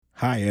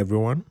Hi,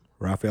 everyone.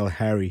 Raphael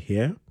Harry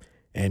here,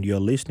 and you're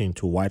listening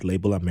to White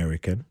Label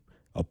American,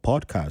 a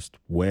podcast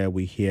where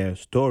we hear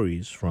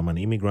stories from an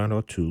immigrant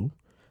or two,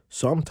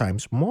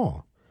 sometimes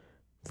more.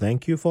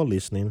 Thank you for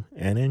listening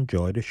and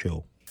enjoy the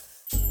show.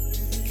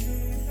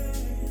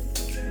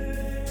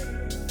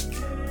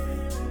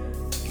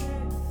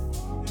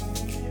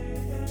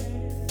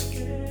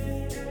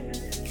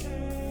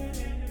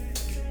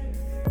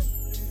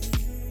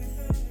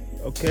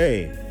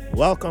 Okay,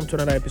 welcome to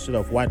another episode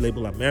of White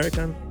Label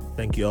American.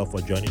 Thank you all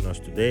for joining us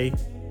today.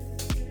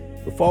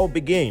 Before we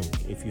begin,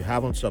 if you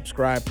haven't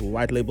subscribed to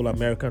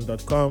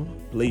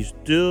whitelabelamerican.com, please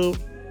do.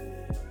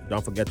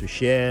 Don't forget to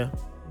share,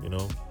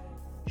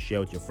 share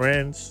with your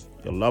friends,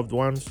 your loved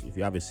ones. If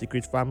you have a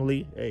secret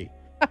family, hey,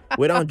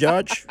 we don't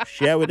judge.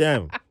 Share with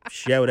them.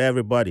 Share with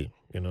everybody,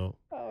 Oh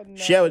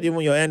Share with no.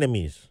 even your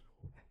enemies.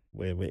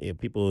 If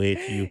people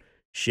hate you,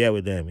 share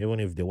with them. Even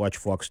if they watch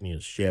Fox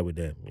News, share with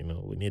them.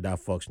 We need that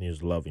Fox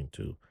News loving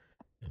too.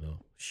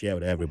 Share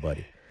with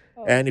everybody.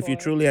 Oh And if you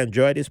boy. truly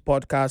enjoy this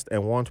podcast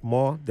and want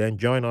more, then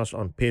join us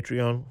on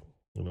Patreon.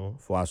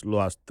 For as low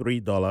as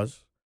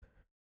 $3,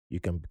 you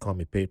can become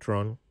a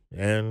patron.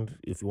 And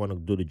if you want to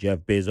do the Jeff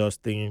Bezos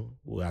thing,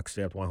 we'll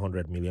accept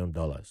 $100 million.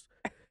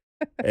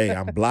 Hey,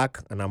 I'm black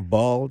and I'm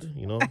bald.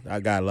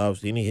 That guy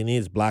loves. He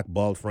needs black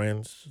bald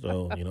friends.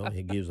 So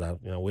he gives out.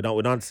 We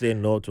don't say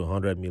no to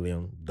 $100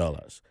 million,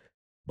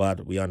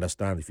 but we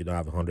understand if you don't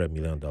have $100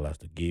 million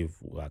to give,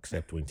 we'll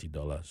accept $20,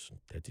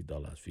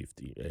 $30,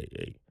 50.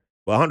 Hey.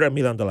 But $100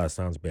 million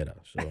sounds better.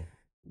 So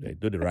they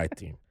do the right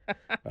thing.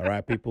 All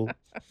right, people.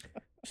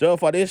 So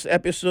for this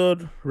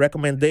episode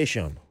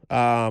recommendation,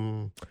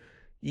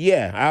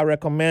 I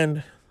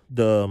recommend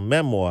the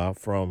memoir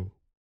from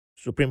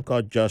Supreme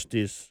Court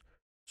Justice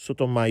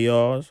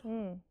Sotomayor's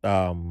Hmm.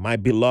 My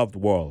Beloved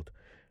World.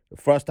 The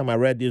first time I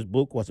read this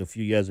book was a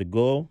few years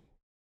ago,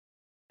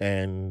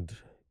 and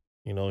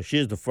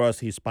she's the first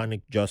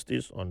Hispanic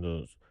justice on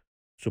the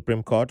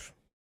Supreme Court.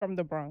 From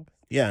the Bronx.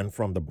 Yeah, and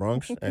from the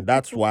Bronx, and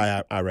that's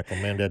why I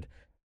recommended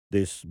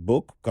this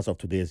book because of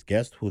today's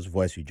guest, whose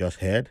voice you just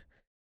heard.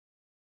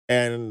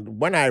 And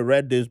when I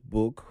read this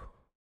book,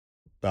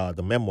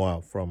 the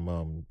memoir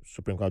from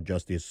Supreme Court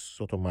Justice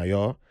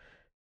Sotomayor,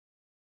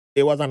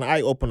 it was an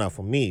eye opener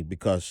for me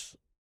because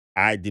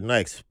I did not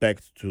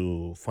expect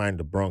to find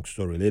the Bronx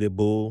so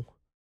relatable.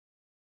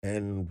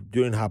 And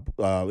during her,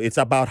 it's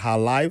about her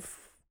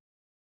life,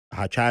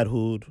 her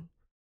childhood,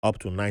 up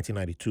to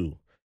 1992.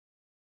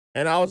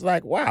 And I was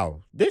like,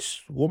 wow,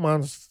 this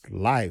woman's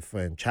life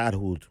and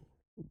childhood,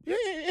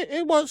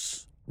 it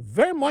was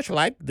very much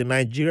like the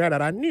Nigeria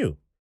that I knew.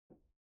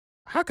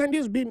 How can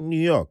this be New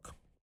York?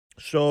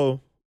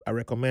 So I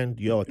recommend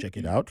you all check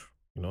it out,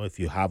 if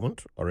you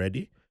haven't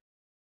already.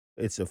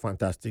 It's a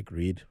fantastic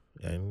read.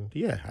 And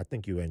yeah, I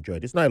think you enjoy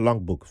it. It's not a long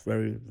book,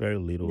 very, very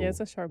Yeah, it's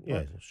little. a short Yeah,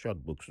 book. it's a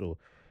short book. So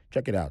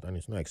check it out. And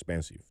it's not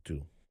expensive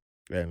too.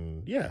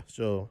 And yeah,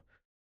 so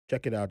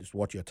check it out. It's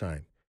worth your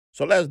time.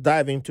 So let's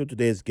dive into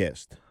today's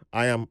guest.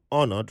 I am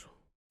honored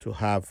to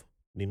have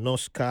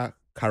Ninoska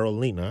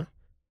Carolina,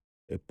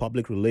 a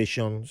public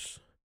relations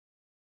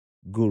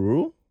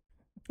guru,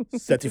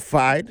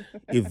 certified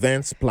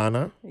events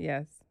planner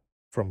Yes.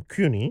 from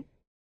CUNY.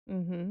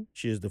 Mm-hmm.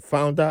 She is the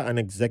founder and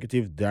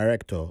executive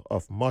director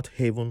of Mott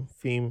Haven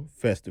Film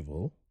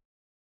Festival.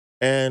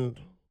 And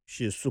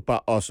she's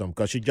super awesome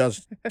because she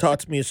just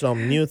taught me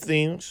some new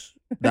things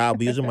that I'll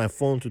be using my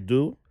phone to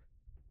do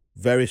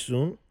very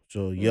soon.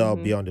 So y'all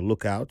be Mm-hmm. on the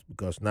lookout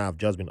because now I've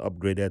just been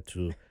upgraded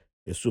to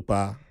a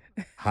super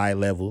high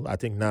level. I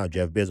think now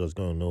Jeff Bezos is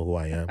going to know who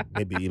I am.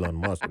 Maybe Elon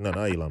Musk. No,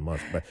 not Elon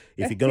Musk. But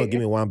if you're going to give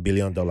me $1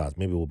 billion,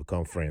 maybe we'll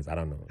become friends. I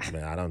don't know.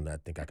 Man, I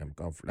think I can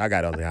become friends. That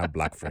guy doesn't have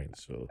black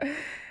friends. So,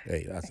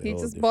 hey, that's a He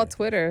whole just bought different.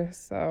 Twitter,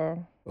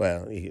 so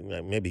Well,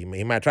 maybe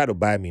he might try to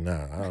buy me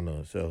now. I don't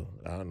know. So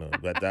I don't know,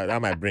 but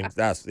that might bring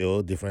that's the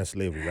whole different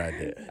slavery right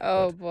there.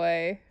 oh But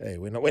boy. hey,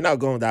 we're not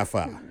going that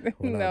far.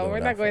 We're not No, going we're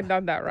that not going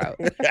far. down that route.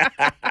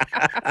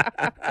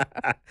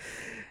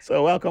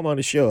 So welcome on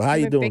the show. How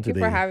you No, doing thank you for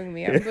today? having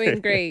me. I'm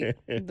doing great.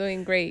 I'm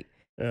doing great.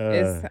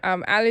 It's uh,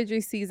 allergy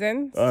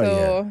season, oh yeah.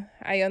 so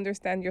I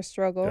understand your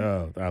struggle.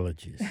 Oh,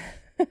 allergies.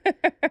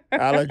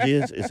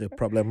 Allergies is a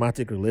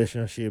problematic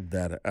relationship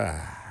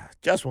that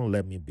just won't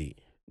let me be.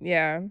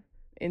 Yeah, Just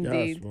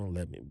indeed. won't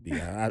let me be.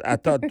 I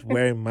thought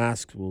wearing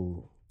masks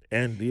will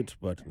end it,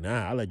 but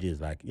nah, allergies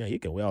like you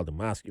can wear all the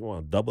masks you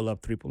want, double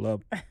up, triple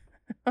up.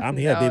 I'm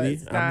here, No, baby.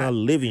 it's I'm not not.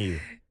 leaving you.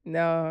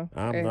 No,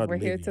 I'm not we're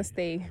here leaving to you.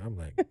 stay. I'm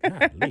like,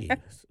 golly,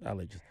 it's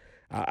allergies.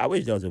 I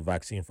wish there was a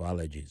vaccine for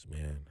allergies,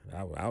 man.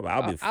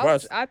 I'll be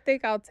first. I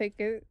think I'll take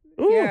it.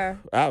 Ooh, Yeah.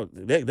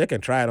 they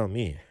can try it on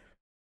me.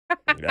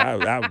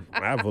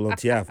 I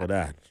volunteer for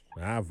that.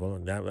 I'll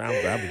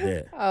be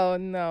there. Oh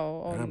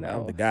no. Oh I'm the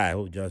no. guy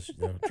who just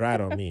try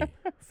it on me.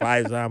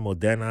 Pfizer,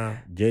 Moderna,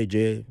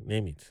 JJ,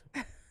 name it.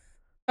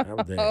 I'm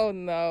there. Oh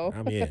no.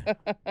 I'm here.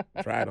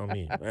 Try it on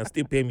me and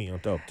still pay me on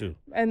top too.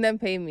 And then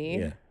pay me.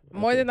 Yeah.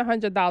 More Okay. than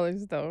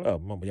 $100 though.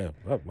 Oh, yeah.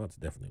 Most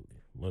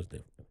definitely. Most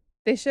definitely.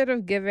 They should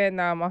have given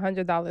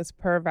 $100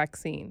 per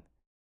vaccine.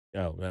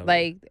 Oh, well,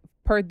 Like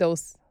per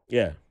dose,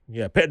 Yeah,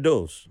 yeah, pet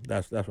dose.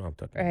 That's what I'm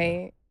talking about.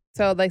 right?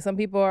 So like some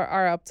people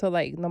are up to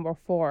like number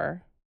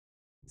 4.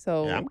 Yeah,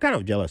 So I'm kind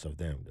of jealous of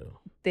them though.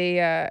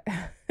 they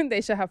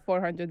they should have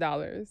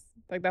 $400.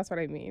 Like that's what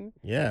I mean.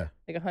 Yeah.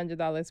 Like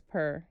 $100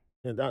 per.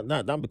 Yeah,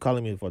 don't be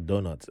calling me for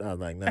donuts. I was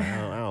like, nah,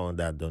 I don't want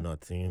that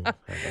donut thing. I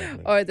was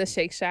like, Or the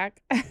Shake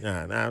Shack.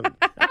 nah. I don't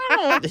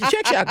know. The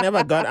Shake Shack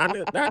never got. I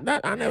never Did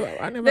got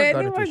into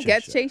anyone Shake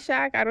get Shack. Shake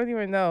Shack? I don't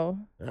even know.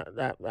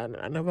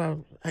 I never,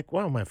 like,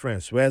 one of my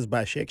friends swears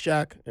by Shake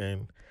Shack,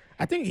 and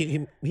I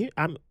think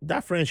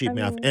that friendship I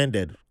may have mean,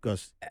 ended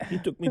because he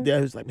took me there.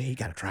 He was like, man, you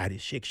gotta try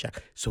this Shake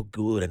Shack, so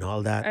good and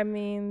all that. I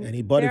mean, And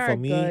he bought they it for are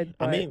me. good,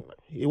 I but mean,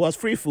 it was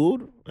free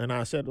food, and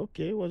I said,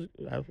 okay,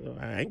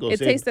 I ain't gonna it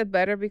say. tasted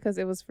better because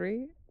it was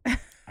free.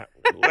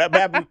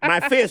 But my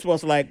face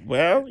was like,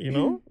 well,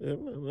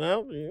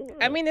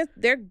 I mean,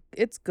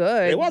 it's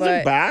good, it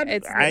wasn't but bad.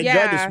 it's I enjoyed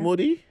the yeah.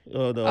 smoothie.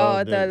 Or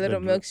Oh, the little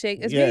dr- milkshake.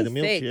 It's yeah, really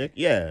the thick. milkshake.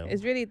 Yeah,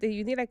 It's really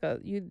you need like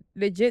you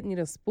legit need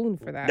a spoon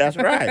for that. that's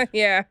right.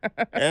 Yeah.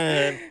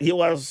 And he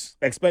was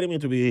expecting me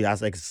to be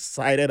as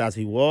excited as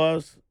he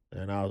was,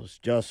 and I was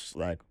just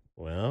like,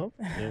 well,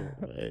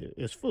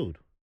 it's food.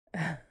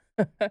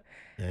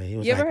 And he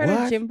was You like, ever heard of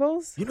what?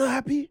 Jimbo's? You not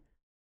happy?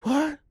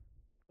 What?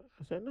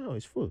 I said, no,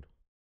 it's food.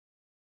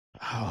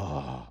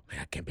 Oh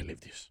man, I can't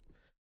believe this.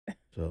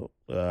 So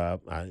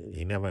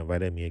he never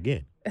invited me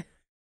again.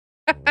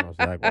 I was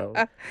like, well,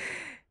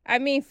 I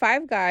mean,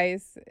 Five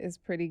Guys is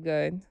pretty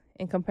good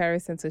in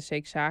comparison to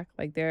Shake Shack.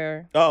 Like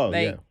they're oh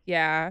like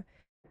yeah.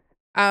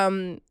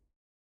 Um,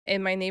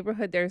 in my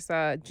neighborhood, there's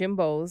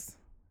Jimbo's,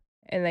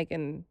 and like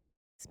in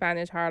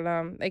Spanish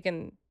Harlem, like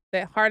in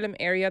the Harlem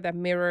area that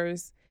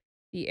mirrors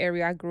the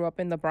area I grew up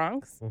in, the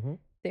Bronx. Mm-hmm.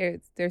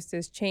 There's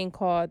this chain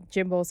called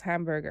Jimbo's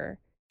Hamburger.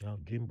 Oh,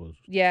 Jimbo's.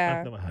 Yeah,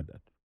 I've never had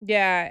that.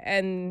 yeah,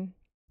 and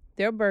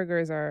their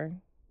burgers are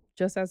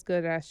just as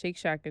good as Shake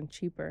Shack and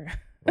cheaper.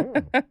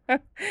 Mm.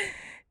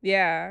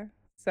 Yeah,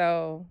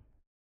 so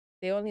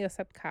they only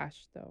accept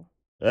cash though.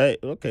 Hey,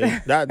 okay,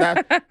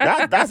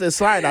 that's a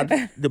sign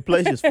that the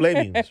place is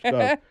flaming.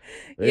 Because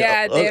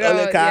Yeah, they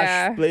only don't. cash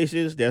Yeah,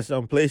 places. There's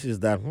some places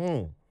that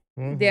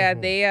yeah,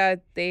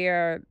 they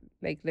are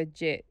like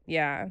legit.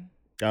 Yeah,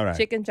 All right.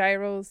 chicken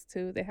gyros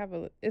too. They have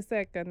it's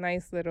like a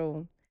nice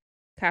little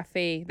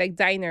cafe, like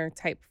diner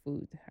type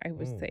food. I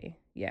would say.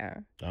 Yeah.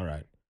 All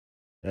right.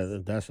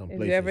 That's some If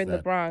places you're ever in the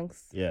that,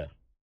 Bronx, yeah,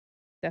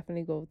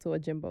 definitely go to a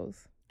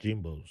Jimbo's.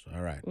 Jimbo's.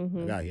 All right. I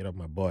Mhm. gotta hit up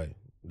my boy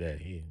there.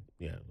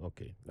 Yeah,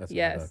 okay. That's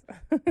Yes.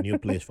 another new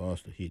place for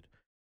us to hit.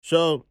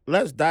 So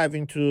let's dive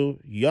into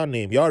your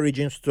name, your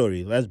origin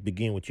story. Let's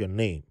begin with your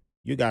name.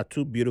 You got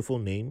two beautiful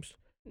names.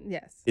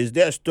 Yes. Is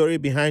there a story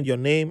behind your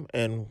name,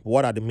 and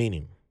what are the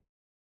meaning?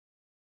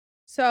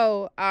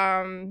 So,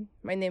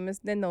 my name is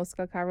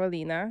Nenoska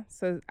Carolina.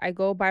 So I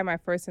go by my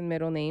first and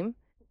middle name.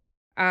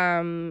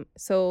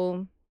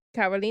 So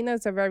Carolina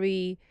is a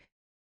very,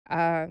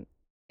 uh,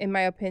 in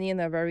my opinion,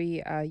 a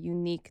very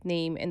unique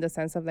name in the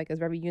sense of like it's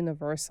very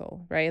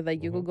universal, right?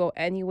 Like you could go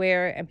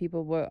anywhere and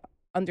people will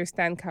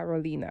understand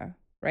Carolina,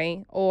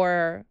 right?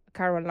 Or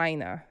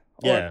Carolina.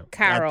 Or Yeah, I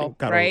Carol,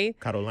 think right?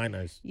 Carolina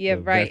is Yeah,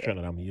 the right. version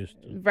that I'm used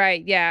to.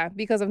 Right, yeah,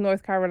 because of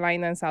North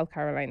Carolina and South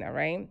Carolina,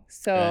 right? And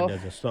So,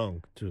 there's a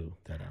song too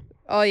that I'm.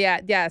 oh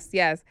yeah,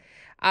 yes.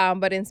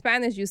 But in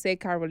Spanish you say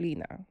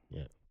Carolina.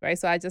 Yeah. Right?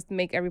 So I just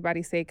make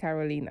everybody say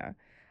Carolina.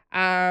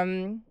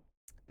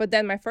 But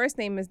then my first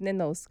name is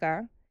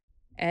Ninoska,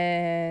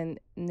 and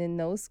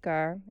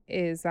Ninoska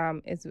is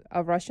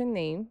a Russian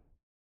name.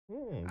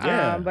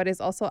 Yeah. But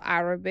it's also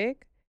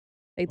Arabic.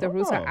 Like the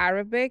roots are Oh.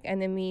 Arabic,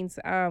 and it means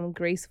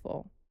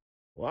graceful.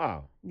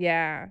 Wow.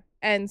 Yeah.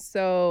 And I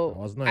so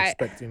was not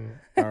expecting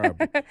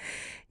Arabic.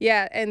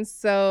 yeah, and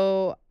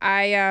so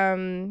I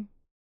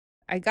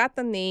got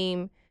the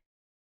name.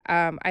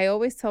 I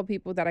always tell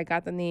people that I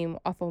got the name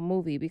off a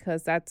movie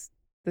because that's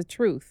the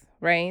truth,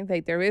 right?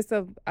 Like there is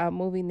a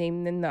movie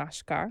named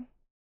Ninashka.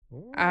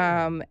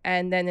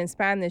 And then in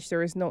Spanish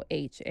there is no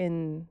H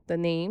in the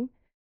name.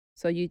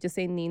 So you just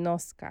say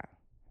Ninoska,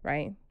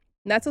 right?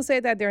 Not to say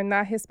that there are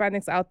not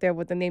Hispanics out there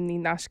with the name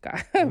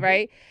Ninashka,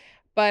 right?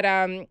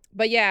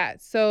 But yeah,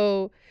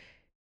 so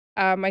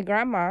my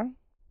grandma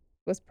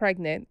was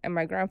pregnant and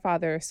my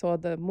grandfather saw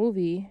the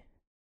movie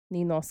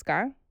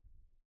Ninoska.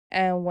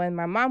 And when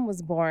my mom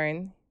was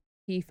born,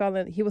 he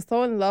was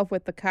so in love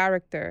with the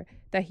character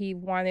that he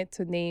wanted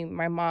to name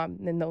my mom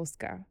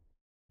Ninoska.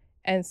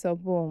 And so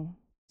boom,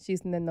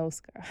 she's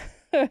Ninoska,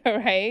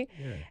 right?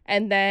 Yeah.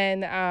 And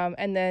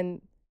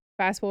then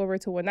fast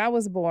forward to when I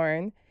was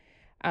born,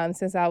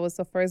 since I was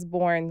the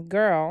firstborn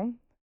girl,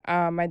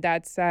 my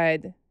dad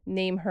said,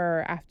 name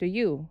her after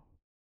you,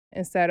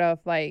 instead of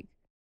like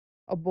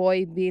a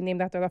boy being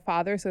named after the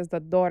father, so it's the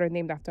daughter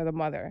named after the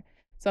mother.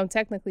 So I'm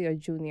technically a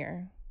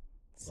junior.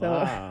 So,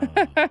 Wow.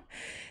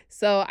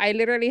 so I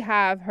literally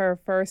have her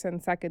first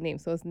and second name.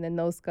 So it's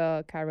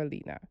Nenoska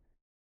Carolina.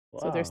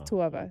 So there's Wow.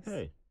 two of us.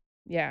 Okay.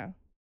 Yeah.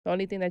 The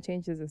only thing that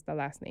changes is the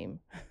last name.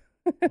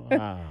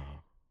 Wow.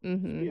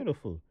 Mm-hmm.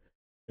 Beautiful.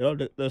 You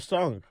know, the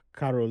song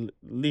Carolina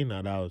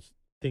that I was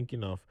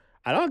thinking of,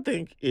 I don't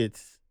think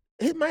it's.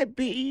 It might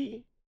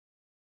be.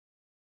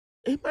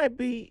 It might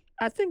be.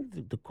 I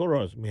think the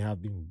chorus may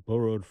have been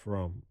borrowed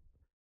from.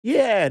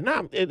 Yeah,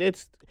 no,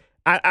 it's.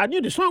 I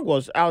knew the song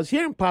was. I was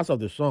hearing parts of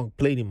the song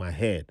playing in my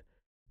head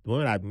the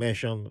moment I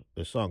mentioned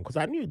the song because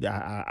I knew that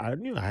I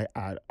knew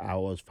I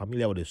was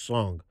familiar with the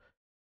song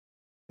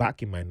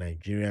back in my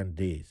Nigerian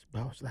days.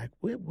 But I was like,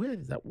 where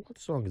is that? What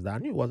song is that? I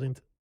knew it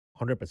wasn't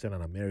 100%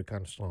 an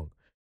American song,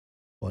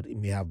 but it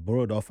may have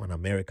borrowed off an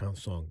American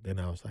song. Then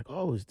I was like,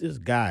 oh, it's this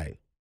guy,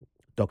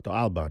 Dr.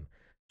 Alban.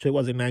 So it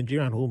was a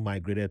Nigerian who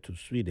migrated to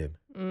Sweden.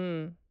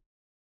 Mm,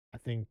 I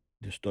think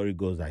the story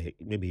goes that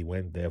maybe he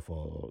went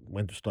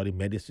to study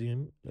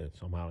medicine and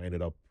somehow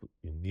ended up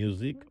in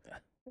music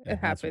it and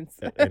happens.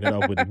 ended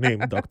up with the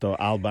name Dr.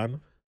 Alban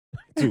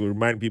to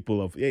remind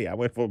people of, hey, I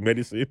went for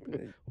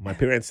medicine. My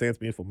parents sent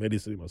me for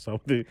medicine or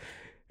something.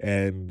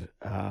 And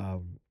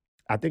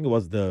I think it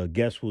was the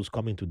Guess Who's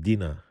Coming to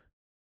Dinner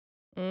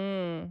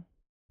Mm,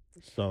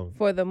 song.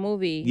 for the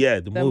movie. Yeah,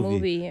 the The movie.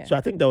 movie. So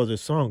I think there was a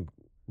song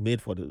made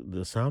for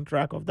the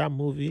soundtrack of that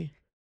movie.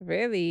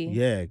 Really?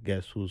 Yeah,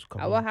 Guess Who's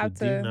I will Coming to have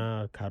to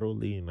Dinner,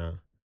 Carolina.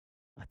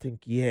 I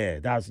think, yeah,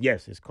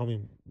 yes, it's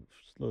coming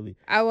slowly.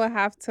 I So, will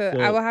have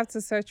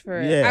to search for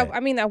it. yeah, I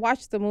mean I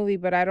watched the movie,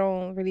 but I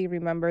don't really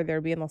remember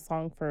there being a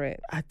song for it.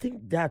 I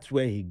think that's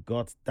where he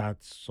got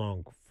that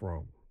song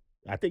from.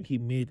 I think he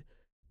made,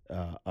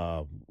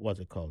 what's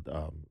it called?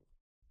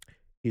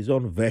 His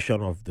own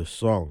version of the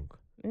song.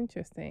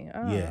 Interesting.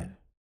 Yeah. Oh.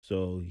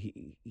 So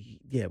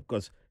yeah,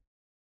 because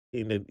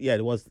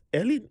it was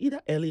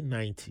either early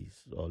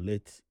 90s or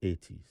late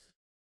 80s.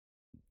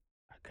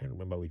 I can't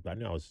remember which, but I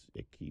knew I was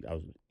a kid. I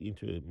was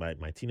into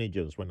my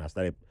teenagers when I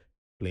started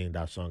playing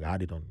that song. I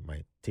had it on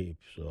my tape,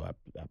 so I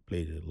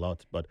played it a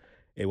lot. But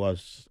it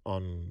was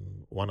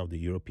on one of the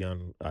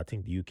European, I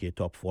think the UK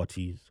top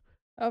 40s.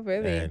 Oh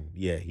really? And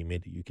yeah, he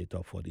made the UK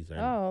top 40s. And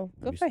Oh,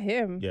 we good used, for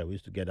him. yeah, we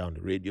used to get on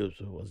the radio.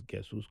 So it was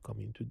Guess Who's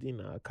Coming to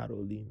Dinner,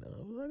 Carolina. I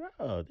was like,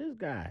 oh, this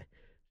guy.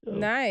 So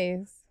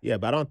Nice. yeah,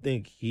 but I don't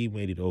think he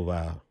made it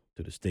over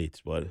to the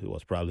States, but he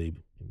was probably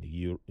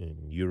in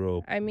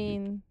Europe, I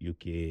mean,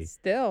 UK.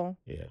 still,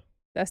 Yeah.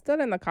 that's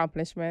still an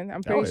accomplishment.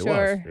 I'm Oh, pretty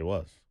sure. It was. It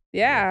was.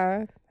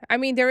 Yeah. I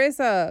mean, there is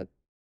a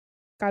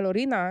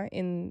Carolina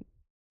in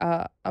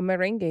a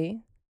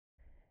merengue,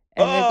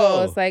 and it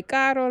goes Oh, like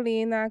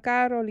Carolina,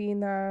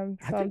 Carolina,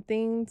 I think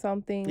something,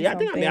 something, yeah, I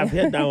think I may something. have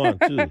heard that one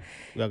too.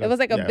 It was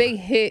like a Yeah, big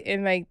hit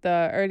in like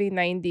the early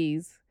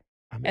 90s.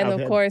 I may And have of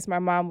heard. course, my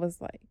mom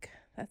was like,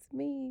 that's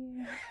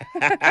me.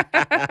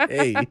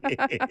 Hey.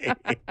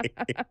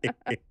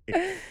 So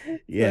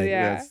Yeah,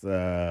 yeah. that's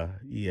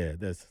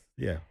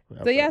yeah.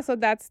 So yeah, so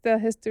that's the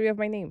history of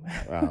my name.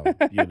 Wow,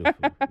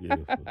 beautiful,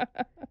 beautiful.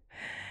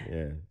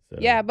 Yeah. So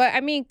Yeah, but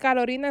I mean,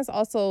 Carolina is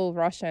also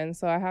Russian,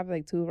 so I have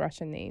like two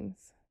Russian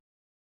names.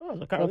 oh, so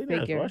Go Carolina is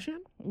figure.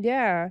 Russian?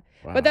 Yeah.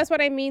 But Wow. that's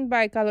what I mean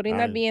by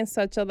Carolina I being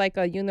such a like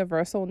a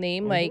universal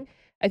name. mm-hmm. Like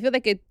I feel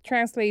like it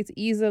translates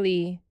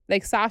easily,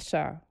 like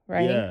Sasha,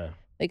 right? Yeah.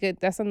 Like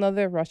that's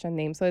another Russian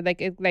name. So like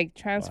it like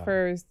Wow.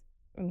 transfers.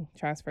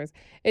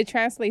 It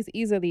translates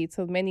easily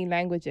to many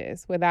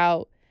languages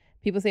without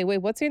people say, "Wait,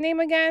 what's your name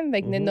again?"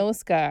 Like Mm-hmm.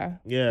 Ninoska.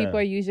 People Yeah.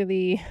 are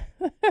usually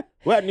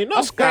Well,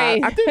 Ninoska,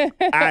 afraid I think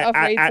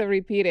afraid to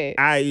repeat it.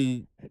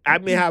 I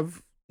may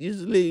have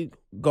easily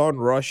gone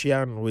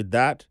Russian with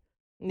that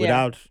Yeah.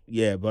 without,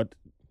 yeah, but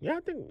yeah,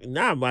 I think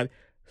now, but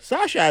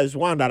Sasha is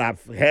one that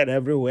I've heard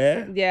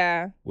everywhere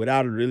Yeah.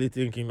 without really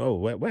thinking, oh,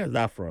 where's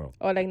that from?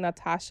 Or like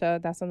Natasha,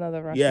 that's another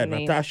Yeah, Russian name.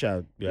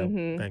 Natasha, yeah,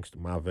 Mhm. thanks to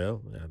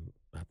Marvel. And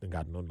I think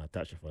I'd known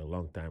Natasha for a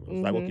long time. I was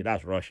like, okay, Mhm.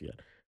 that's Russian.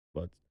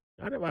 But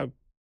I never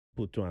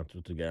put two and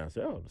two together and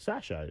say, oh,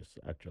 Sasha is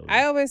I actually.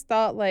 always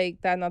thought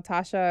like that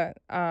Natasha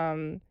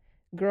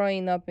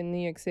growing up in New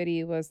York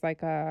City was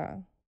like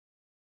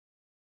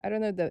I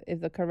don't know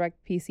if the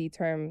correct PC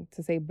term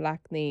to say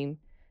black name.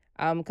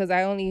 Cuz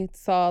I only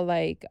saw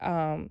like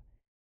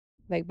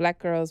black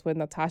girls with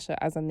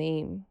Natasha as a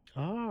name.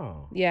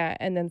 Oh. Yeah,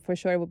 and then for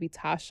sure it would be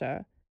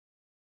Tasha.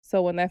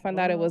 So when I found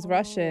out it was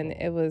Russian,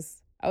 Oh.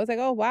 I was like,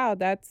 "Oh wow,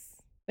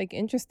 that's like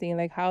interesting.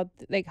 Like how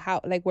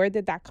like where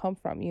did that come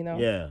from, you know?"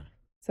 Yeah.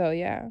 So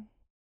yeah.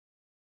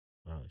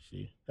 Oh,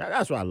 see,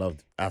 that's why I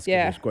loved asking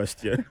Yeah. this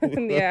question.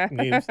 Yeah.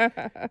 Names,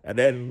 and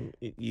then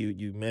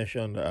you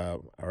mentioned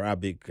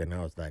Arabic, and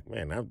I was like,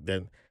 man,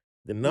 then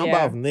the number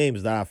Yeah. of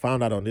names that I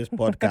found out on this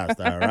podcast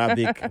are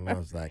Arabic, and I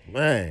was like,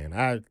 man,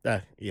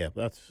 yeah,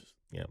 that's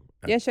yeah.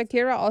 Yeah,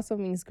 Shakira also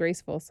means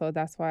graceful, so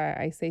that's why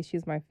I say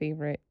she's my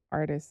favorite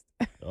artist.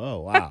 Oh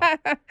wow,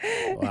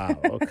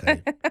 wow,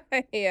 okay,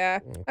 Yeah.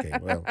 okay.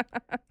 Well,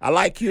 I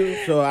like you,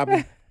 so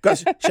I'm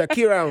because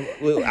Shakira.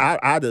 Well,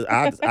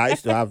 I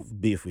used to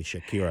have beef with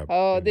Shakira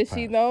Oh, in the did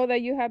she past. know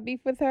that you had beef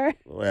with her?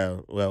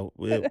 Well,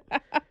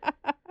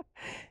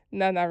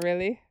 No, not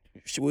really.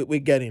 we're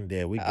getting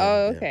there. We're getting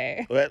Oh, there.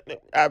 okay. Well,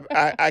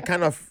 I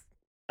kind of,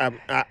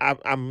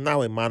 I'm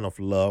now a man of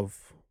love.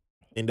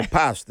 In the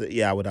past,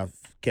 yeah, I would have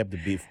kept the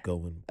beef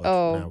going, but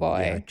Oh now,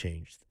 yeah, I boy.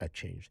 changed. I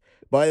changed,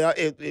 but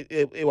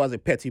it was a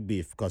petty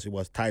beef because it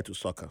was tied to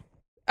soccer.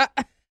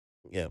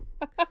 Yeah.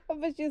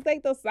 But she's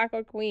like the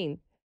soccer queen.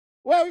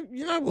 Well,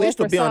 you know, we Well, used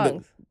to for be on the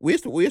songs. we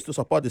used to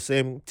support the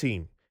same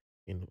team,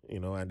 and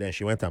then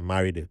she went and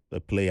married a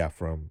player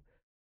from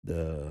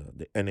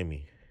the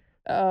enemy.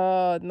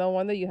 No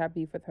wonder you have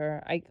beef with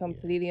her. I Yeah,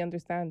 completely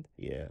understand.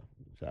 yeah.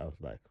 So I was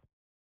like,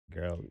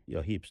 girl,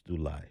 your hips do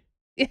lie.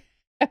 Yeah,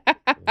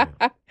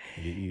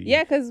 you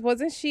Yeah, because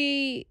wasn't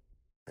she?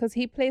 Because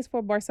he plays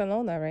for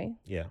Barcelona, right?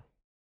 yeah.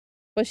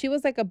 But she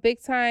was like a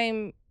big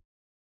time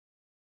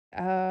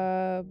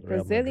Real Madrid.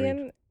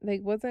 Brazilian.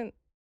 Like, wasn't.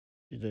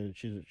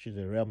 She's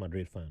a Real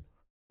Madrid fan,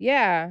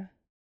 Yeah,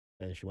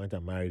 and she went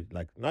and married,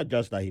 like, not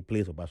just that he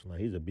plays for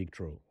Barcelona. He's a big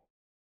troll,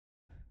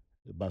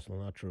 the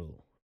Barcelona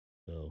troll.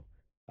 So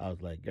I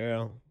was like,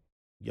 girl,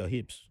 your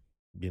hips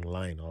been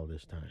lying all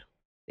this time.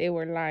 they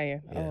were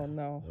lying. Yeah, Oh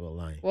no. they were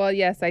lying. Well,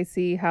 yes, I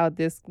see how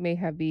this may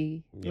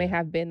Yeah,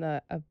 have been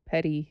a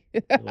petty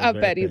it was a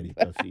very petty. petty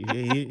because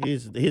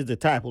he's the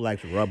type who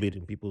likes to rub it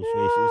in people's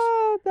faces.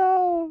 Oh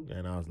no.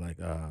 And I was like,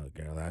 oh,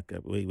 girl,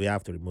 we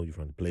have to remove you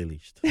from the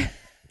playlist.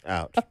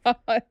 Out.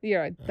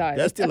 You're done.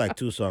 There's still like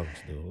two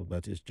songs though,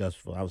 but it's just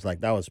for. I was like,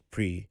 that was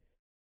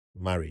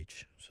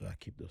pre-marriage, so I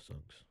keep those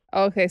songs.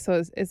 Okay, so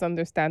it's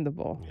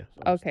understandable. Yes,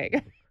 Okay.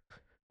 understandable.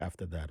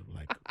 After that, I'm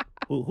like,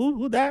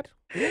 who that?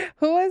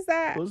 Who is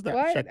that? Who's that?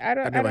 What? I I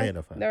never don't heard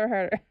of her. never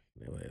heard her.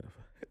 Never heard of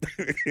her.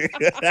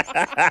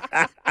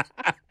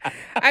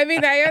 I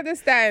mean, I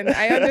understand.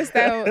 I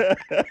understand.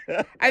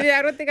 I mean,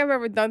 I don't think I've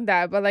ever done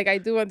that, but like I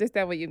do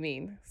understand what you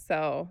mean.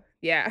 So,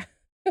 yeah.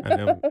 And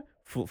then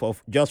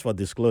just for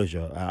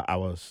disclosure, I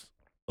was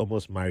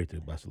almost married to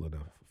a Barcelona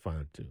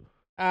fan too.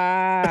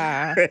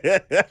 Ah,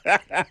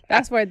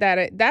 that's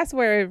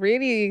where it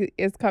really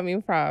is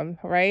coming from,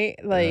 right?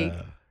 Like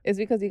Uh, it's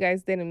because you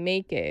guys didn't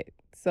make it.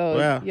 So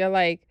well, you're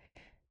like,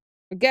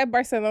 forget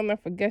Barcelona,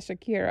 forget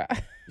Shakira.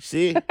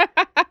 see,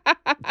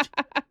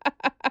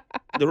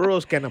 the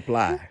rules can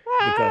apply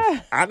because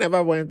I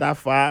never went that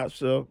far.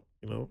 So,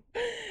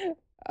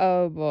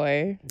 Oh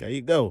boy. there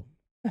you go.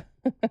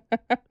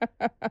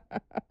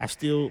 I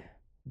still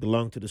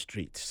belong to the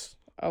streets.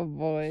 Oh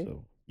boy.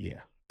 So,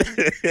 yeah.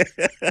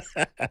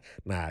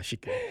 Nah, she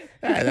can.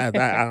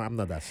 I'm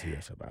not that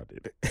serious about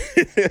it.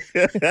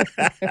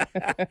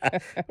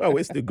 Well,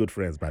 we're still good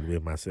friends, by the way,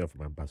 myself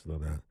and my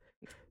Barcelona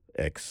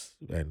ex.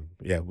 And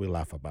yeah, we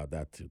laugh about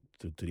that to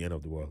the end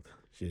of the world.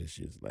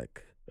 She's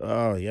like,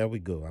 oh, here we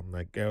go. I'm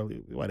like, girl,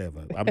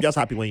 whatever. I'm just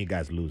happy when you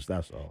guys lose.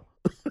 That's all.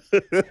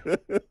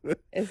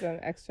 It's an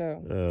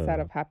extra set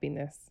Uh, of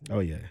happiness. oh,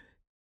 yeah.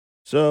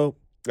 So,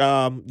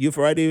 you've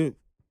already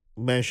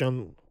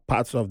mentioned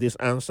parts of this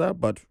answer,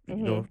 but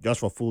Hmm. just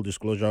for full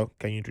disclosure,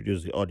 can you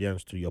introduce the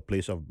audience to your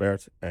place of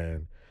birth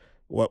and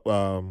what,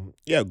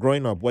 yeah,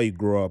 growing up, where you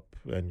grew up,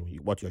 and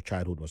what your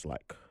childhood was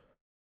like?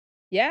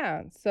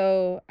 Yeah.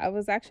 So I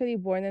was actually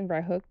born in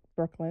Red Hook,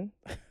 Brooklyn.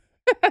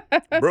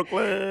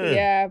 Brooklyn.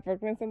 Yeah,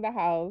 Brooklyn's in the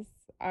house.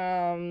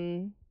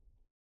 Um,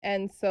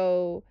 and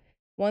so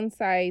once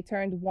I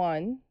turned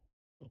one,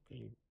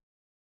 Okay.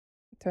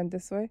 turn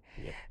this way.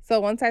 Yep. So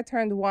once I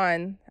turned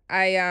one,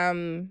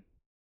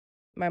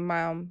 my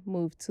mom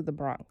moved to the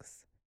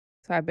Bronx.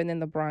 So I've been in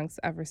the Bronx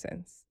ever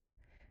since.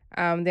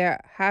 There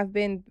have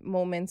been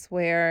moments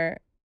where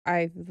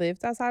I've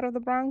lived outside of the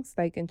Bronx,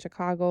 like in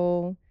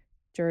Chicago,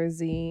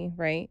 Jersey,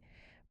 right?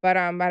 But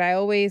I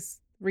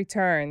always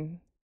return,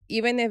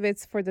 even if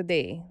it's for the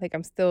day. Like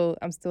I'm still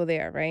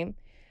there, right?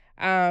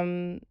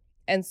 Um,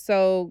 and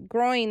so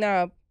growing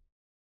up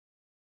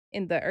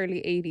in the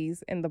early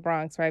 80s in the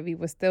Bronx, right? We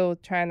were still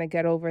trying to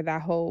get over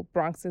that whole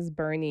Bronx is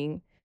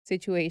burning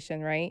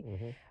situation, right?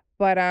 Mm-hmm.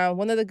 But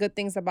one of the good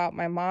things about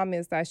my mom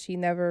is that she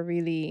never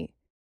really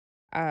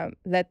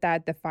let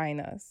that define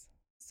us.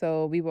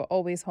 So we were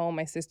always home.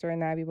 My sister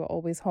and I, we were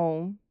always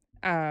home,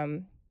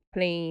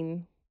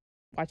 playing,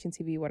 watching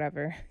TV,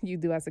 whatever you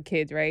do as a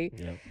kid, right?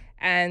 Yeah.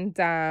 And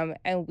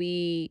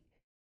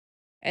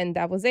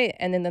that was it.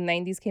 And then the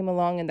 90s came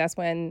along, and that's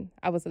when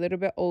I was a little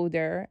bit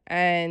older,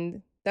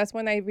 and that's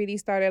when I really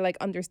started like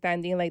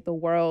understanding like the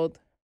world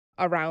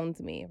around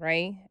me,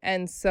 right?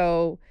 And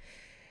so,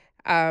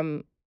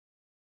 um,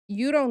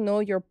 you don't know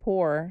you're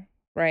poor,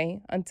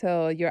 right,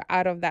 until you're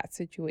out of that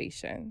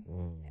situation.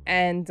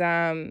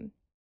 Mm.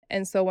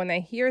 And so when I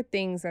hear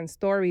things and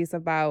stories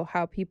about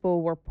how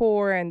people were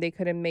poor and they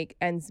couldn't make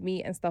ends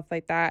meet and stuff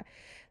like that,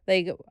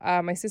 like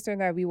my sister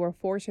and I, we were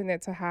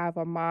fortunate to have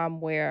a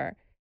mom where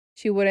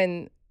she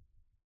wouldn't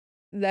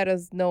let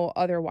us know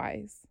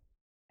otherwise.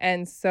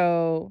 And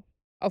so,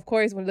 of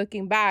course, when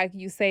looking back,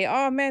 you say,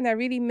 "Oh man, I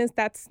really miss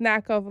that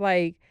snack of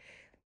like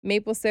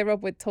maple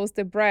syrup with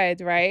toasted bread,"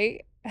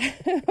 right?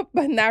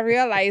 But not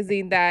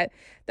realizing that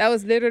that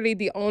was literally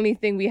the only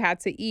thing we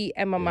had to eat.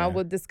 And my mom Yeah.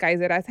 would disguise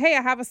it as, "Hey,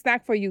 I have a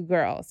snack for you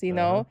girls," you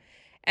Uh-huh. know?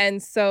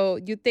 And so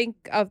you think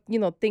of,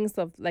 things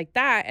of like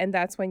that. And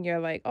that's when you're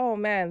like, oh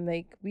man,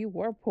 like we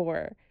were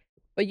poor,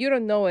 but you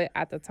don't know it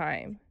at the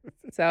time.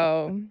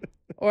 So,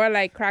 or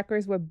like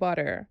crackers with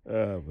butter,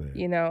 Oh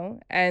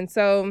man. And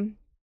so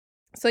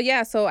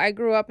yeah, so I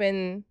grew up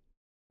in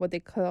what they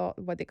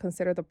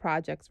consider the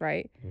projects,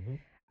 right?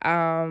 Mm-hmm.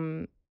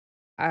 Um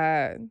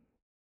Uh,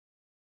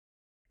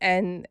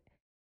 and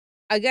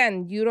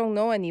again, you don't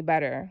know any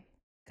better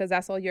because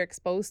that's all you're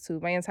exposed to.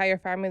 My entire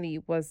family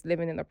was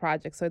living in the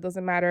project, so it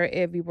doesn't matter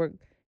if we were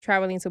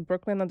traveling to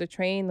Brooklyn on the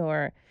train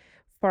or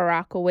Far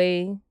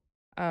Rockaway,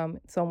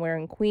 somewhere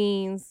in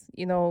Queens.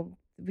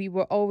 We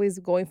were always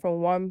going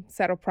from one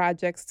set of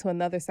projects to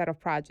another set of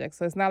projects.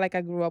 So it's not like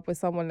I grew up with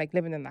someone like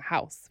living in the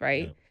house, Yeah.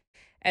 right?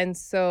 And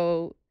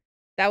so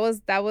that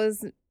was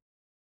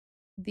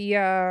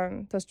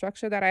the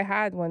structure that I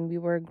had when we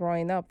were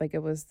growing up. Like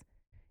it was,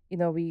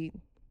 we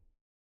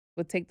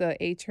would take the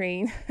A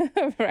train,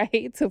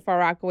 right, to Far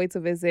Rockaway to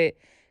visit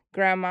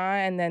grandma,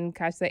 and then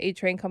catch the A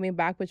train coming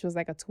back, which was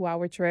like a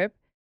 2-hour trip,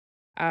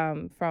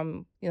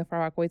 from Far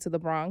Rockaway to the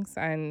Bronx,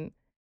 and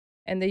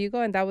there you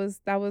go. And that was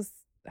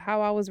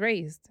how I was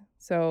raised.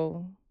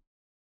 So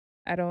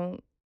I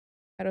don't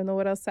I don't know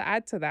what else to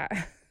add to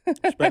that.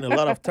 Spend a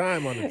lot of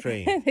time on the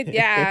train.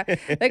 Yeah,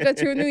 like a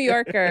true New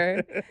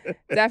Yorker.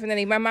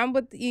 Definitely. My mom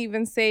would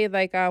even say,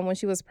 like, when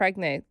she was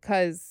pregnant,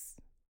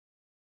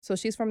 so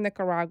she's from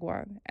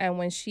Nicaragua, and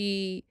when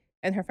she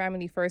and her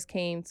family first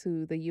came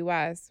to the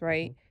US,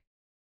 right?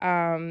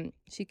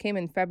 She came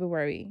in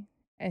February,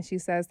 and she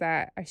says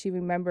that she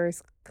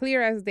remembers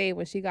clear as day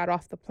when she got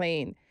off the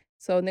plane.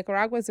 So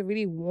Nicaragua is a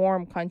really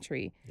warm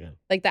country. Yeah.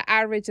 Like the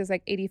average is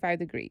like 85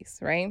 degrees,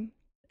 right?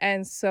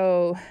 And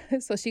so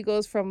so she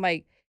goes from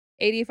like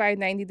 85,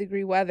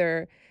 90-degree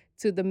weather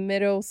to the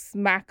middle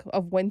smack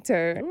of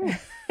winter.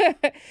 Ooh.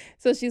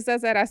 So she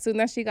says that as soon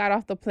as she got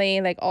off the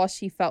plane, like all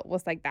she felt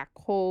was like that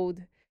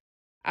cold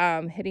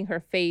hitting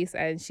her face,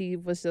 and she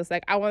was just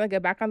like, I want to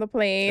get back on the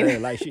plane. Yeah,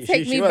 like she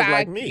Take me was back.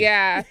 like me.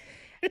 Yeah.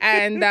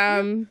 And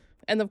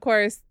of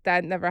course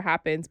that never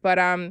happened.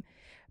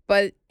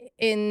 But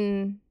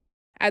in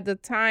at the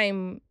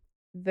time,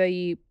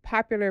 the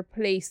popular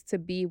place to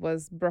be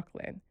was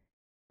Brooklyn,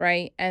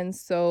 right? And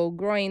so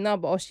growing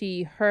up, all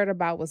she heard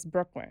about was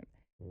Brooklyn.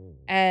 Mm.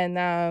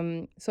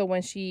 And so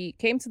when she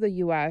came to the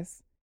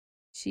US,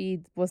 she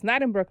was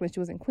not in Brooklyn,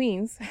 she was in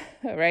Queens,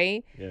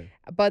 right? Yeah.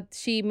 But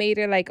she made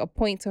it like a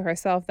point to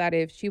herself that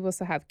if she was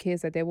to have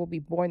kids, that they will be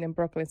born in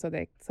Brooklyn, so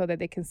that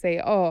they can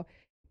say, oh,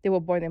 they were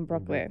born in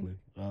Brooklyn.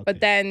 Okay. But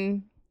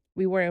then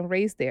we weren't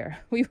raised there.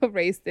 We were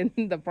raised in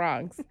the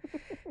Bronx.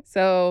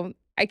 So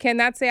I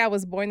cannot say I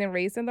was born and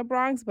raised in the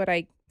Bronx, but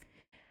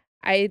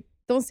I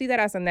don't see that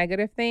as a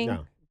negative thing.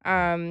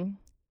 No.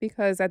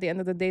 Because at the end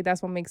of the day,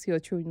 that's what makes you a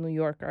true New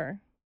Yorker.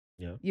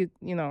 Yeah.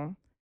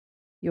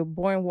 You're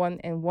born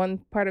in one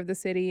part of the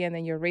city, and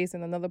then you're raised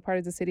in another part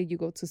of the city. You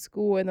go to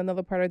school in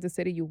another part of the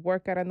city. You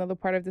work at another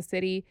part of the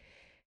city.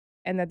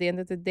 And at the end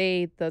of the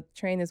day, the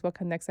train is what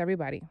connects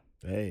everybody.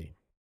 Hey,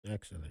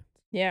 excellent.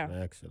 Yeah.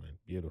 Excellent.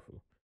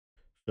 Beautiful.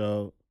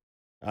 So,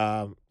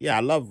 yeah,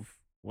 I love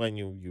when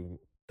you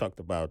talked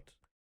about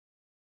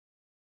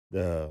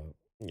the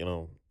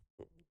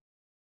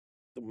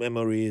the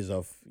memories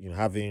of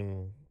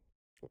having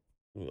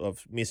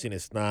of missing a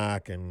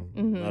snack and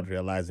not Mm-hmm.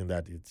 realizing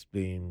that it's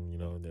been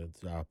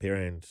that our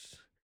parents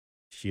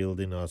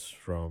shielding us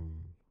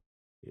from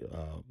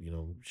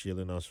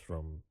shielding us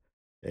from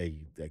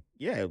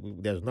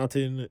there's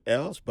nothing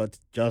else but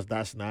just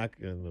that snack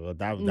and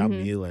that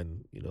Mm-hmm. meal,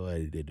 and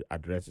they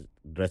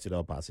dress it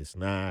up as a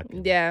snack,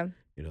 and Yeah.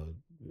 you know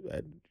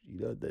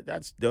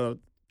that's the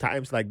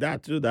times like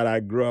that too that I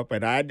grew up,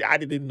 and I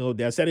didn't know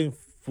there are certain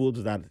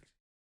foods that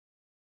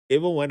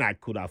even when I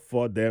could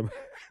afford them,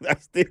 I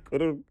still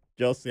couldn't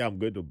just say I'm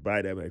going to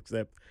buy them,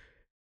 except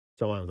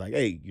someone was like,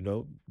 "Hey,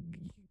 do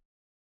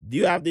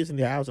you have this in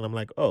the house?" And I'm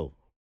like, "Oh,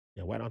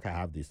 yeah, why don't I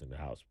have this in the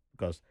house?"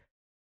 Because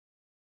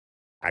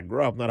I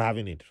grew up not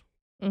having it.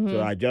 So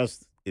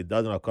Mm-hmm. it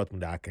doesn't occur to me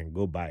that I can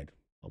go buy it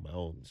on my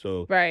own.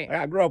 So Right.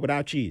 I grew up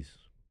without cheese.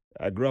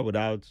 I grew up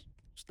without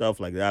stuff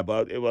like that,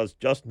 but it was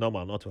just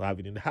normal not to have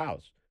it in the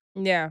house.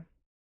 Yeah.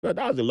 So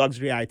that was a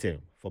luxury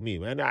item for me,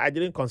 man. I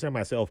didn't consider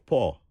myself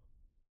poor.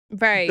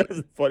 Right. That's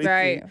the funny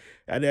Right. thing.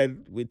 And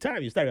then with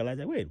time, you start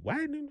realizing, wait, why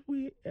didn't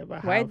we ever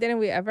Why have didn't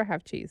we ever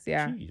have cheese?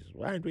 Yeah. cheese?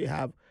 Why didn't we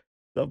have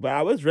stuff? But I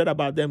always read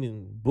about them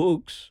in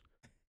books.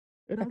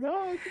 And I'm like,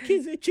 oh,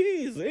 kids eat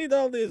cheese, eat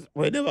all this.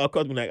 Well, it never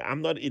occurred to me, like,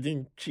 I'm not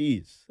eating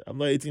cheese. I'm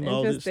not eating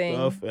all this stuff.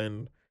 Interesting.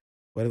 And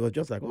but it was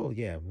just like, oh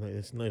yeah, no,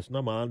 it's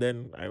normal. And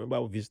then I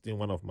remember visiting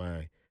one of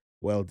my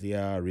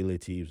wealthier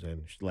relatives,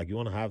 and she's like, you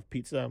want to have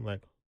pizza? I'm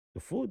like, the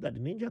food that the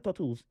Ninja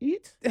Turtles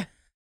eat?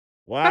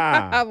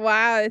 Wow.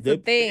 Wow, it's a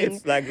thing.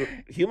 It's like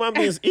human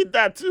beings eat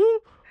that too?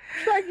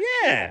 She's like,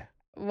 yeah.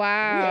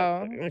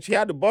 Wow. And she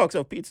had the box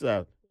of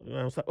pizza. And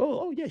I was like,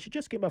 oh yeah, she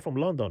just came back from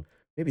London.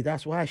 Maybe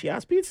that's why she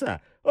has pizza.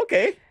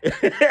 Okay.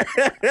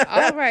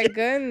 Oh my And I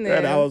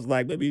goodness. was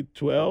like maybe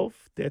 12,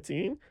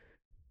 13.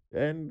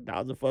 And that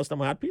was the first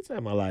time I had pizza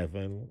in my life.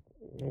 And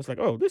I was like,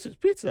 oh, this is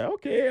pizza.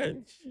 Okay.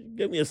 And she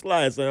gave me a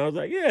slice. And I was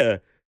like, yeah.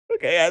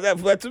 Okay.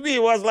 And but to me,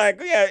 it was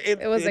like, yeah,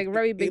 It was like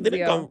very it big didn't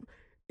deal. come.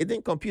 It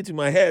didn't compute in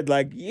my head.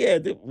 Like, yeah,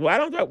 why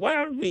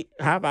don't we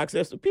have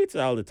access to pizza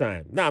all the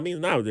time? Now, I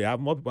mean, now they have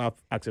more people have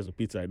access to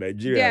pizza in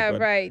Nigeria. Yeah,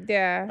 But right.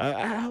 Yeah.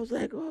 I was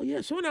like, oh yeah.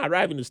 So when I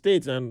arrived in the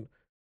States, and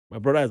My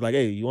brother is like,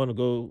 "Hey, you want to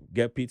go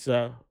get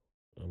pizza?"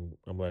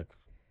 I'm like,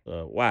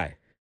 "Why?"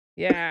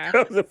 Yeah.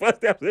 That was the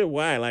first time I said,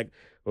 "Why?" Like,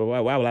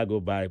 well, why would I go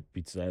buy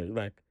pizza? He's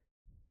like,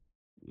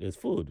 it's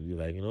food. He's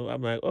like,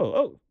 I'm like,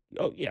 oh,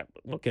 yeah,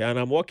 okay. And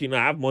I'm working.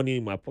 I have money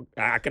in my pocket.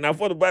 I can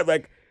afford to buy.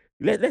 Like,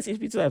 let's eat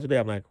pizza today.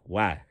 I'm like,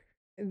 why?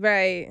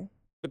 Right.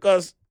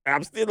 Because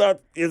I'm still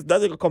not. It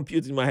doesn't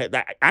compute in my head.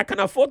 I can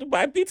afford to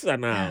buy pizza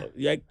now.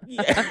 Like,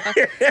 yeah,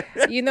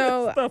 You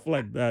know, stuff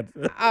like that.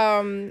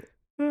 um,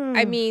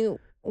 I mean,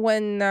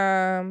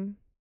 when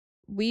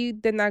we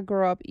did not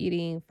grow up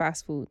eating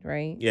fast food,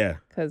 right? Yeah,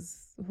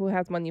 Because who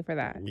has money for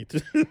that? me too.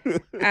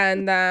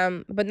 And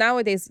but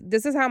nowadays,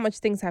 this is how much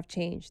things have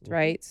changed, Mhm.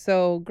 right?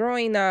 So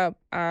growing up,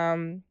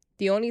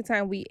 the only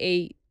time we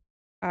ate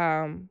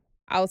um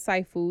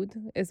outside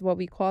food is what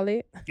we call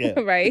it, Yeah.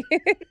 right?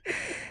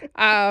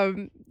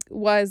 um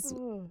was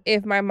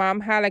if my mom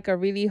had like a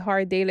really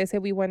hard day, let's say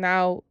we went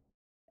out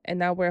and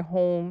now we're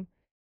home,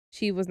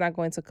 she was not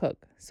going to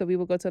cook. So we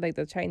would go to like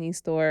the Chinese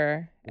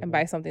store and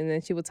buy Mhm. something. And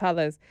then she would tell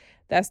us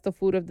that's the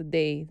food of the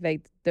day.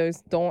 Like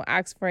don't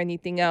ask for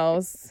anything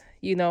else,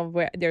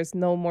 where there's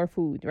no more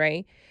food,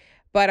 right?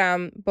 But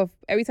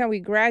every time we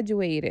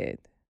graduated,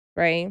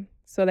 right?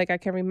 So like I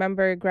can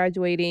remember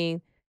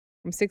graduating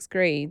from 6th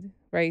grade,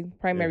 right? Yeah.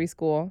 Primary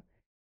school.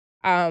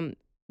 Um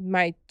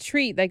my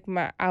treat, the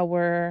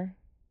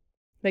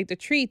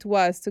treat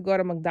was to go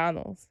to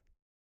McDonald's,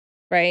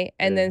 right?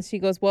 And Yeah. then she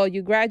goes, "Well,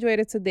 you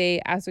graduated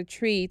today as a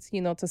treat,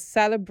 to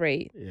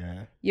celebrate.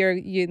 Yeah.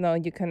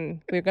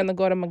 We're gonna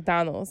go to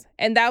McDonald's."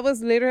 And that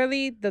was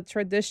literally the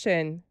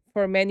tradition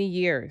for many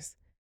years.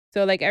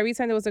 So like every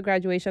time there was a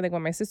graduation, like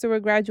when my sister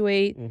would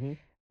graduate, Mm-hmm.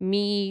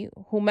 me,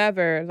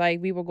 whomever,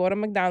 like we would go to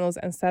McDonald's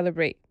and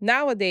celebrate.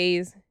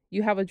 Nowadays,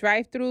 you have a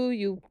drive-through,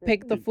 you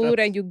pick the food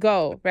and you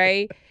go,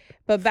 right?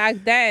 But back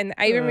then,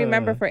 I even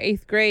remember for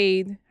 8th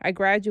grade, I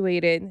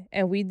graduated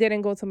and we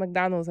didn't go to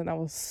McDonald's and I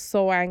was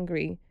so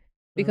angry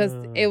because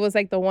it was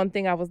like the one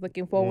thing I was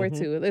looking forward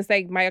Mm-hmm. to. It's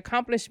like my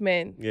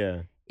accomplishment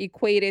Yeah.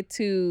 equated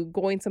to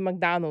going to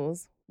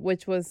McDonald's,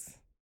 which was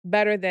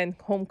better than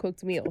home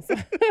cooked meals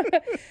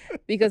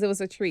because it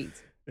was a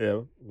treat.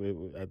 Yeah,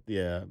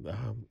 yeah.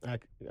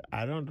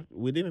 I don't.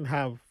 We didn't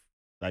have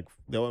like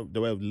there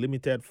were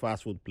limited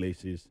fast food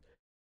places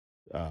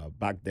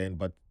back then,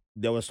 but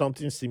there was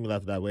something similar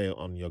to that way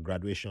on your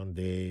graduation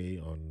day,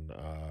 on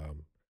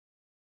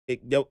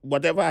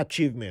whatever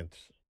achievement,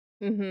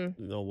 Mhm.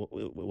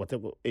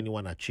 whatever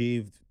anyone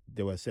achieved,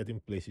 there were certain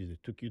places they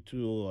took you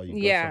to, or you got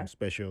some Yeah.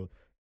 special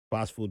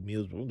fast food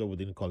meals. Even though we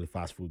didn't call it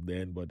fast food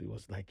then, but it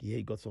was like, yeah,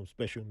 you got some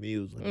special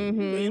meals, and you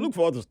Mhm. look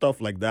forward to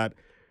stuff like that.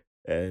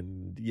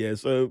 And yeah,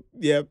 so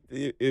yeah,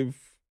 if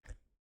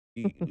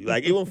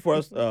like even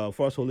first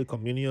Holy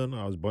Communion,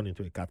 I was born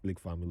into a Catholic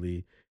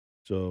family,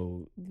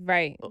 so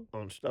Right.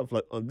 on stuff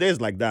like on days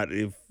like that,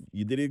 if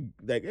you didn't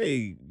like,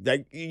 hey,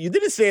 like you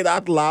didn't say it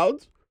out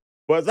loud,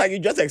 but it's like you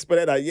just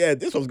expected that, yeah,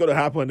 this was gonna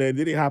happen, and it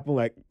didn't happen.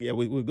 Like, yeah,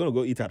 we're gonna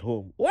go eat at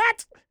home.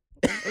 What?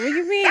 What do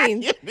you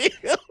mean? you, mean-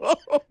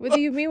 What do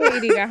you mean we're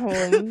eating at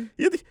home?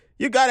 you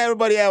you got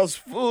everybody else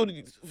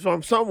food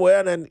from somewhere,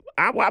 and then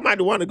why am I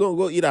the one to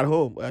go eat at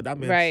home? That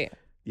meant, Right.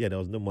 yeah, there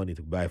was no money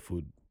to buy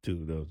food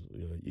too. There was,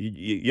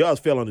 yours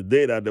fell on the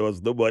day that there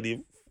was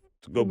nobody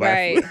to go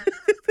buy food. Right.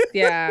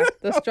 Yeah,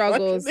 the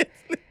struggles.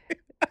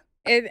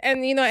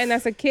 Unfortunately. And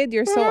as a kid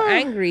you're so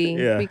angry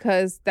Yeah.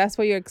 because that's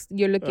what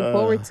you're looking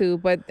forward Uh, to,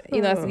 but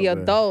as the man.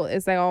 adult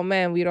it's like, oh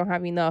man, we don't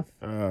have enough.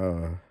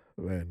 Man.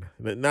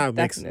 Now it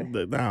makes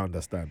Definitely. now I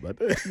understand, but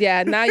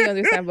Yeah, now you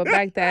understand, but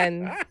back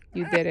then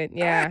you didn't.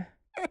 Yeah,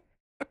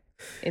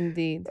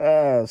 indeed.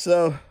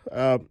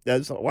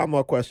 There's one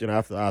more question I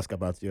have to ask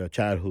about your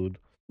childhood.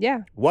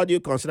 Yeah, What do you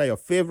consider your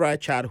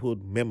favorite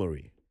childhood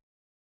memory?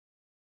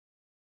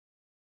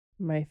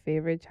 my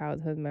favorite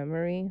childhood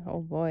memory, oh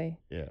boy.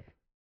 Yeah.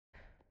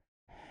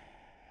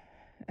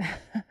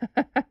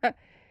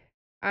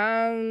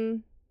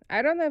 um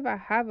I don't know if I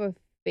have a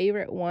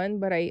favorite one,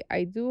 but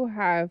I do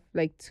have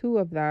like two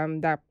of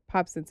them that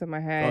pops into my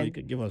Oh, you head.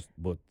 can give us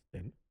both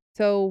then.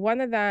 So one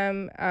of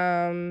them,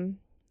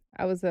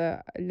 I was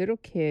a little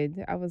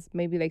kid. I was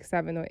maybe like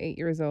 7 or 8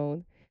 years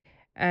old,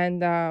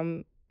 and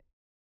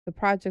the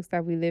projects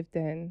that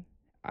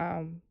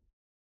um,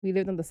 we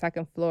lived on the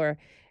second floor,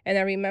 and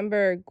I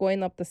remember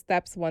going up the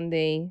steps one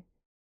day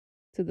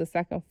to the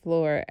second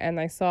floor, and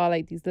I saw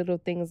like these little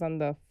things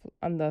on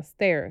on the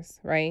stairs,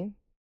 right?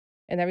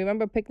 And I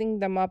remember picking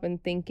them up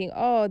and thinking,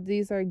 "Oh,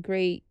 these are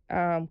great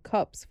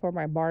cups for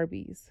my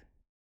Barbies."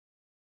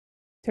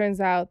 Turns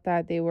out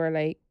that they were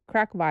like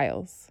crack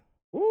vials,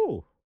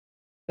 Ooh,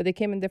 but they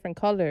came in different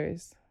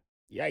colors.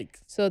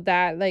 yikes. So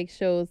that like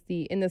shows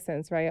the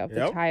innocence, right, of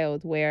the Yep.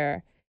 child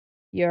where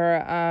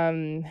you're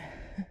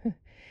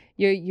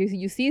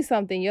you see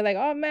something, you're like,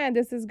 "Oh man,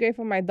 this is great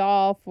for my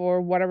doll for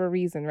whatever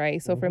reason,"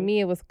 right? So for Mm-hmm. me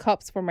it was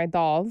cups for my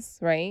dolls,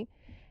 right?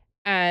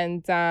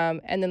 And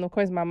then of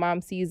course my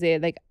mom sees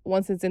it like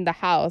once it's in the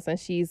house and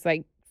she's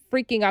like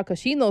freaking out cuz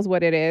she knows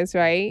what it is,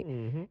 right?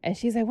 Mm-hmm. And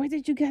she's like, "Where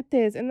did you get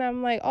this?" And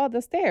I'm like, "Oh,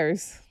 the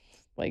stairs."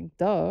 like,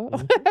 duh,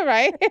 Mhm.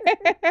 right?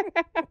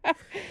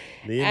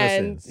 The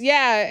And innocence.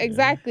 yeah, Yeah.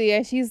 exactly.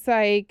 And she's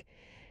like,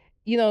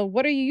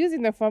 what are you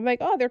using them for? I'm like,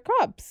 oh, they're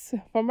cups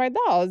for my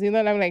dolls, and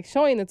I'm like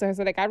showing it to her.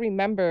 So like I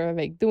remember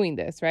like doing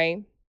this,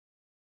 right?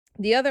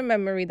 The other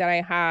memory that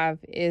I have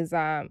is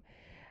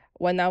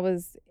when I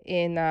was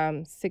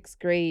in sixth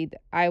grade,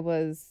 I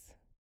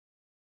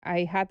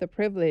had the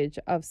privilege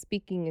of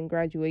speaking in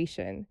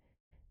graduation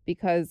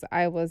because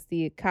I was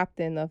the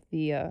captain of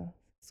the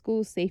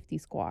school safety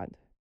squad.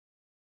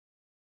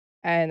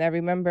 And I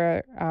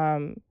remember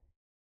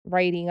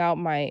writing out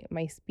my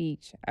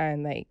speech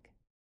and like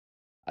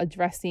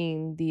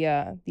addressing the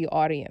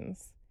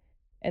audience.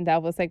 And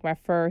that was like my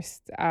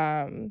first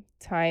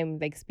time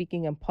like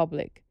speaking in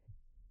public.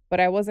 But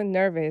I wasn't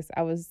nervous.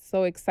 I was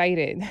so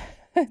excited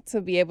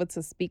to be able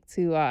to speak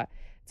to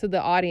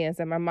the audience,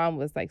 and my mom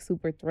was like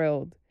super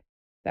thrilled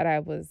that I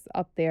was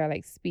up there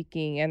like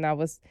speaking, and I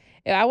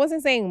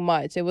wasn't saying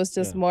much. It was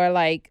just Yeah. more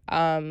like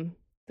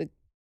the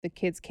the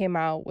kids came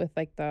out with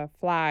like the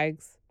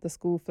flags, the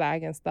school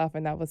flag and stuff,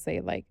 and I would say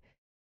like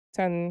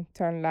turn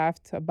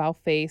left,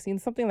 about face,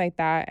 something like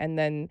that, and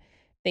then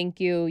thank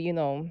you,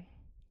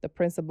 the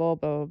principal,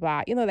 blah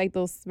blah blah. Like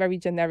those very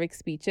generic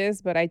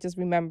speeches, but I just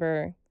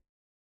remember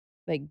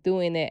like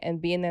doing it and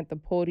being at the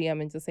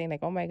podium and just saying like,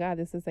 "Oh my god,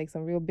 this is like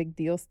some real big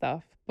deal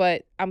stuff."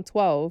 But I'm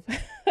 12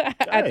 at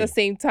the Hey.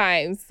 same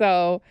time.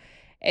 So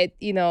it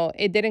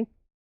didn't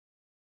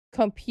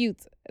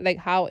compute like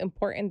how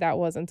important that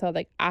was until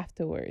like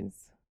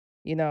afterwards.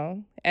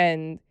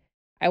 And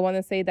I want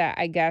to say that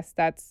I guess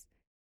that's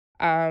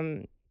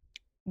um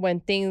when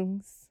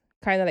things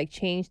kind of like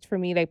changed for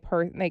me like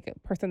like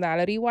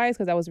personality wise,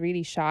 because I was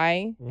really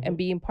shy, Hmm. and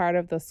being part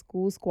of the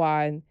school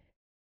squad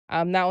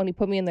not only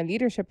put me in the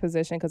leadership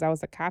position because I was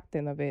the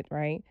captain of it,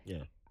 right?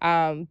 Yeah.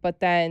 But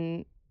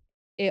then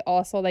it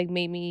also like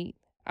made me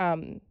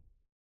um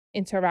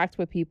interact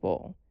with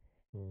people,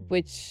 Mm.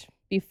 which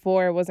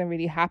before wasn't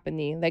really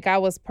happening. Like I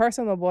was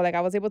personable, like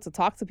I was able to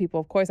talk to people.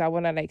 Of course, I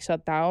wouldn't like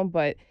shut down,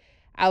 but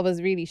I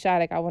was really shy.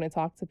 Like I wouldn't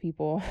talk to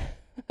people.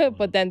 But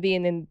Wow. then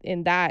being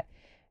in that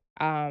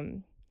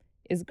um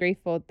is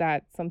grateful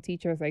that some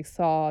teachers like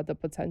saw the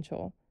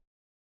potential.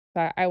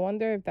 But I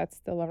wonder if that's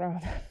still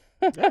around.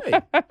 Hey,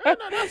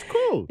 no, that's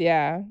cool.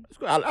 Yeah. That's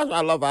cool.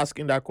 I love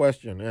asking that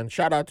question. And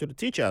shout out to the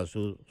teachers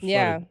who saw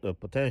Yeah. the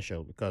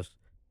potential because,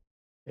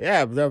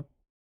 yeah, the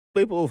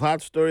people who've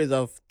had stories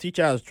of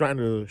teachers trying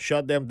to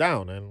shut them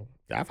down. And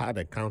I've had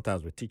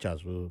encounters with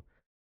teachers who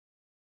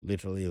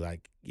literally,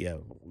 like, yeah,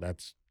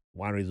 that's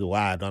one reason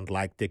why I don't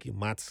like taking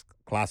maths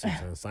classes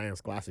and science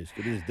classes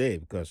to this day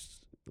because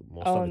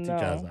most of Oh the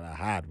teachers no. that I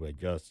had were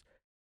just,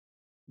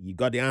 you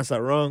got the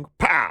answer wrong,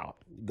 pow,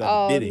 you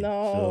got the Oh beating.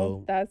 no.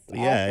 So That's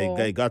yeah, awful.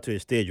 it got to a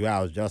stage where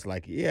I was just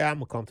like, yeah, I'm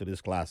gonna come to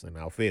this class and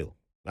I'll fail.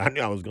 I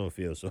knew I was gonna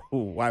fail, so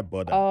why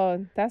bother?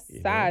 Oh, that's You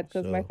know? sad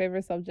because my So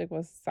favorite subject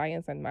was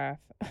science and math.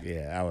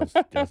 yeah, I was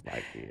just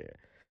like, yeah,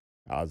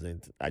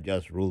 I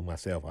just ruled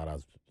myself out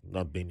as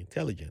not being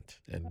intelligent,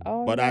 and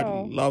Oh but I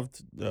no.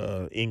 loved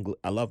English.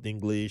 I loved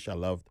English. I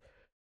loved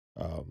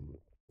um,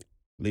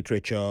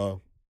 literature,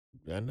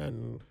 and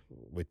then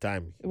with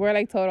time, We're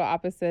like total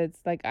opposites.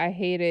 Like I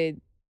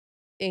hated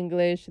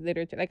English,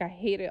 literature. Like I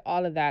hated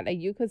all of that. Like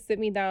you could sit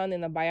me down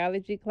in a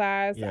biology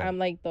class. yeah, I'm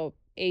like the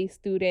A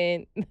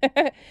student.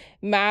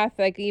 Math,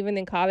 like even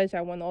in college,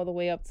 I went all the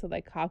way up to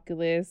like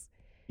calculus.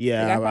 Like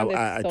yeah. I found it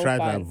I so tried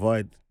to fun.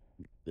 avoid.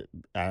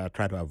 I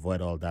tried to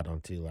avoid all that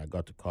until I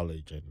got to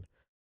college, and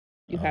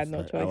You had no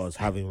I choice. was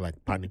having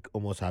like panic,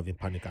 almost having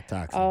panic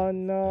attacks Oh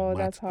in no,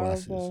 that's math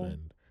classes, horrible.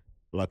 and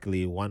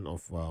luckily one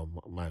of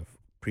my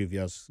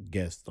previous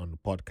guests on the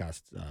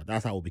podcast,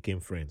 that's how we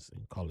became friends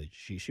in college.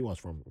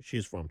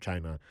 She's from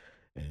China,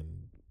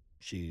 and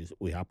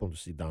we happened to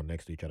sit down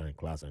next to each other in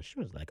class, and she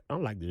was like,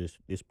 unlike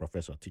this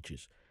professor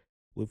teaches,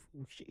 we've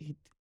she,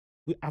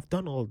 I've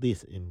done all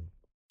this in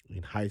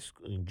high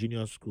school, in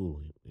junior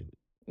school,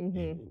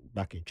 Mhm.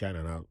 back in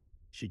China. Now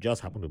she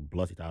just happened to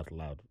blurt it out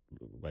loud,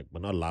 like,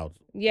 but not loud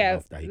Yeah,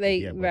 enough that he could like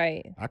hear. But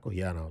right. I could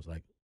hear, and I was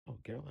like, "Oh,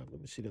 girl, let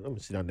me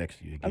sit down next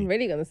to you I'm again."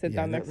 really gonna sit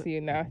Yeah, down next to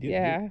you now. you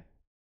Yeah.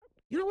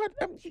 you know what?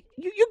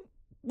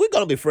 We're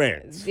gonna be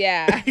friends.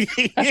 Yeah.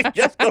 You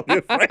just gonna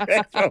be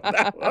friends from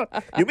now on.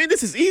 You mean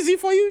this is easy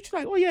for you? She's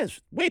like, "Oh yes,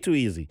 way too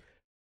easy."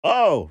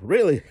 Oh,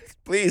 really?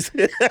 Please.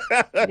 We're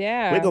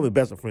Yeah. gonna be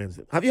best of friends.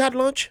 Have you had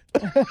lunch?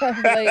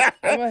 Like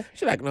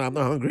She's like, no, I'm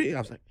not hungry. I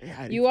was like,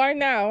 yeah, you are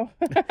now.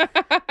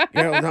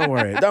 girl, don't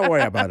worry. Don't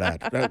worry about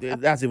that.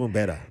 That's even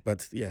better.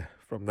 But yeah,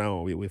 from now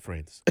on, we're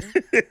friends.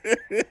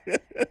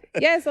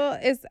 Yeah, so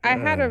I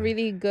had uh, a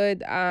really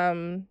good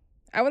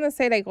I want to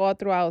say like all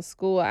throughout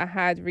school I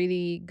had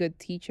really good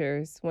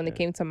teachers when it yeah.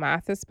 came to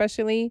math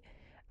especially.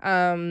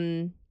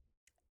 Um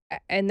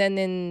and then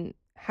in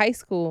high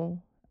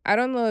school, I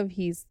don't know if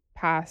he's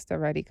passed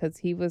already cuz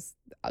he was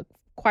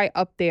quite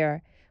up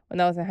there when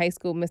I was in high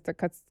school, Mr.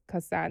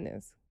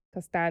 Castanis.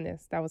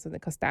 Castanis, that was in the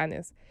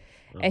Castanis.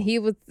 And Oh, he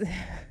was sounds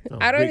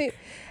I don't Greek.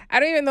 I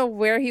don't even know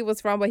where he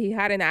was from, but he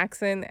had an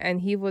accent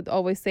and he would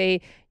always say,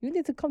 "You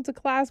need to come to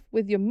class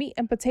with your meat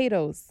and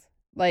potatoes."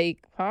 Like,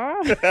 huh?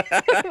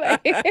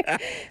 Like,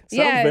 Sounds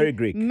yeah, very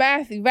Greek.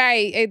 math,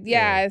 right. Yeah,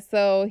 Yeah.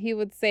 So he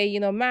would say,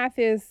 math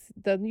is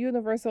the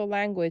universal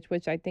language,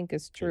 which I think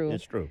is true.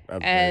 it's true.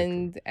 That's very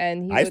true.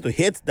 And he I used would,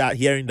 to hate that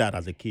hearing that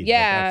as a kid, but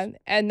yeah. that's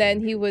And very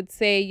then he true. would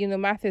say,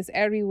 math is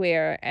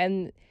everywhere.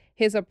 And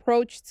his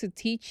approach to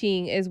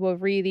teaching is what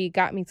really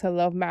got me to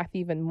love math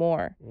even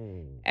more.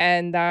 Mm,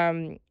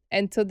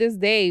 And to this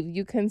day,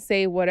 you can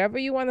say whatever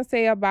you want to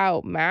say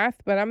about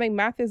math, but I mean,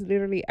 math is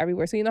literally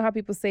everywhere. So you know how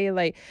people say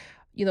like,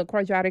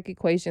 quadratic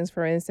equations,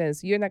 for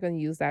instance, you're not going to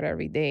use that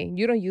every day.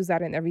 You don't use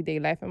that in everyday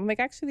life. I'm like,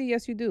 actually,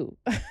 yes, you do.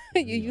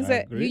 You use I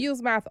it. You agree.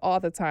 use math all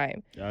the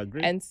time. I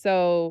agree. And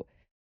so,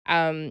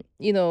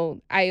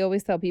 I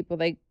always tell people,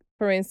 like,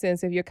 for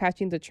instance, if you're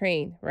catching the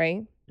train,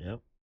 right? Yeah.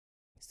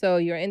 So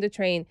you're in the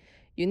train,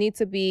 you need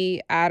to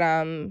be at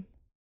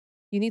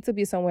you need to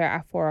be somewhere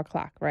at 4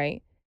 o'clock,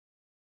 right?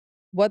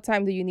 What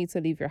time do you need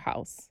to leave your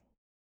house?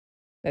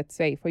 Let's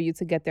say for you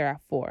to get there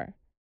at 4.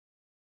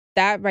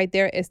 That right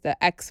there is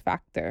the X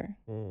factor.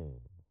 Mm,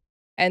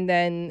 And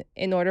then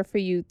in order for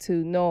you to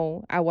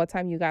know at what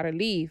time you got to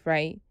leave,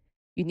 right?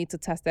 You need to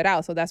test it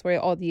out. So that's where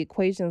all the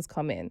equations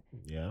come in.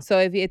 yeah. So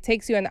if it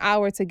takes you an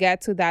hour to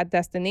get to that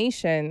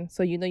destination,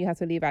 so you know you have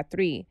to leave at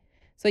 3.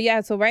 So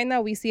yeah, so right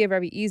now we see it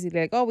very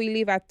easily. Like, oh, we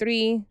leave at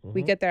 3,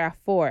 we Mm-hmm. get there at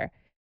 4.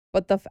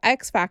 But the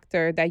X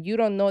factor that you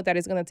don't know that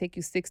is going to take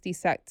you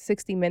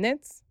 60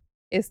 minutes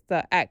is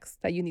the X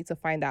that you need to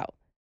find out.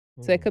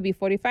 So it could Mm, be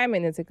 45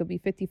 minutes, it could be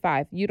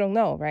 55. You don't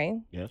know, right?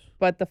 yes.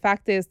 But the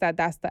fact is that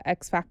that's the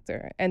X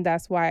factor. And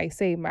that's why I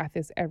say math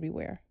is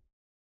everywhere.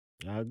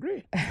 I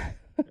agree.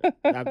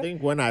 I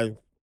think when I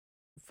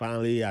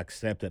finally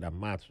accepted that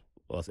math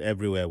was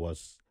everywhere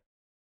was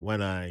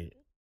when I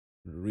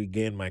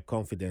regained my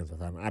confidence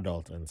as an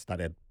adult and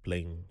started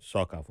playing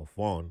soccer for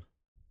fun.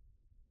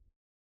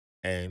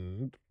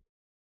 And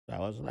I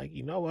was like,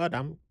 you know what?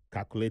 I'm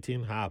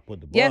calculating how I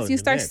put the ball Yes, in you the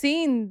start net.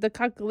 seeing the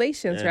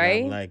calculations, And I'm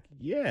right? like,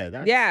 yeah,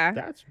 Yeah.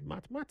 that's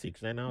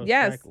mathematics. And I was like,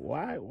 Yes.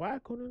 why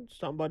couldn't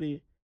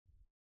somebody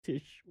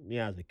teach me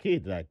as a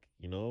kid? Like,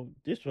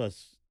 this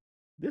was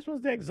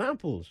the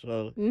example.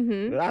 So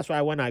Mhm. that's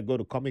why when I go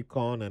to Comic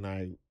Con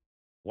and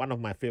one of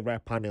my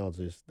favorite panels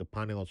is the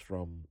panels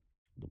from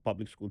the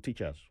public school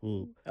teachers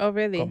who Oh, come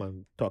really?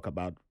 and talk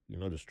about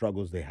the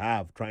struggles they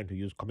have trying to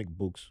use comic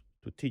books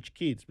to teach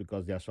kids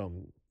because there are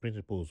some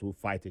principals who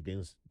fight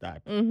against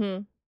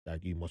Mhm.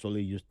 that you must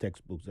only use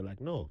textbooks. They're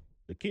like, no,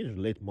 the kids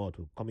relate more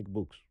to comic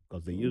books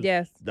because they use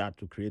Yes. that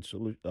to create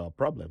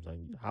problems.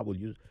 And how will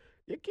you?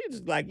 The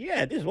kids like,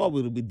 yeah, this is what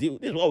we'll be doing.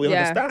 This is what we Yeah.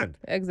 understand.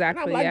 And I'm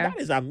Exactly, like, yeah. that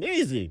is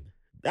amazing.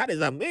 That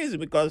is amazing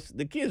because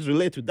the kids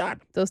relate to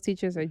that. Those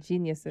teachers are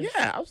geniuses.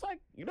 Yeah, I was like,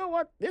 you know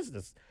what? There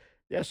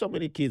are so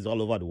many kids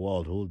all over the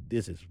world who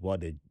this is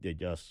what they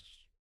just,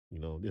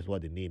 this is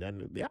what they need.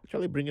 And they're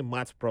actually bringing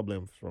math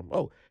problems from,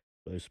 so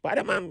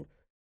Spider Man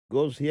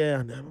goes here.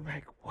 And I'm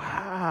like,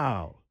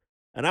 wow.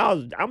 And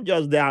I'm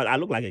just there. I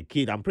look like a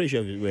kid. I'm pretty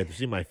sure if you were to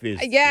see my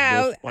face in those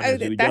Yeah,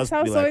 panels, you would that just be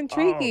sounds so like, oh, this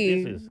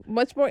intriguing. is,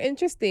 Much more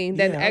interesting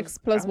than yeah. X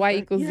I plus was Y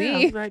like, equals yeah, I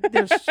was Z. like,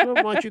 there's so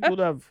much you could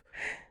have.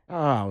 Oh,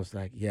 I was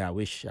like, yeah, I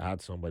wish I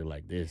had somebody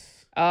like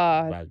this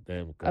Ah, back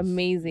then because yeah.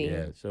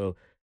 amazing. So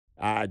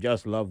I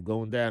just love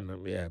going there,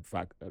 and yeah, if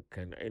I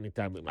can,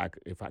 anytime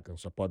if I can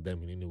support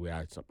them in any way,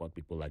 I support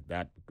people like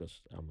that because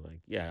I'm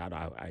like, yeah,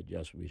 I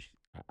just wish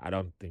I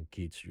don't think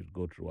kids should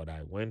go through what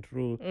I went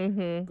through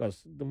Mhm.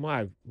 because the more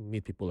I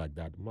meet people like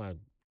that, the more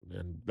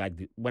and like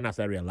when I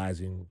started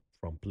realizing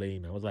from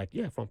playing, I was like,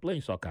 yeah, from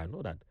playing soccer, I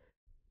know that.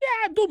 Yeah,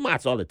 I do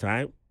maths all the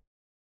time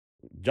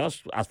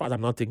just as far as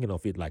I'm not thinking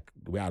of it like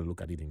the way I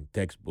look at it in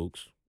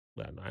textbooks,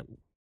 then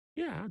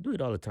yeah, I do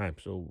it all the time.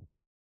 So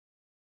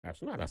as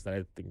soon as I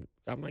started thinking,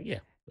 I'm like, yeah,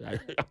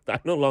 I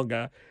no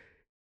longer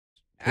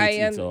hate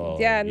it or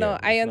Yeah, yeah, no,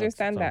 I it's not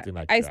understand that.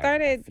 something I I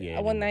started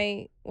fear when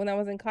anymore. I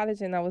was in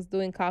college and I was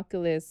doing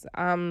calculus.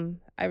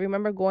 I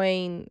remember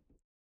going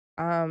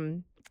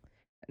um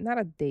not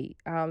a date.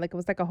 Like it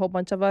was like a whole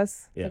bunch of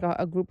us, Yeah, like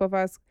a group of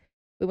us.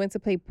 We went to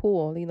play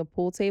pool,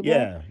 pool table.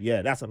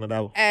 yeah, that's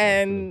another one too.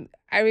 And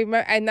I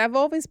remember, and I've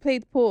always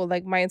played pool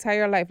like my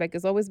entire life. Like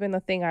it's always been a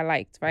thing I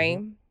liked, Hmm.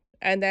 right?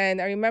 And then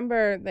I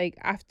remember like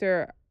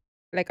after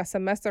like a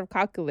semester of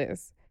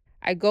calculus,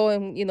 I go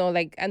and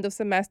like end of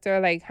semester,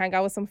 like hang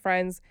out with some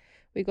friends.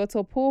 We go to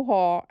a pool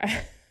hall,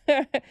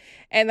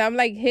 and I'm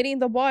like hitting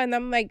the ball, and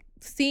I'm like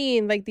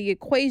seeing like the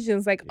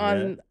equations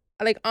Yeah.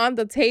 like on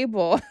the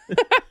table.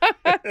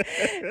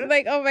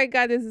 Like, oh my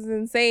God, this is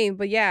insane.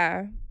 But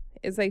yeah,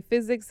 it's like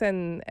physics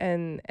and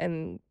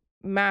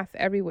math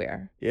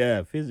everywhere.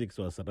 Yeah, physics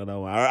was another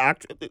one.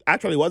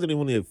 Actually, it wasn't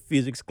even a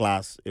physics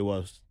class. It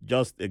was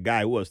just a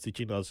guy who was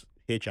teaching us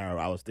HR.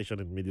 I was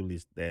stationed in the Middle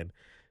East then,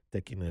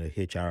 taking a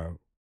HR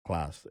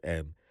class,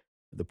 and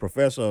the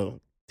professor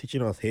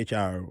teaching us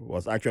HR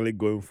was actually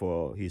going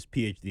for his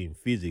PhD in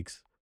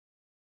physics,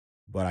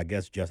 but I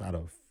guess just out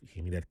of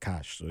he needed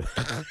cash, so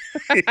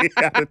he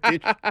had to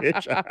teach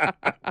HR,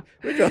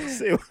 which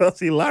was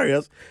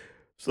hilarious.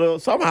 So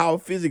somehow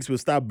physics will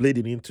start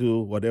bleeding into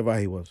whatever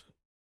he was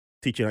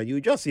teaching, and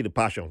you just see the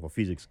passion for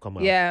physics come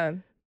out. Yeah.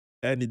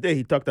 And the day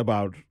he talked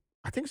about,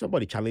 I think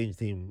somebody challenged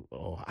him,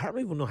 or I don't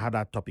even know how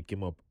that topic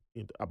came up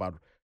about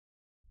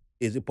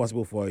is it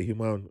possible for a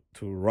human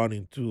to run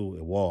into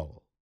a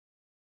wall?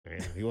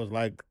 And he was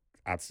like,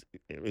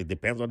 it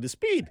depends on the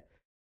speed.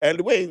 And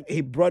the way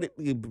he brought it,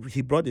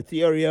 he brought the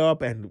theory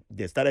up, and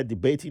they started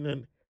debating.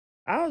 And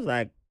I was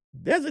like,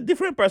 there's a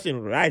different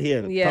person right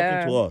here talking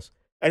Yeah. to us.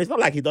 And it's not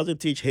like he doesn't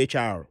teach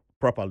HR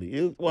properly.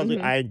 It was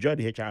Mhm. I enjoyed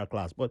the HR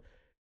class, but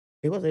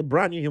it was a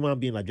brand new human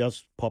being that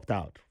just popped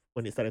out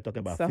when he started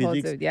talking about So whole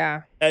physics. dude,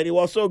 yeah. And it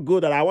was so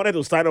good that I wanted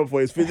to sign up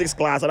for his physics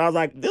class. And I was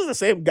like, this is the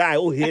same guy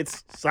who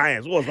hates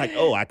science. Who was like,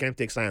 oh, I can't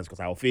take science because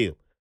I'll fail.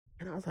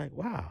 And I was like,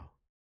 wow.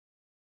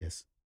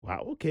 Yes.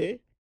 Wow. Okay.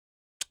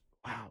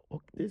 Wow.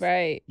 Okay.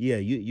 Right. Yeah,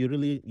 you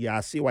really, yeah,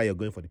 I see why you're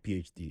going for the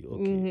PhD.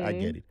 Okay, I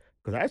get Mhm. it.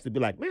 Because I used to be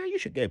like, man, you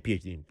should get a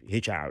PhD in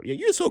HR. Yeah,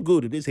 you're so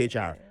good at this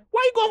HR.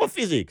 Why you going for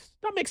physics?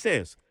 That makes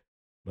sense.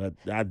 But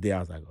that day I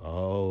was like,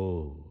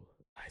 oh,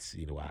 I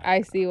see why.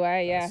 I see why,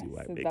 I yeah. see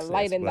why it So the makes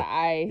light sense. in the But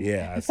eye.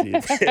 yeah, I see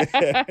it.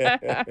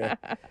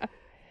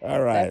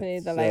 All right. Definitely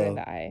the light in So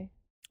the eye.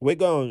 we're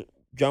going to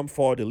jump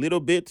forward a little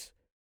bit.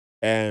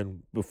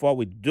 And before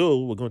we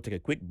do, we're going to take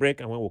a quick break.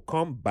 And when we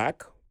come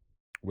back,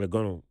 we're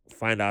going to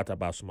find out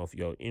about some of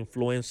your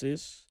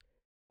influences.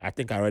 I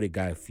think I already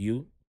got a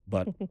few,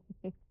 but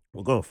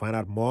we're going to find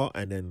out more.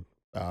 And then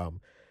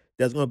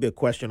there's going to be a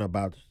question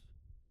about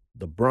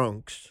the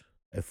Bronx,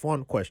 a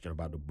fun question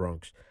about the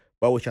Bronx.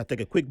 But we shall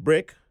take a quick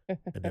break.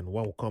 And then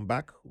when we come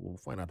back, we'll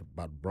find out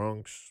about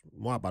Bronx,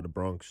 more about the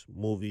Bronx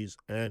movies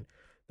and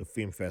the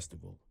film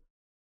festival.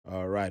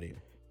 All righty.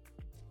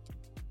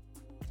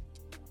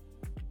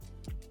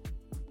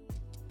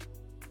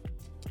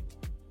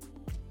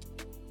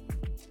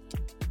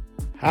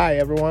 Hi,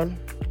 everyone.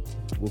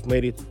 We've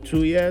made it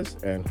 2 years,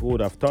 and who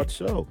would have thought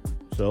so?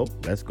 So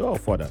let's go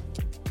further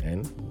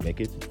and make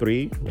it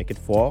 3, make it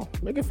 4,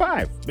 make it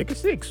 5, make it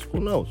 6. Who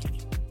knows?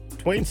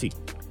 20.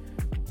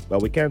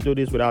 But we can't do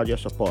this without your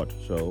support.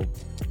 So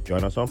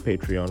join us on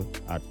Patreon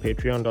at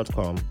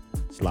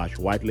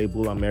patreon.com/white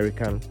label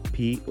American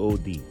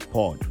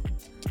pod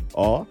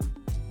or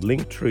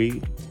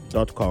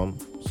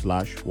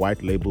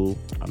linktree.com/white label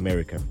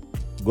American.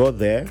 Go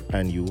there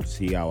and you'll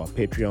see our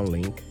Patreon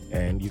link,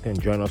 and you can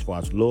join us for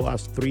as low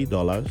as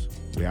 $3.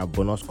 We have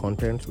bonus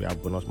content, we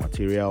have bonus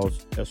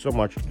materials. There's so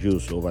much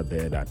juice over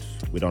there that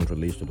we don't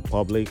release to the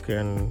public.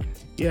 And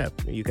yeah,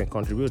 you can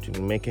contribute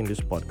in making this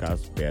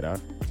podcast better.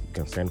 You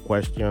can send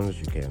questions,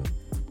 you can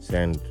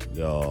send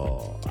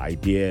your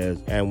ideas,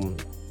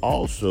 and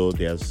also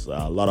there's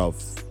a lot of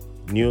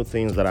new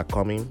things that are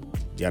coming.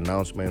 The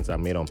announcements are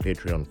made on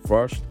Patreon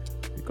first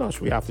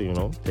because we have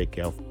to, take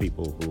care of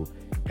people who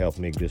help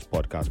make this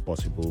podcast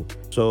possible.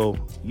 So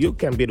you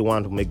can be the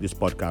one to make this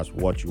podcast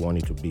what you want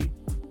it to be.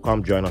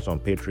 Come join us on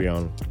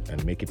Patreon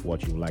and make it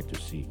what you like to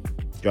see.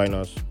 Join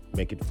us,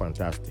 make it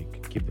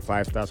fantastic. Keep the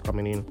 5 stars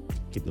coming in,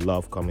 keep the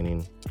love coming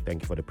in.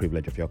 Thank you for the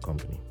privilege of your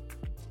company.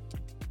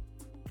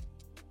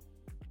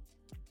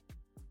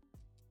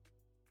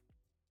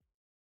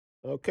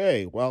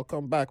 Okay,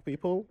 welcome back,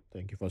 people.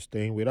 Thank you for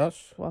staying with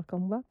us.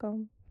 Welcome,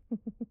 welcome.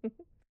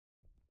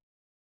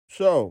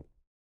 So,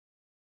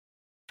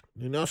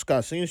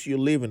 Ninoska, since you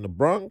live in the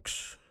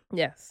Bronx,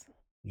 Yes.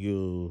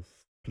 you've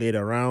played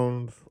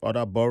around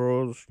other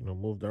boroughs,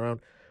 moved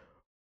around.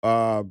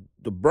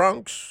 The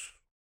Bronx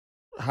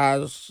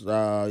has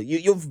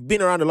you've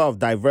been around a lot of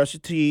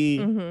diversity,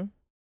 Mm-hmm.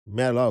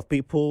 met a lot of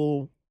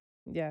people.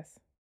 Yes.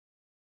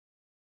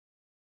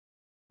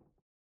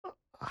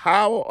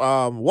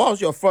 How what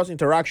was your first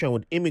interaction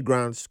with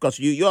immigrants? Because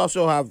you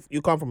also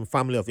you come from a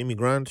family of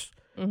immigrants,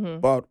 Mm-hmm.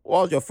 but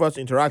what was your first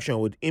interaction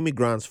with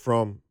immigrants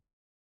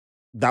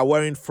that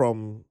weren't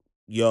from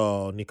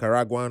your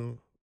Nicaraguan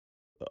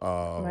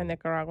My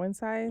Nicaraguan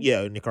side.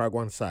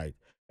 Nicaraguan side,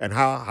 and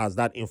how has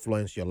that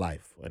influenced your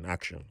life and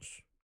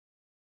actions?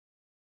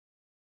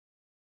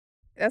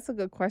 That's a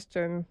good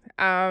question.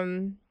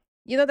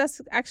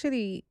 That's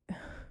actually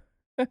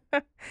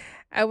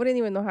I wouldn't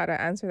even know how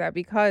to answer that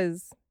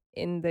because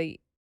in the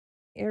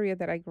area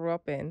that I grew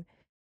up in,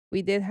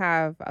 we did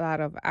have a lot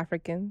of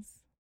Africans.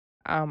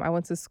 I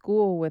went to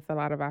school with a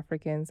lot of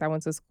Africans. I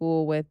went to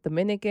school with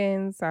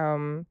Dominicans.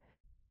 Puerto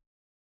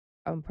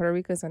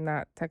Ricans are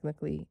not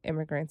technically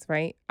immigrants,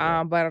 right?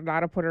 Right. But a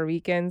lot of Puerto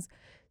Ricans.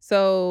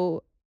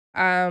 So,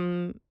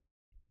 um,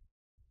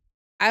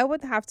 I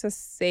would have to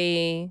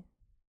say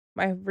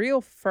my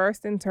real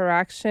first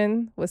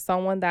interaction with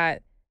someone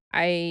that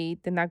I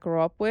did not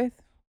grow up with,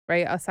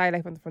 right? Aside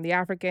like from the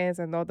Africans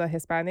and all the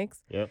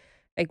Hispanics, Yep.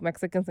 like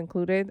Mexicans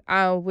included,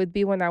 would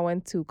be when I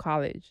went to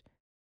college.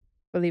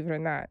 Believe it or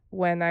not,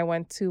 when I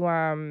went to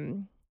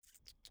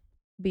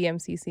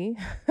BMCC,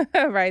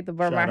 right, the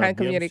Shout out Birmingham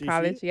Community BMCC.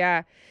 College,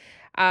 yeah.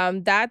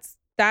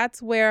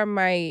 That's where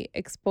my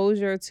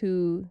exposure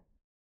to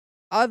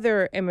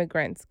other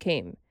immigrants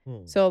came.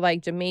 So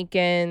like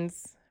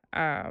Jamaicans,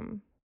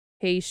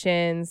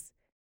 Haitians,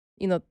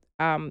 you know,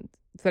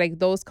 so like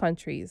those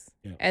countries.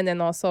 Yeah. And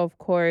then also of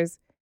course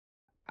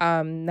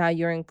Now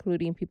you're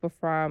including people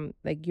from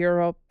like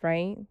Europe,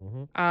 right?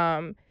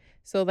 Hmm.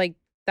 So like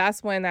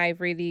that's when I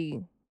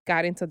really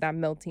got into that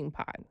melting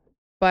pot.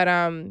 But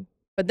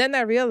then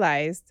I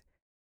realized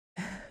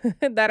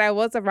that I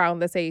was around,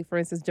 let's say, for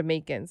instance,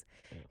 Jamaicans.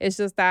 It's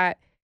just that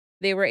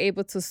they were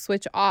able to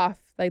switch off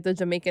like the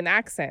Jamaican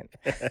accent,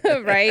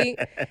 right?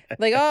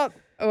 Like, oh,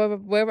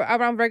 we're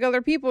around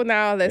regular people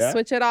now. Let's Yeah.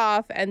 switch it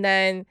off. And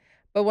then,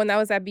 but when I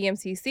was at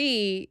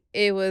BMCC,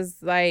 it was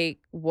like,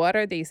 what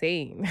are they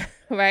saying,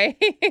 right?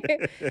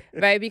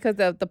 Right, because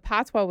the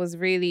patois was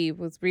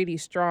really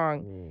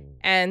strong, Mm.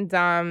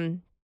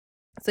 and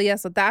so yeah,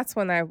 so that's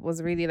when I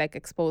was really like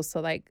exposed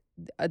to like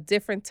a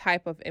different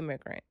type of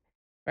immigrant,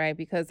 right?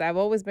 Because I've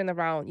always been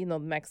around, Yeah.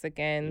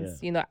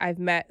 Mexicans. I've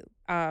met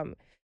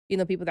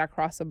people that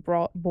cross the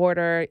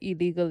border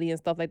illegally and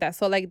stuff like that.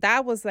 So like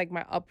that was like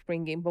my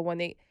upbringing. But when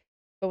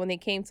they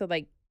came to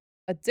like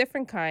a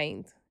different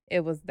kind,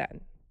 it was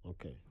then.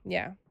 Okay.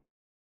 Yeah.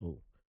 Cool.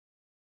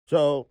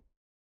 So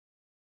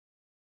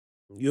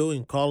you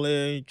in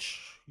college,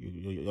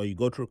 or you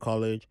go through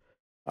college,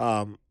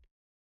 um,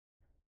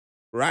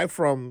 right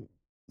from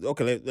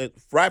okay,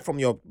 right from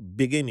your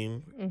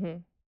beginning,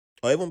 Mhm.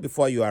 or even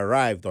before you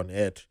arrived on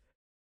Earth,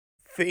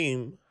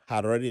 fame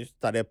had already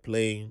started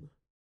playing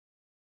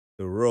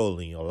a role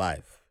in your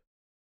life.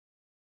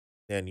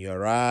 Then you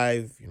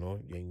arrive,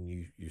 and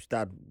you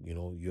start,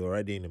 you're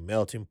already in a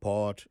melting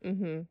pot,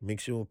 Mhm.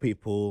 mixing with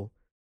people.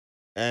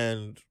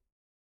 And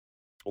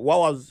what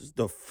was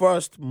the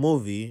first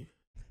movie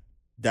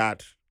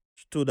that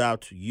stood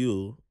out to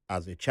you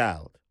as a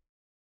child?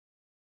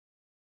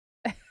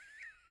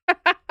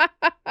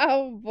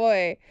 Oh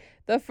boy.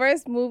 The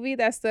first movie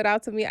that stood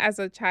out to me as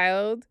a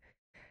child,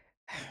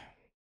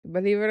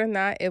 believe it or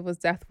not, it was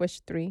Death Wish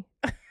 3.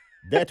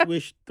 Death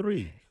Wish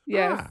 3.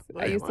 Yes, Ah,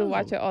 I man, used to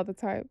watch it all the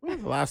time. when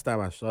was the last time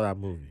I saw that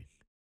movie?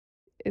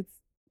 It's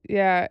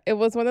Yeah, it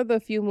was one of the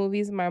few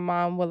movies my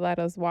mom would let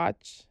us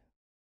watch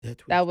Death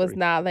Wish that was 3.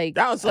 not like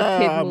That was a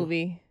kid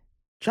movie.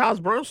 Charles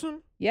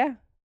Bronson? Yeah.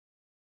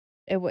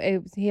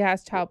 He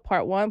has child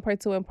part 1, part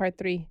 2, and part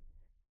 3.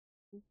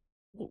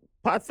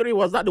 Part 3,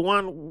 was that the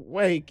one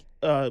where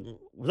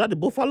was that the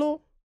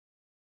buffalo?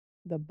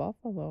 The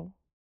Buffalo.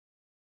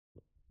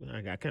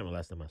 I can't remember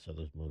last time I saw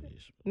those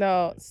movies.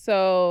 No,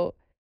 so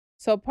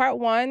part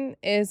 1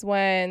 is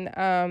when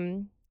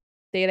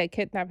they like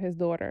kidnap his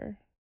daughter,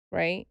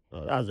 right?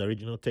 Oh, that was the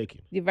original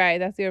Taken. You're right,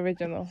 that's the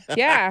original.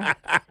 Yeah.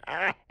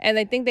 And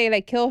I think they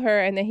like kill her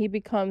and then he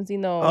becomes,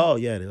 Oh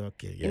yeah,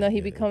 okay, yeah, he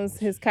yeah. becomes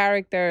his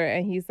character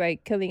and he's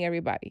like killing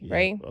everybody, Yeah,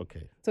 right?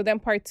 okay. So then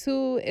part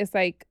 2 is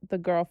like the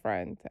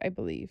girlfriend, I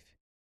believe.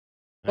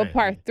 But Man,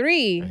 part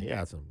 3, he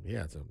had some.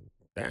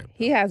 Damn,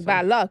 he has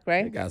bad luck, he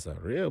right? got some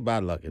real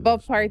bad luck in But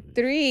those part movies.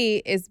 3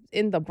 is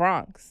in the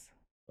Bronx.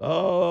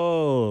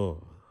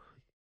 Oh,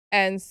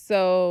 And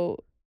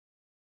so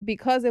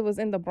because it was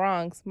in the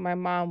Bronx, my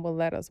mom would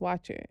let us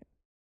watch it.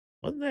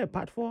 wasn't there a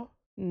part 4?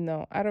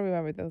 No, I don't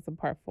remember there was a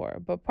part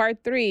 4. But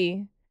part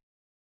 3,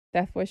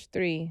 Death Wish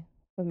 3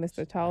 with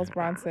Mr. Charles Man,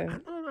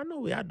 Bronson. I know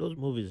we had those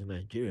movies in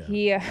Nigeria.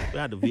 He We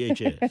had the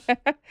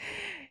VHS.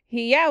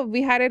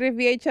 we had it in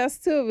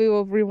VHS too. We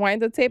will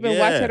rewind the tape and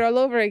watch it Yeah. all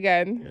over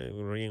again.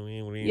 Ring,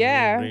 ring, ring,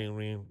 Yeah. ring,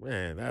 ring, ring.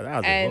 Man, that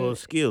was a whole And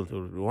skill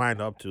to rewind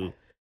up to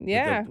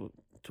yeah.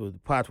 to the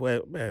part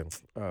where, man,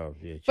 oh,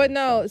 VHS. But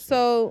no,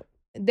 so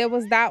there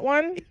was that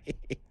one.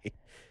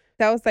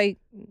 That was like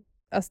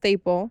a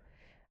staple.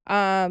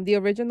 The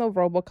original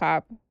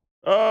RoboCop.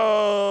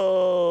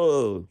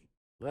 Oh,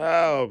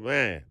 oh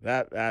man,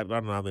 that I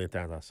don't know how many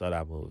times I saw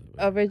that movie.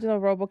 Man. Original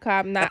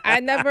RoboCop. Now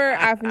I've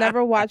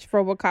never watched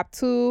RoboCop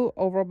 2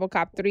 or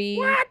RoboCop 3.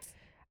 What?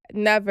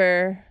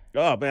 Never.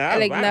 Oh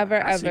man,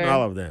 Never I've seen ever.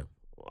 all of them.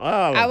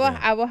 All of them.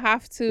 I will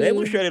have to. They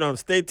even showed it on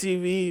state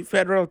TV,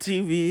 federal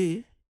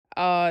TV.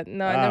 No, I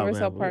never Oh,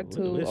 saw man, part we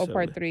 2 or saw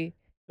part it. 3.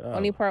 Oh.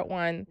 Only part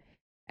 1.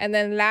 And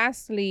then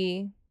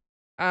lastly,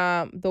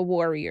 The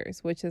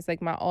Warriors, which is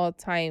like my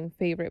all-time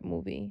favorite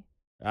movie.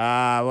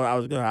 Well, I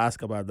was gonna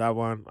ask about that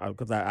one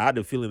because I had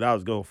a feeling that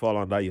was gonna fall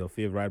under your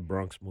favorite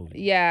Bronx movie.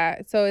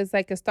 Yeah, so it's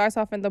like it starts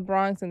off in the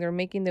Bronx and they're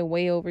making their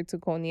way over to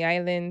Coney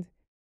Island.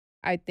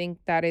 I think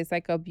that is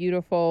like a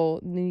beautiful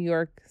New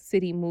York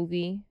City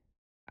movie.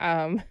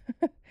 Um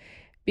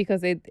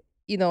because it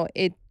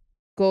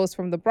goes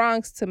from the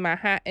Bronx to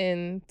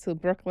Manhattan to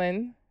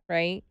Brooklyn,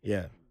 right?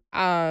 Yeah.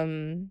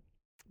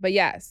 But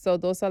yeah, so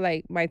those are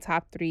like my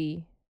top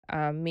 3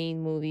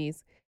 main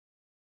movies.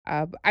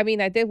 I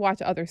mean, I did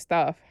watch other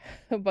stuff,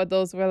 but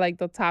those were like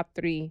the top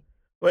 3.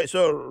 Wait,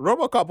 so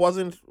RoboCop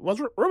wasn't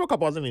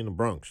in the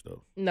Bronx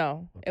though?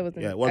 No, it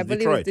wasn't. Yeah, it was I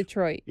believe it was Detroit.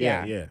 Detroit.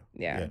 Yeah, Yeah. yeah,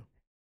 Yeah. yeah.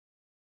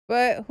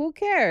 But who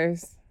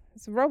cares?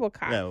 It's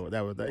RoboCop. Yeah,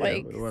 that was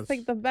Like, it was it's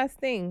like the best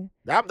thing.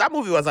 that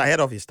movie was ahead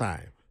of his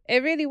time.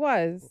 It really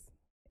was.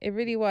 It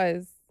really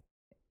was.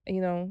 You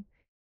know,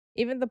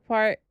 even the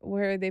part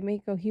where they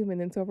make a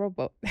human into a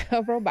robot.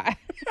 A robot.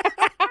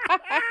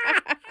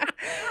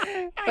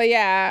 But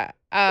yeah,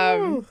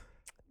 but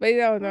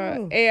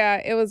no.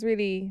 Yeah, it was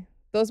really,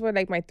 those were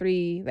like my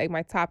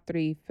top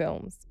 3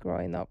 films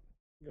growing up.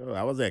 Oh,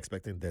 I wasn't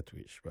expecting Death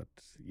Wish, but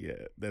yeah,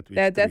 Death Wish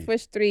That Death 3.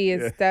 Wish 3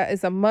 Yeah.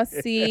 is a must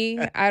see.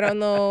 I don't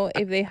know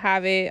if they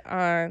have it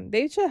on.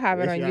 They should have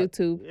it It on should,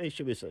 YouTube. it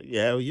should be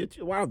yeah,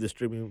 YouTube, one of the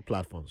streaming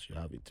platforms should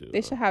have it too.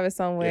 They should have it Yeah, it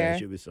somewhere.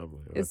 should be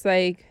somewhere. But It's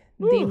like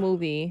the whew,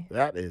 movie.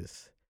 that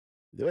is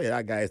the way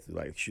that guy is to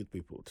like shoot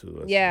people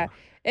too. Yeah.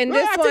 And Well,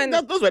 this I think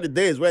one, those were the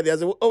days where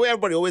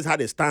everybody always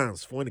had a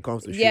stance when it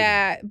comes to shooting.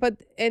 yeah, but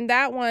in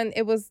that one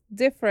it was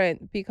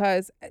different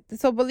because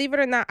so believe it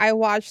or not, I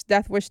watched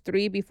Death Wish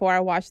 3 before I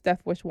watched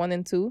Death Wish 1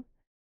 and 2.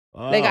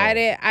 Like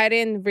Oh, I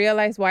didn't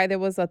realize why there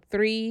was a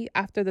 3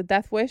 after the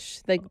Death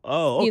Wish, like,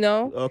 oh, you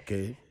know?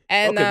 okay,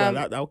 And okay,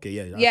 but okay,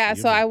 yeah, yeah,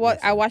 so I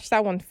makes I sense. watched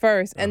that one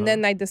first and Uh-huh.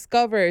 then I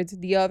discovered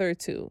the other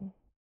two.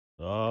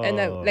 And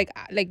then Oh, like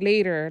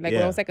later, like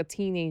when I yeah, was like a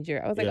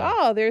teenager, I was like, yeah.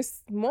 "Oh,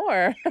 there's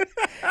more."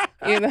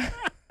 You know?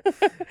 So,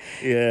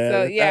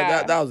 Yeah,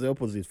 yeah. that was the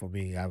opposite for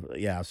me.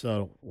 I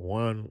saw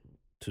 1,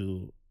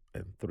 2,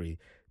 and 3,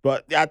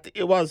 but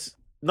it was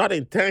not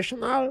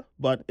intentional,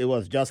 but it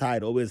was just how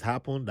it always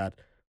happened that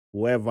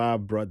whoever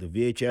brought the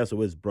VHS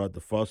always brought the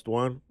first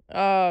one,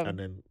 and Um,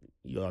 then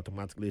you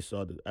automatically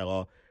saw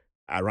or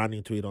I ran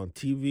into it on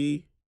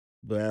TV.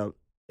 Well,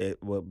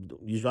 well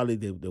usually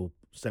they would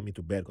send me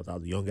to bed because I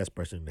was the youngest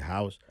person in the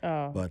house,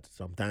 oh, but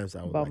sometimes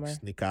I would like bummer.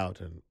 sneak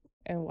out and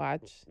And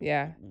watch.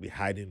 Yeah. be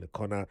hiding in the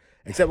corner.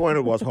 Except when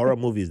it was horror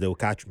movies, they would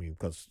catch me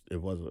because it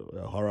was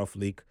a horror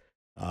flick.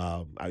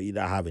 I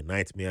either have a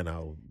nightmare and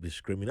I'll be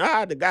screaming,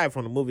 the guy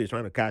from the movie is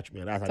trying to catch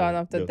me. And that's how Dawn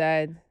of the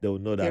Dead, they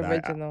would know the that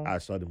original. I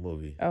saw the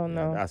movie. Oh Yeah,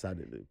 no. that's how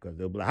they do. Because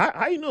they'll be like,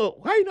 how you know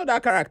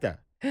that character?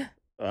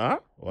 Huh?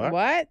 What?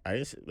 What?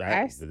 Did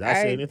I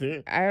say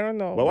anything? I don't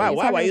know. But What are you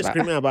why were talking you about?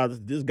 screaming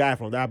about this guy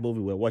from that movie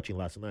we're watching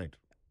last night?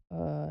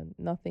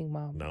 Nothing,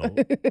 mom. No.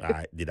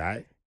 Did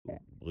I?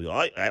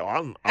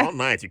 All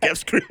night you kept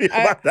screaming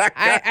about that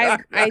guy.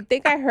 I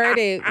think I heard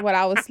it when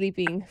I was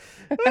sleeping.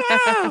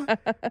 Ah!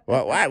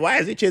 Why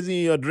is he chasing you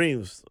in your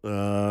dreams?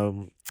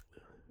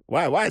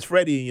 Why is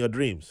Freddy in your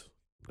dreams?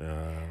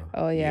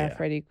 Oh yeah, Yeah,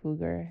 Freddy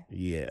Krueger.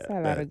 yeah, Saw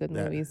a lot of good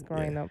movies yeah.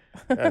 growing up.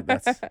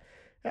 That's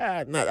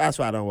no, that's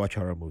why I don't watch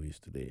horror movies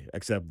today,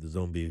 except the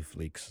zombie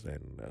flicks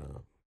and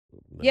no,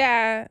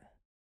 Yeah.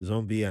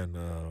 zombie and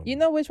You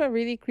know which one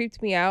really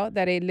creeped me out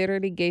that it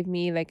literally gave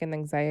me like an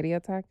anxiety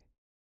attack?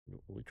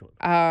 which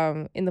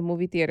one? In the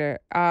movie theater.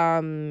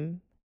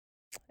 Tom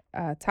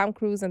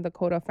Cruise and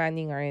Dakota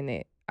Fanning are in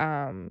it.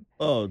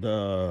 Oh,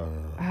 the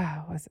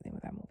What's the name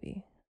of that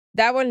movie?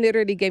 That one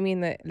literally gave me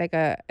like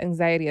a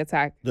anxiety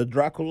attack. the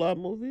Dracula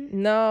movie.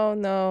 No,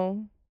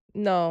 no,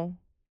 no,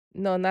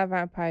 no, not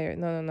vampire.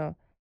 No, no, no.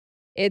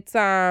 It's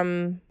I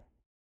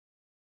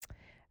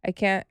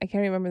can't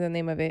remember the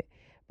name of it,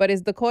 but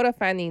it's Dakota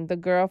Fanning, the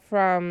girl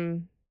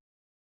from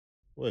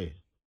Wait,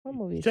 what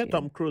movie you is she said in?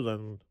 Tom Cruise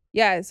and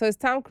Yeah, so it's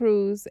Tom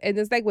Cruise, and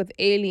it's like with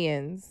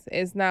aliens.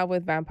 It's not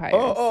with vampires.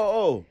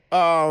 I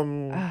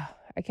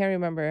can't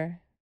remember.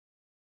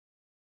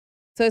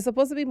 So it's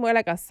supposed to be more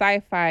like a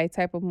sci-fi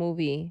type of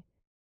movie,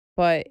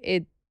 but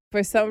it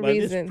for some but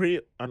this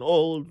reason an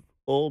old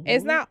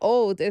it's movie. not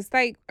old. It's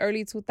like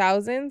early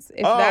 2000s,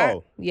 if that.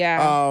 Oh, Yeah.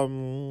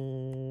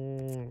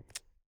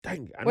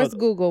 dang, I know. Where's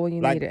Google when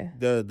you Like need it? It's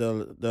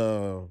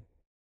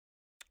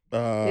the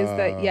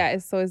uh yeah,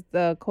 it's the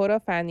Dakota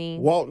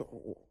Fanning. War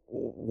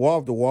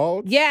of the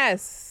Worlds.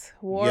 Yes,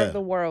 War of Yeah,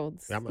 the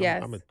Worlds.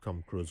 Yes. I'm a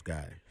Tom Cruise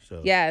guy.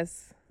 So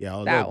Yes. yeah,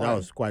 although That that one.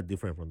 was quite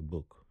different from the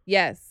book.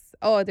 Yes.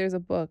 Oh, there's a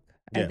book.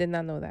 I Yeah, did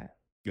not know that.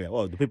 yeah.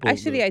 Well,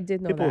 Actually, I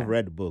did know people who that.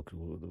 read the book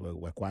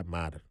were quite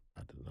mad.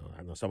 I don't know.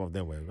 I know some of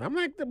them were. I'm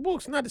like, the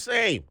book's not the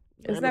same.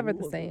 It's And the never the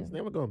book, it's same.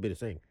 never going to be the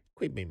same.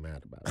 Quit being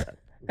mad about that.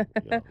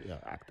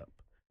 Act up.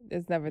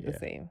 It's never the Yeah,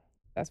 same.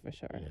 That's for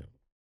sure. yeah.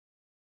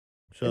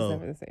 It's So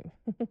never the same.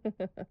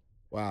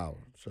 wow.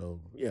 So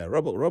yeah,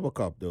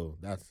 RoboCop though.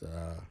 That's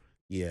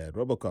yeah,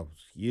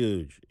 RoboCop's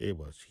huge. It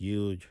was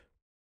huge.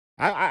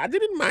 I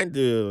didn't mind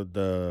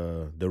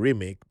the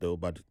remake though,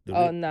 but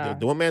Oh, nah.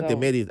 the moment they Don't.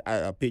 made it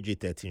a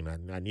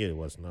PG-13, I knew it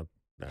was not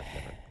gonna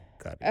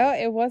cut Oh,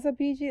 it. it was a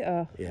PG?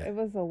 Oh, Yeah, it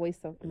was a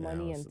waste of yeah. I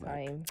money was and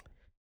like,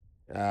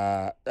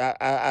 time.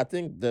 I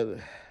think that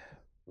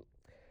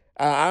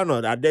I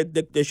don't know.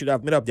 They should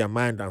have made up their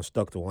mind and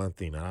stuck to one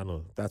thing. I don't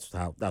know. That's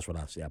what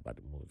I say about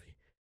the movie.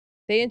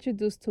 They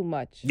introduced too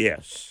much.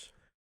 Yes,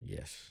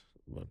 yes.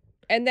 But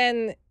And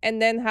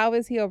then how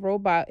is he a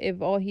robot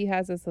if all he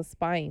has is a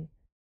spine?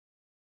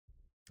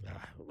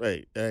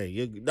 hey,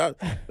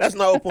 let's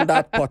not open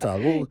that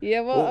portal. Yeah,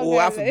 well, We'll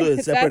have to do a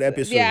okay. separate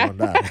That's episode yeah. on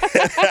that.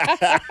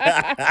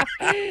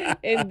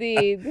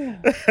 Indeed.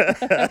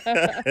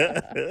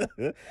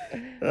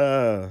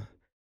 uh,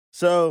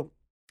 so,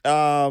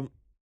 um,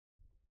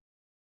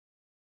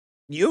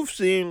 you've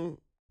seen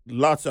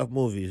lots of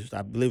movies.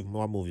 I believe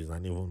more movies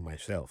than even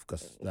myself,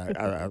 because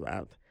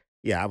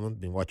yeah, I haven't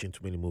been watching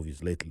too many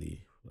movies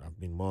lately. I've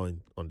been more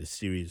on the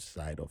series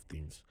side of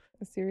things.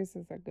 The series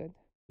are good.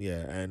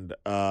 Yeah, and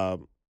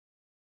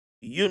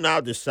you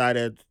now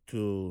decided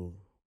to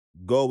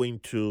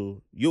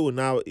you will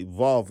now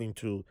evolve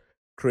into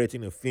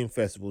creating a film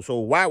festival. So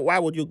why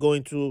would you go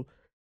into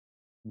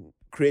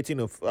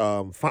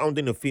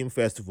founding a film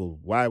festival?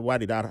 Why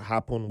did that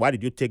happen? Why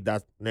did you take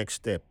that next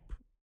step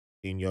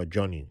in your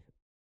journey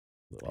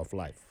of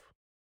life?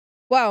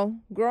 Well,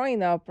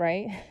 growing up,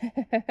 right?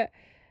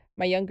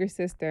 My younger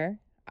sister,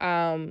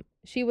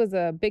 she was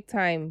a big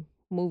time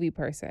movie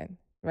person,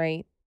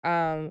 right?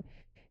 Um,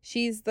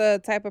 she's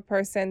the type of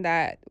person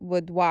that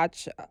would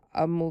watch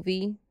a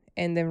movie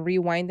and then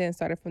rewind it and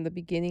start it from the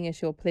beginning, and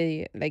she'll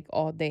play it like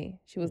all day.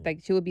 She was Hmm. like,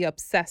 she would be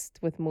obsessed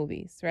with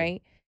movies, Yeah.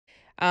 right?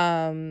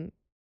 Um,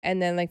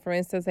 and then like for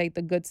instance, like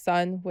The Good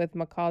Son with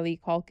Macaulay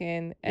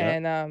Culkin Yeah.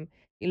 and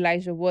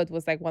Elijah Wood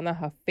was like one of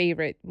her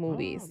favorite Oh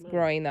movies man,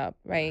 growing up,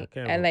 I right?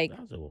 can't And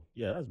remember. like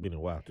Yeah, that's been a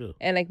while too.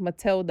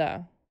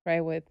 Matilda,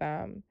 right, with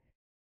oh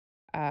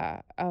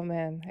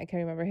man, I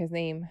can't remember his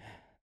name.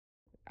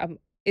 Um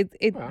it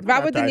Well, I know that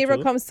Robert De Niro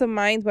title. comes to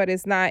mind, but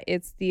it's not.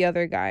 It's the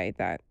other guy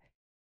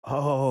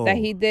Oh, that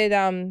he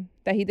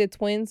did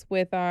twins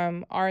with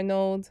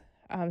Arnold.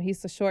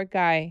 He's the short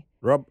guy.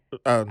 Rob,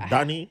 Ah,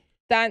 Danny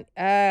Dan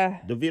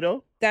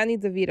DeVito. Danny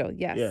DeVito.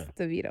 Yes, Yeah,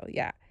 DeVito.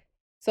 Yeah.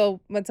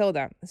 So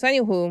Matilda. So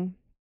anywho,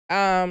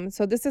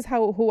 so this is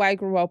how who I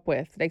grew up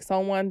with, like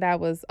someone that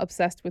was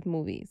obsessed with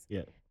movies.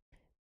 yeah.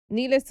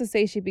 Needless to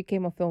say, she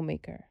became a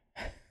filmmaker,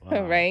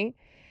 Wow. right?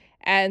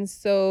 And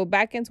so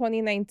back in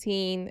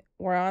 2019,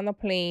 we're on a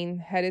plane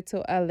headed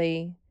to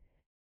LA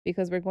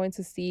because we're going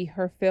to see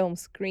her film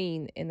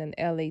screen in an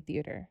LA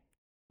theater,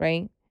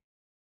 right?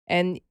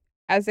 And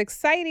as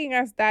exciting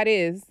as that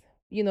is,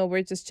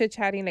 we're just chit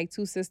chatting like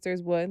two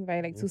sisters would,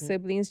 right? Like two Hmm.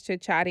 siblings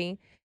chit chatting.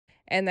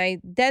 And I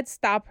dead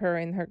stop her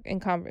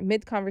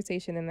mid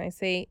conversation and I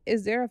say,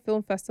 "Is there a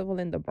film festival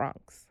in the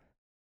Bronx?"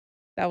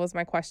 That was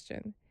my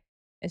question.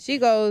 And she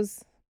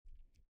goes,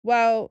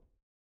 "Well,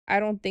 I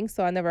don't think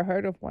so. I never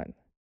heard of one."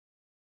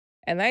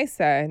 And I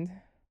said,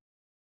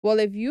 "Well,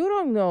 if you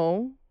don't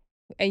know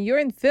and you're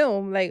in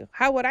film, like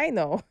how would I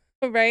know?"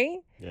 Right?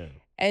 Yeah.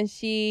 And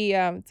she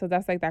so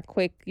that's like that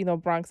quick,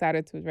 Bronx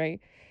attitude, right?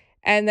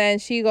 And then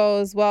she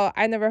goes, "Well,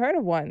 I never heard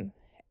of one."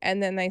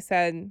 And then I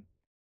said,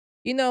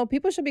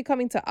 people should be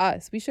coming to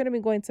us. We shouldn't be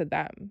going to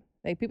them.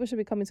 Like people should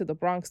be coming to the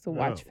Bronx to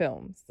watch No.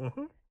 films.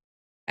 Uh-huh.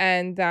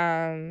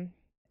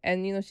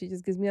 And she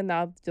just gives me a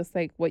nod just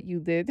like what you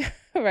did,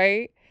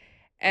 right?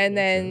 That And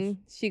makes sense. then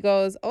she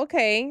goes,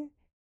 "Okay,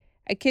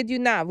 I kid you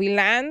not. We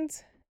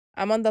land.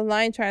 I'm on the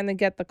line trying to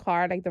get the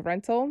car, like the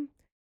rental.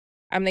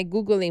 I'm like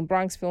Googling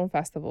Bronx film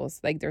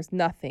festivals. Like there's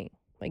nothing,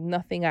 like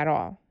nothing at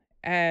all.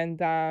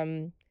 And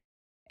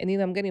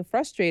I'm getting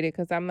frustrated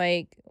because I'm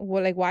like,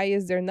 well, like why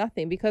is there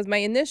nothing? Because my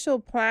initial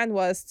plan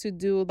was to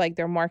do like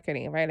their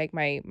marketing, right? Like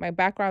my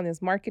background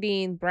is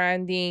marketing,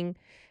 branding,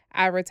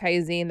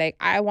 advertising. Like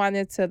I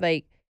wanted to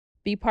like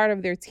be part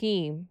of their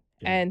team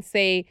Yeah. and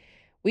say,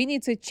 we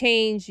need to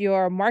change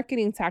your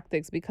marketing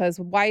tactics because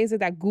why is it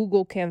that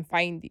Google can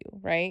find you,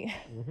 right?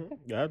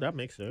 Yeah, that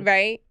makes sense.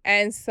 Right?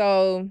 And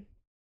so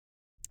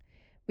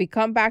we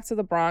come back to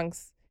the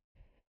Bronx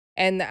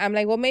and I'm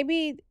like, well,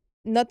 maybe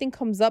nothing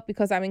comes up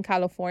because I'm in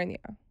California,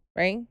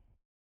 right?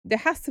 There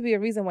has to be a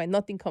reason why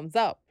nothing comes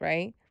up,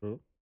 right? True.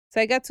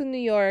 So I got to New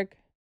York,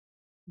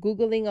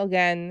 Googling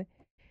again,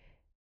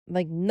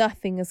 like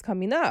nothing is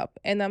coming up.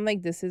 And I'm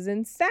like, this is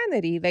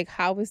insanity. Like,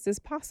 how is this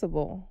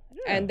possible?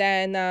 Yeah. And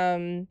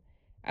then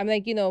I'm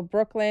like,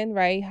 Brooklyn,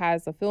 right,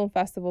 has a film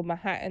festival.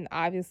 Manhattan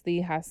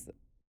obviously has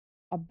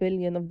a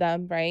billion of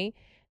them, right?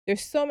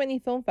 There's so many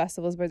film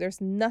festivals, but there's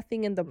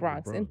nothing in the In the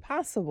Bronx. Bronx.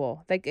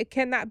 Impossible. Like it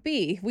cannot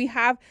be. We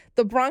have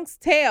the Bronx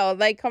Tale.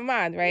 Like, come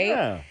on, right?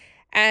 Yeah.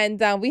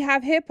 And we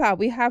have hip hop,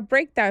 we have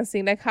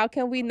breakdancing. Like, how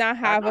can we not I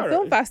have a know.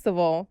 film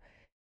festival?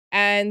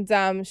 And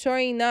sure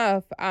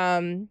enough,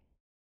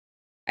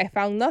 I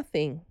found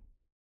nothing.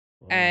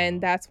 And Wow.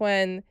 that's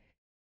when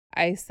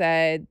I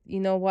said, you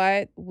know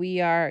what?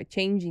 We are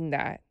changing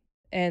that.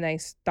 And I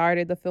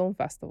started the film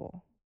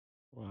festival.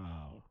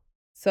 Wow.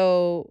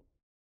 So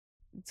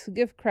to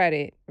give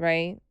credit,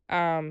 right?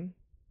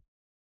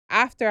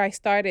 After I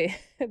started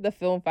the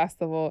film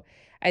festival,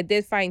 I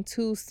did find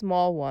two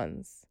small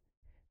ones,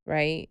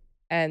 right?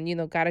 And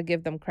gotta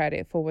give them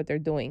credit for what they're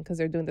doing because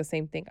they're doing the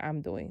same thing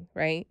I'm doing,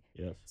 right?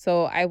 Yes.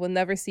 So I will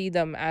never see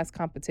them as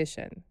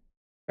competition,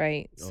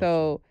 right? Awesome.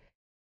 So,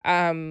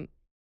 um,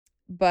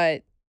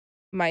 but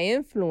my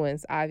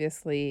influence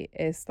obviously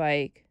is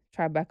like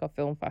Tribeca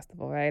Film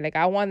Festival, right? Like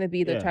I want to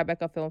be the Yeah.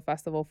 Tribeca Film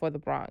Festival for the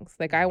Bronx.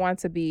 Like I Yeah. want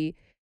to be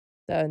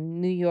the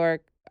New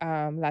York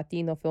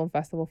Latino Film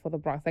Festival for the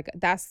Bronx. Like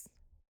that's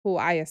who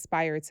I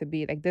aspire to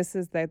be. Like this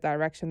is the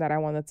direction that I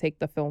want to take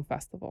the film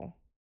festival.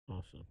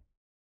 Awesome.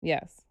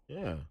 Yes.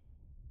 Yeah.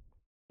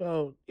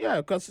 So yeah,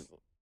 because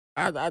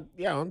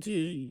yeah, until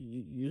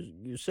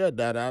you said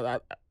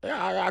that,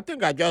 yeah, I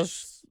think I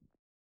just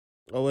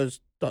always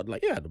thought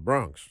like, yeah, the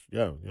Bronx,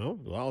 yeah,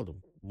 all the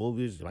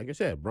movies, like I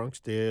said, Bronx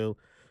Tale,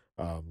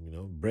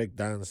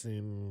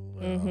 breakdancing,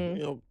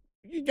 Mhm.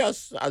 you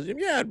just assume,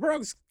 yeah,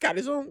 Bronx got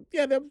its own,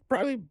 yeah, they're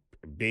probably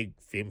a big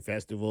film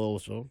festival,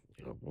 so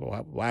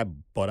why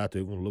bother to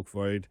even look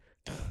for it?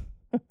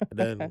 And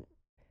then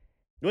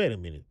wait a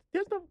minute,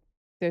 there's no,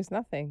 There's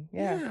nothing.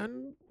 Yeah. yeah,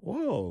 and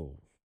whoa.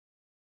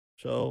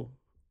 So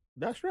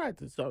that's right.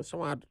 So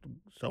someone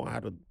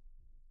had to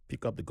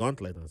pick up the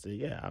gauntlet and say,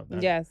 yeah,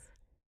 Yes.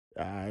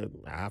 I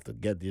have to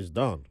get this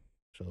done.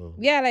 So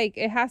Yeah, like,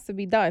 it has to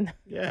be done.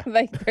 yeah.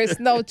 Like, there's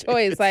no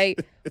choice,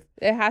 like,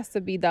 it has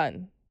to be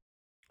done.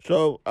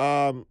 So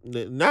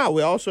now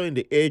we're also in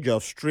the age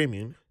of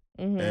streaming,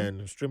 Mhm.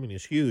 and streaming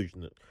is huge.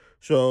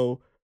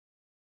 So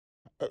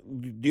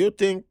do you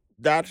think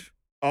that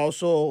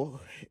also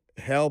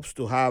helps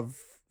to have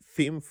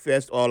film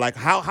fest, or like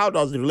how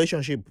does the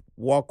relationship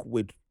work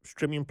with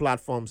streaming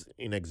platforms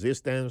in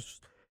existence?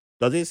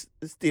 Does it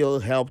still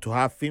help to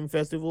have film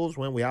festivals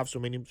when we have so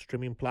many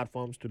streaming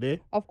platforms today?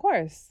 Of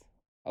course.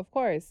 Of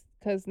course,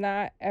 because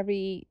not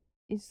every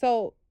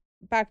so,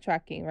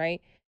 backtracking,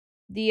 right?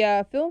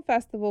 The, film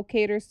festival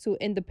caters to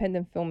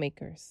independent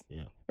filmmakers,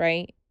 Yeah.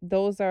 right?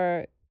 Those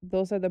are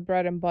the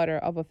bread and butter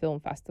of a film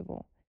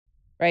festival,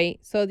 right?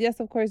 So, yes,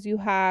 of course, you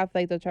have,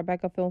 like, the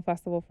Tribeca Film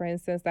Festival, for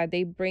instance, that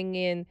they bring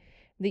in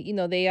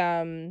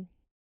they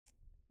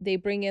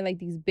bring in, like,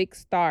 these big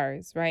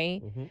stars,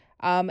 right?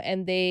 Hmm.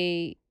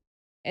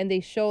 And they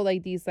show,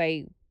 like, these,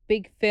 like,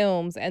 big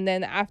films, and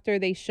then after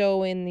they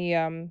show in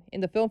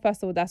the film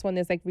festival, that's when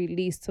it's, like,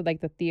 released to,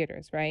 like, the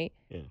theaters, right?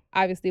 Yeah.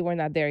 Obviously, we're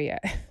not there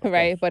yet, Of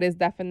right? course. But it's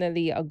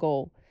definitely a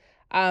goal.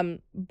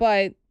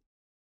 But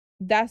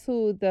that's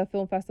who the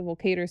film festival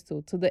caters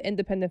to the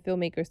independent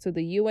filmmakers, to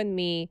the you and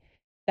me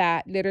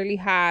that literally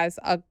has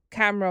a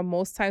camera,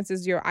 most times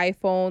is your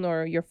iPhone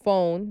or your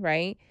phone,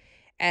 right?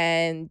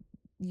 And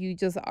you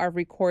just are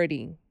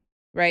recording,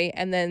 right?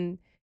 And then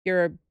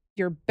your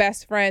your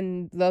best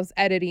friend loves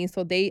editing,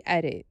 so they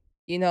edit,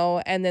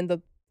 and then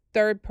the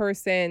third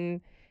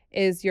person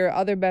is your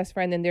other best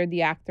friend and they're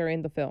the actor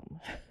in the film.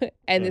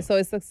 And Yeah. so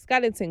it's a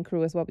skeleton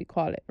crew is what we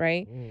call it,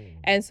 right? Mm.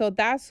 And so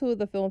that's who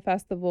the film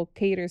festival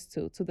caters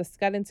to the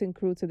skeleton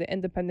crew, to the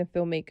independent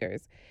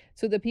filmmakers,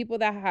 to the people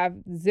that have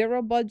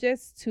zero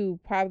budgets to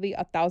probably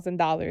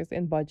 $1,000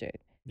 in budget,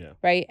 Yeah.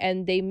 right?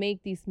 And they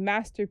make these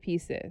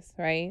masterpieces,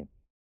 right?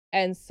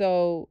 And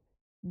so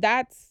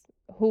that's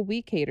who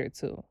we cater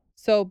to.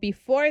 So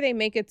before they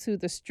make it to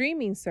the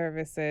streaming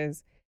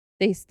services,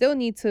 they still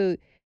need to,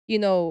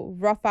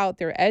 rough out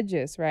their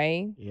edges,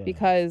 right? Yeah.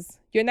 Because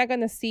you're not going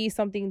to see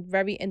something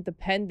very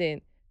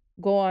independent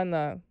go on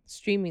a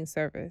streaming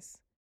service,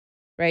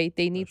 right?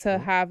 They need That's to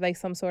true. have like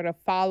some sort of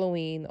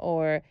following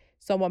or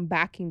someone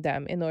backing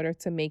them in order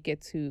to make it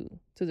to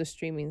the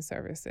streaming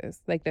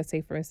services. Like, let's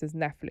say, for instance,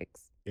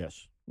 Netflix.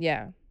 Yes.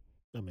 Yeah.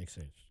 That makes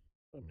sense.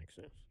 That makes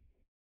sense.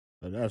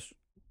 But that's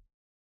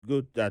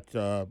good.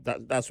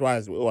 That's why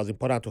it was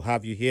important to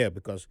have you here,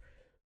 because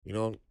you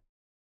know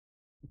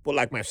people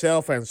like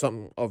myself and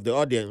some of the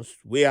audience,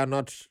 we are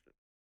not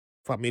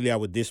familiar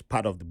with this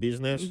part of the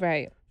business.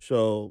 Right.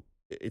 So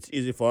it's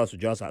easy for us to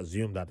just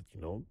assume that,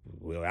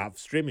 we'll have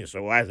streaming.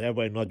 So why is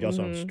everybody not just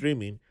on Mhm.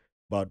 streaming?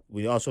 But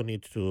we also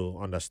need to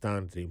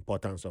understand the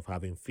importance of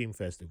having film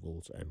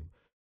festivals and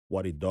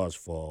what it does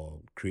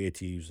for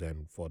creatives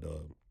and for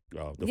the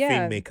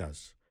Yeah,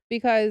 filmmakers.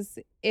 because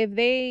if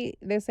they,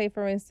 let's say,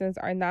 for instance,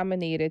 are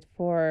nominated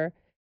for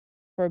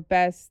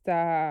best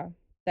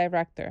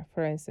director,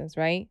 for instance,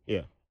 right?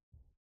 Yeah.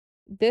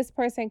 This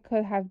person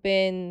could have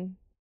been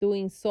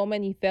doing so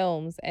many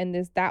films, and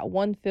there's that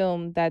one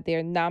film that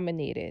they're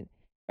nominated,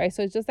 right?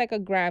 So it's just like a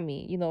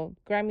Grammy.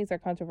 Grammys are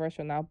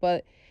controversial now,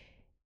 but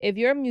if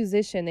you're a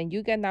musician and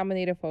you get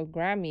nominated for a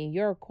Grammy,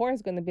 you're of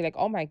course going to be like,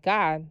 "Oh my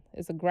God,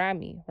 it's a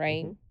Grammy,"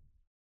 right?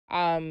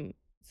 Hmm.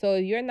 So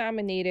you're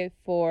nominated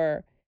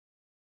for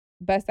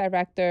best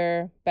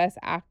director, best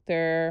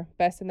actor,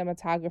 best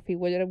cinematography,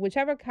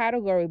 whichever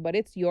category, but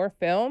it's your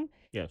film.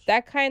 Yes.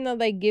 That kind of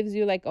like gives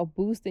you like a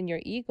boost in your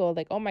ego,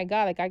 like, oh my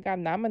God, like I got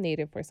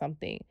nominated for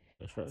something.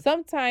 That's right.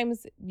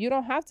 Sometimes you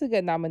don't have to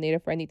get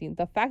nominated for anything.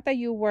 The fact that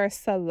you were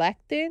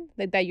selected,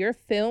 like that your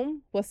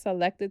film was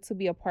selected to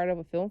be a part of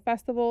a film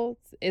festival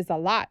is a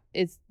lot.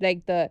 It's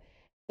like the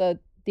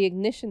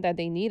ignition that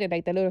they needed,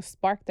 like the little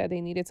spark that they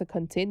needed to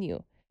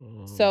continue.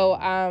 So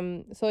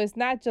Mm. so it's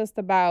not just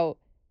about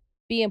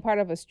being part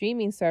of a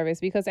streaming service,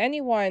 because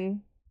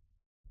anyone,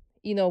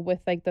 with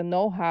like the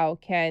know-how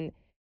can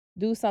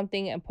do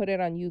something and put it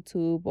on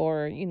YouTube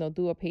or,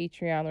 do a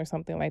Patreon or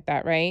something like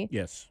that, right?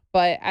 Yes.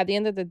 But at the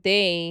end of the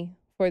day,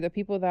 for the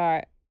people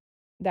that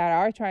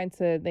are trying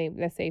to,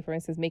 let's say, for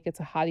instance, make it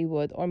to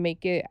Hollywood or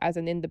make it as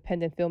an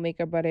independent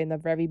filmmaker but in a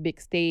very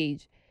big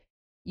stage,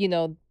 you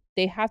know,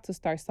 they have to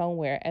start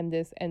somewhere, and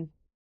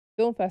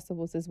film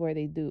festivals is where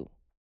they do.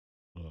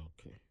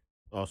 Okay.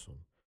 Awesome.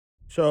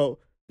 So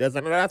there's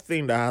another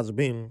thing that has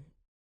been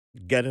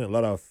getting a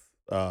lot of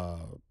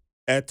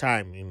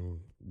airtime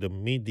in the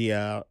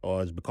media,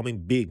 or is becoming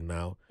big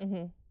now,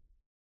 Mhm.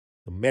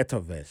 the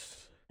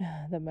metaverse.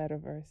 The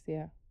metaverse,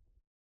 yeah.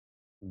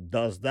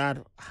 Does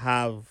that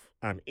have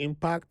an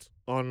impact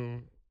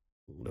on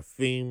the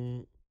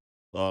film,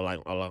 or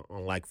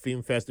on like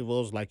film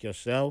festivals like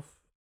yourself,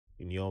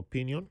 in your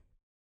opinion?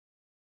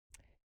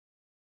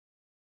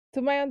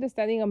 To my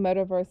understanding, a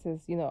metaverse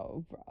is,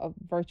 a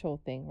virtual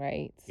thing,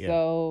 right? Yeah.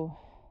 So,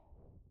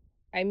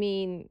 I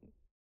mean,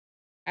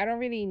 I don't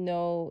really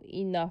know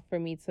enough for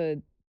me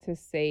to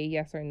say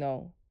yes or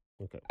no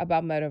Okay.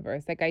 about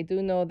metaverse. Like I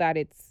do know that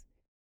it's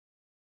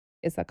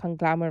a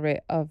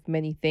conglomerate of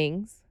many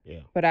things,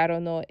 Yeah. but I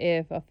don't know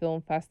if a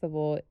film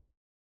festival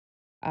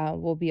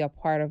will be a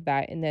part of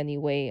that in any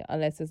way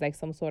unless it's like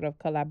some sort of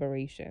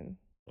collaboration.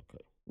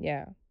 Okay.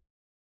 Yeah.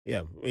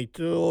 Yeah, me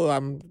too.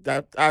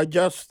 That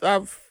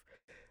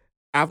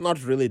I've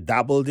not really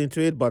dabbled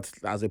into it, but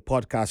as a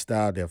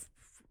podcaster, there've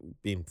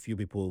been few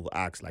people who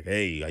ask like,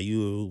 "Hey, are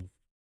you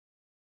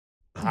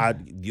how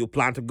do you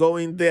plan to go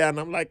in there?" And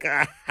I'm like,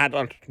 I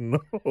don't know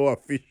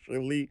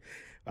officially.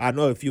 I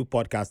know a few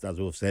podcasters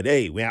who have said,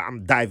 "Hey, well,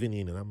 I'm diving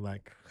in," and I'm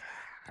like,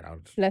 I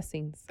don't.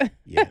 Blessings.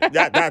 Yeah,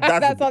 that's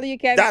That's all you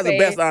can that's the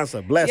best say. answer.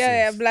 Yeah,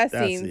 yeah, Blessings. That's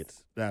blessings. it.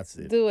 That's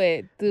it. Do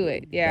it. Do The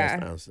it. best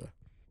Yeah. answer.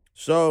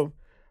 So,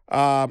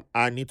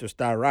 I need to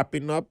start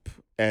wrapping up,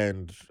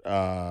 and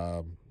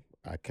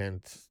I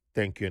can't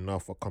thank you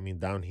enough for coming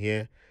down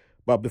here.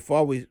 But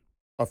before we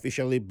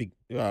officially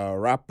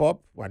wrap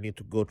up, I need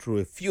to go through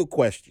a few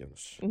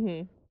questions.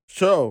 Mhm.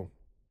 So,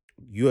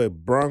 you're a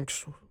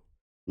Bronx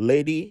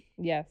lady.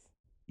 Yes.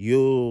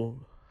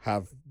 You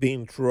have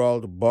been through all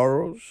the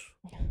boroughs.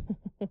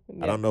 I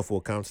Yes. don't know if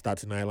we'll count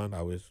Staten Island.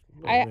 I was.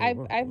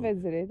 I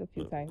visited a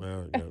few times.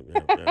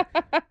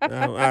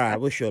 All right,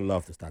 we should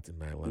love to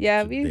Staten Island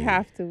Yeah, we today.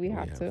 have to. We We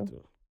have have to.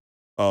 to.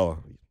 Oh,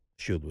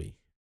 should we?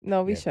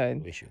 No, we Yes,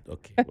 should. we should.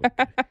 Okay,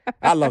 okay.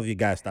 I love you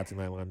guys, Staten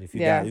Island. If you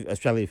got, Yeah.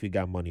 especially if you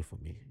got money for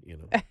me,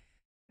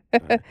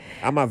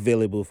 I'm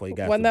available for you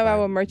guys One to of our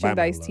buy my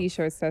merchandise love.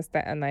 T-shirts says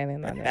Staten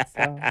Island on it.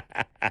 So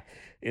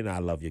I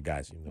love you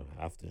guys.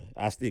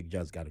 I still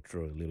just got to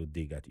throw a little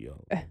dig at you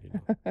all.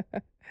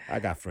 I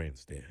got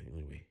friends there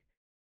anyway,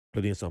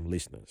 including some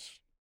listeners.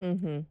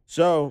 Mhm.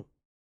 So,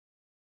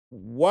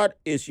 what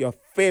is your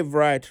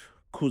favorite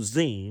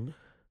cuisine,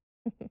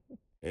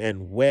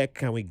 and where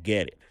can we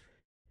get it?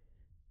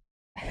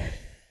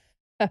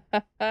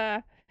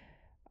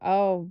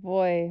 Oh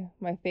boy,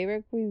 my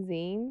favorite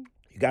cuisine.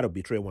 You got to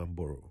betray one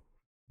borough.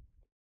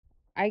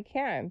 I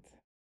can't.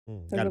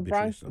 Got Because to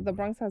betray The somebody.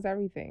 Bronx has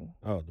everything.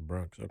 Oh, the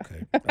Bronx.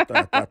 Okay, I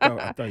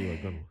thought you were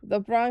gonna. The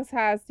Bronx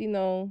has,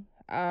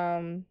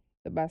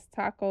 the best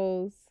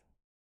tacos.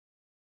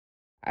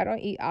 I don't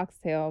eat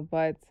oxtail,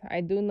 but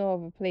I do know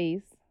of a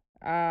place.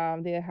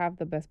 They have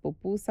the best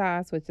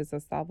pupusas, which is a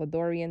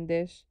Salvadorian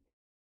dish.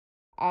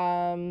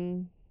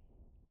 Um,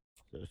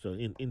 So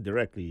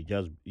indirectly, you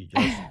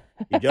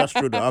just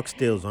threw the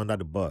oxtails under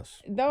the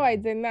bus. no, I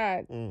did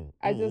not. Mm,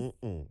 I mm, just, mm,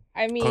 mm.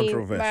 I mean,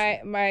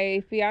 Controversy.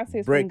 my fiance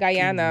is from Breaking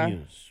Guyana,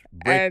 news.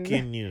 and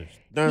Breaking news.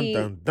 Dun he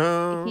dun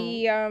dun.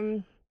 he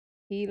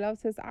he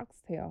loves his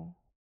oxtail.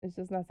 It's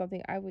just not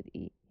something I would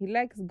eat. He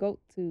likes goat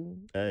too.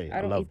 Hey, I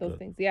I don't eat love those good.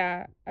 things.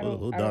 Yeah, Who I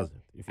don't.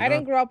 doesn't? If you I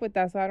didn't don't, grow up with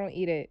that, so I don't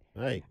eat it.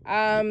 hey,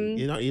 Um,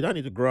 you don't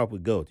need to grow up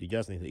with goat. You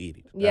just need to eat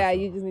it. yeah, That's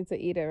you all. just need to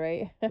eat it,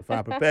 right? If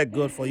I prepare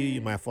good for you,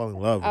 you might fall in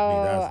love with me.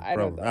 Oh, That's the I don't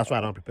problem. That's why I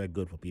know. don't prepare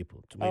good for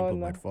people. Too many Oh people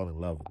might no. fall in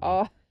love with me, Oh,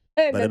 and but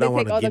they then they don't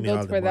want take to all the give me all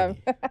goats the for them.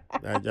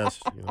 money. I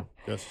just,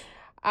 just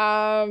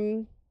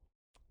um,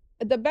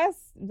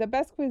 the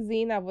best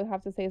cuisine I would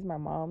have to say is my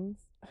mom's.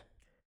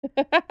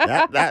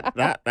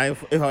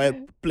 if I were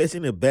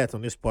placing a bet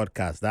on this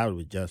podcast, that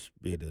would just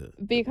be the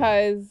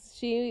Because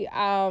she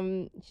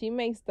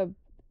makes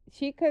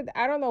she could,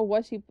 I don't know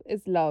what she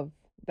is, love.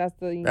 That's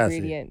the that's it.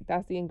 ingredient.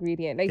 That's the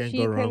ingredient. Like Can't go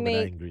she can wrong with that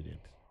make ingredient.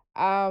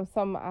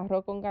 some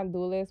arroz con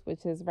gandules,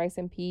 which is rice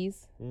and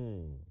peas.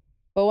 Mm.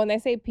 But when I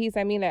say peas,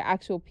 I mean like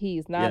actual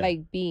peas, not Yeah.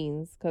 like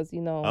beans. Because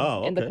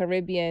Oh, in the okay.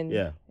 Caribbean,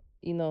 Yeah.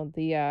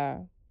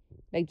 the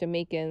like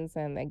Jamaicans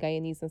and like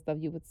Guyanese and stuff,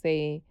 you would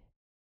say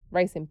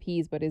rice and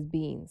peas, but it's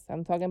beans.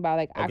 I'm talking about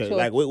like Okay. actual,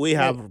 Like we like,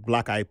 have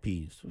black eyed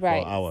peas for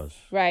right, ours.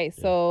 right.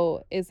 Yeah.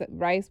 So it's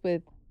rice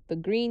with the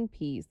green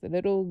peas, the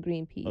little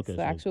green peas, Okay. so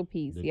So actual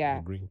peas. the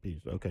Yeah. green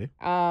peas. Okay.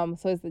 So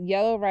it's the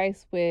yellow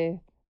rice with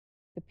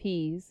the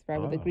peas,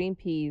 right, with the Ah. green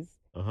peas,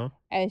 Uh-huh.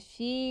 and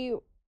she,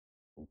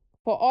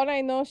 for all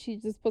I know, she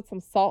just put some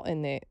salt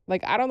in it.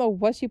 Like I don't know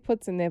what she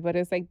puts in it, but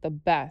it's like the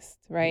best,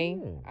 right?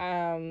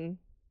 Mm.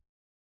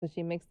 So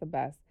she makes the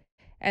best,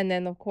 and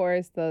then of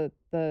course the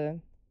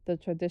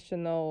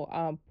traditional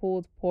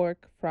pulled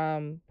pork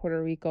from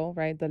Puerto Rico,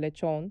 right? The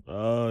lechon.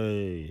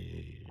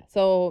 Oh.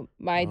 So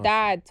my Awesome.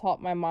 dad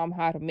taught my mom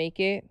how to make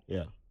it,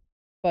 Yeah.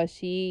 but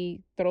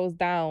she throws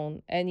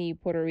down any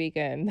Puerto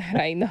Rican that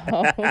I know.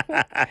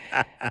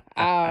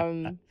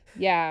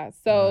 Yeah.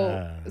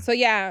 So Ah. so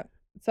yeah.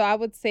 So I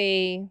would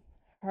say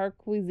her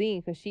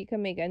cuisine, because she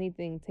can make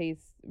anything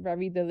taste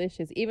very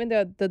delicious. Even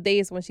the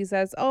days when she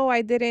says, "Oh,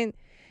 I didn't,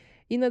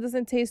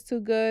 doesn't taste too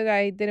good.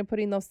 I didn't put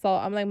enough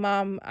salt." I'm like,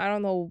 "Mom, I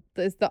don't know.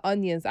 It's the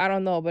onions. I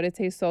don't know, but it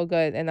tastes so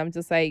good." And I'm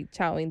just like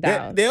chowing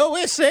down. They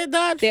always say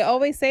that. They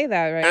always say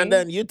that, right? And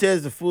then you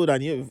taste the food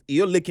and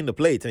you're licking the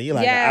plate and you're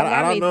like, yeah,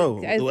 I mommy,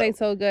 don't know. it's like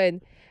so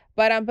good.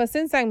 But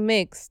since I'm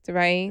mixed,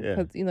 right? Yeah.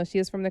 Because she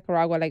is from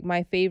Nicaragua. Like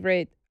my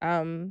favorite,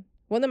 one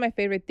of my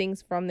favorite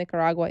things from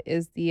Nicaragua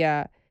is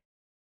the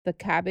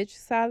cabbage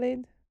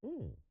salad,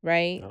 Mm.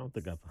 right? I don't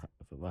think I've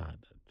ever had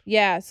that.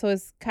 Yeah, so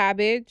it's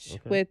cabbage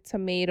Okay. with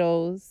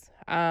tomatoes,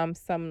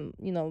 some,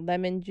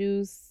 lemon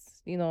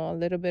juice, a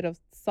little bit of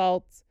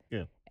salt,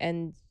 Yeah.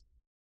 and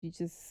you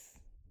just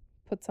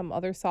put some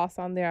other sauce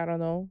on there. I don't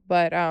know,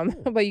 but Hmm.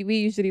 but we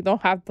usually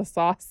don't have the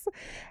sauce.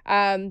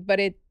 But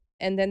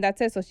and then that's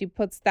it. So she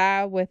puts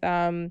that with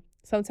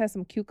sometimes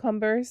some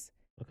cucumbers.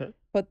 Okay.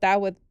 Put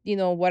that with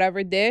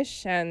whatever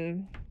dish,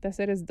 and that's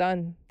it. It's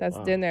done. That's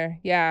Wow. dinner.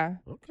 Yeah.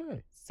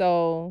 Okay.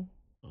 So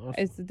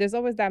Awesome. there's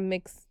always that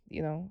mix.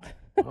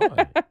 All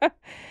right.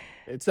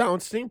 It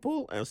sounds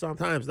simple, and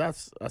sometimes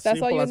that's as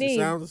That's all simple you as it need.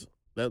 sounds.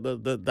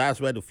 That's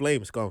where the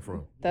flames come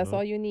from. That's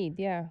all you need.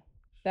 Yeah,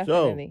 So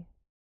definitely.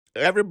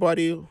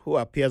 everybody who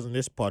appears in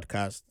this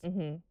podcast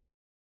Mhm.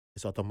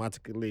 is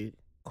automatically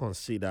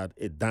considered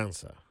a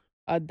dancer.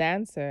 A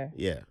dancer.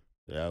 Yeah.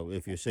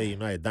 If you say you're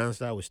not a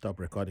dancer, we stop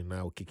recording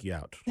now. We'll kick you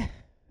out.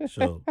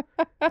 So,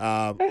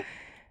 um,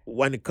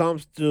 when it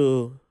comes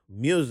to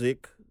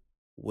music,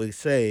 we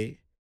say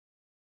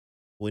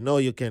we know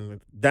you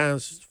can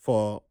dance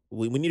for.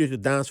 We need you to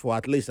dance for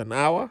at least an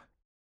hour.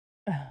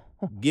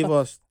 Give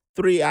us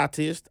three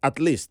artists, at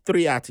least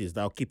three artists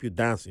that will keep you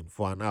dancing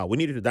for an hour. We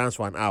need you to dance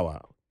for an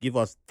hour. Give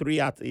us three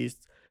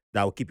artists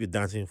that will keep you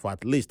dancing for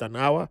at least an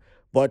hour.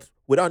 But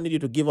we don't need you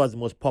to give us the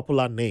most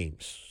popular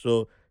names.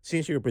 So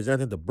since you're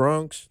representing the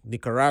Bronx,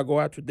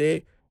 Nicaragua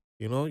today,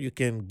 you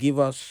can give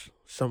us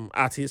some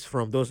artists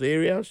from those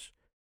areas.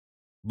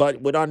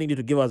 But we don't need you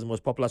to give us the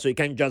most popular. So you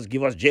can't just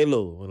give us J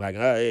Lo. Like,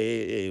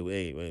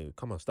 hey,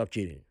 come on, stop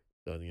cheating.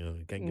 So,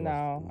 you can't give us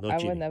No, no I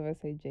would cheating. never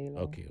say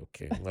J-Lo. Okay.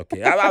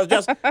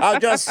 I'll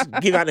just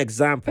give an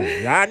example.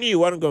 I knew you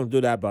weren't going to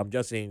do that, but I'm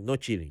just saying no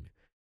cheating.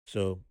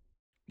 So,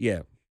 yeah.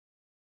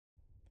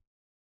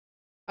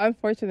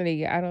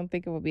 Unfortunately, I don't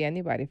think it would be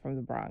anybody from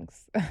the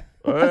Bronx.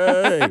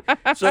 Hey,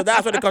 so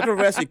that's where the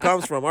controversy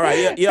comes from. All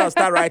right, you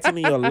start writing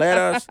in your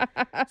letters,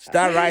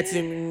 start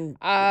writing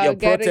your Getting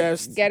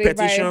protest getting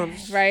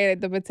petitions. right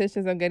the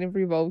petitions. I'm getting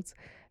revoked.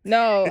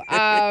 No,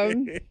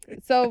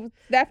 so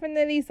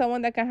definitely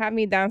someone that can have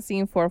me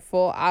dancing for a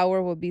full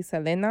hour would be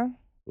Selena.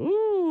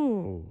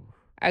 Ooh,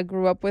 I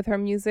grew up with her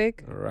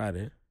music. all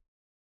righty,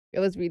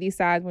 It was really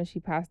sad when she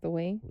passed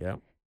away. yeah.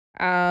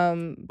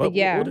 But But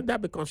yeah, wouldn't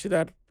that be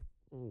considered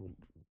mm,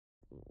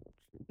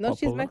 no, she's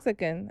popular?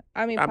 Mexican.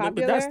 I mean, I mean,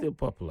 but that's popular. still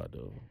popular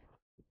though.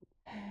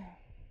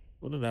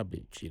 Wouldn't that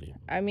be cheating?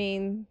 I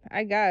mean,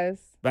 I guess.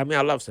 But I mean,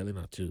 I love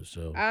Selena too.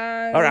 So,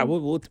 all right,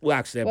 we'll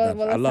accept that.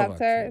 We'll I love accept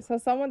her her. too. So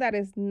someone that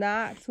is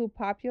not too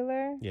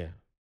popular. Yeah,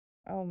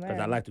 Oh because I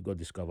man, like to go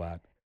discover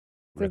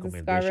to discover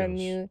recommendations.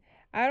 new.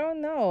 I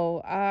don't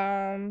know.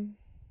 I'm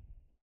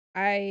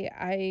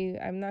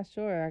not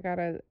sure. I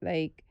gotta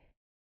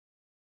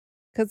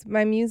cause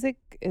my music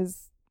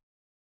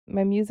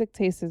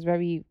taste is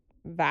very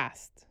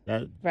vast,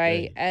 That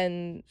right? hey,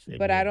 And same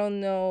but I here.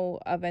 don't know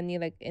of any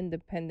like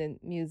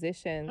independent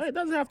musicians. Hey, it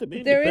doesn't have to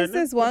be There is independent,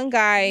 this but one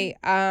guy,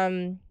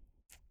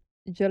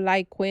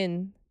 July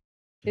Quinn.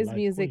 you His like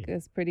music Queen.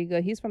 is pretty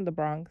good. He's from the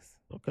Bronx.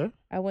 Okay,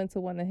 I went to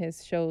one of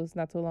his shows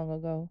not too long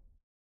ago.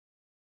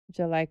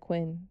 July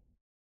Quinn.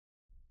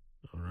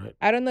 all right.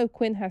 I don't know if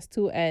Quinn has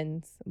two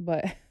N's,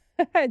 but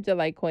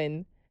July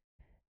Quinn.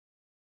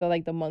 So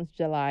like the month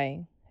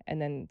July,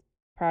 and then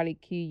probably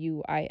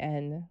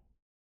Quin.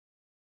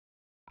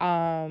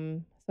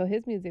 So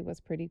his music was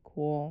pretty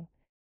cool.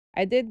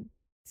 I did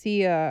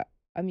see a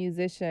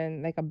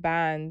musician, like a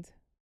band,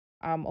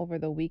 over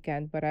the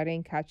weekend, but I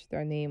didn't catch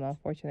their name,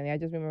 unfortunately. I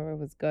just remember it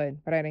was good,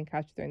 but I didn't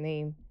catch their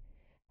name.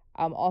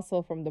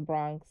 Also from the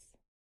Bronx.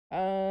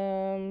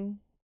 Um,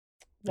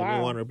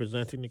 Anyone wow.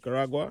 representing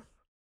Nicaragua?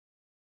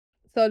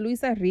 So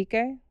Luis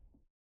Enrique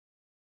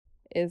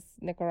is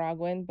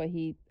Nicaraguan, but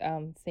he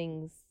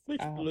sings.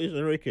 Which Luis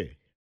Enrique?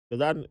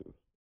 Because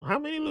how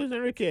many Luis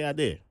Enrique are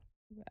there?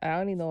 I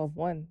only know of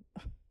one.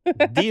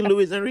 The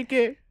Luis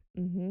Enrique,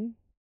 Mhm.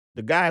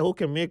 the guy who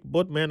can make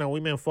both men and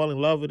women fall in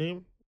love with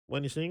him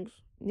when he sings.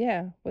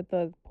 Yeah, with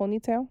the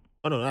ponytail.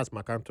 Oh no, that's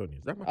Marc Anthony.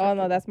 Is that Marc Oh no,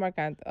 Anthony? that's Mark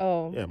Anthony.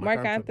 Oh, Yeah, Marc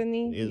Mark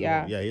Anthony. Anthony. He's the one.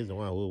 Yeah. Yeah, he's the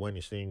one who when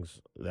he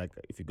sings, like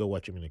if you go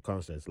watch him in the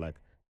concerts, like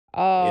it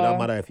don't Uh,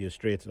 matter if you're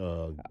straight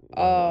or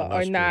not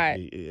or straight. not.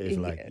 It's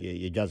like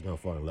you're just gonna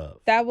fall in love.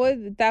 That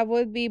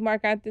would be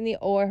Mark Anthony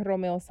or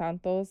Romeo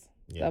Santos,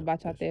 Yeah, the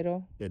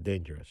bachatero. they're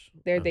dangerous.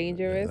 They're Yeah,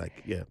 dangerous.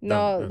 like yeah,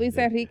 No, Luis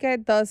Enrique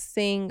does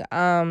sing.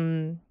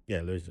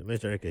 Yeah, Luis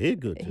Enrique, he's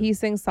good too. He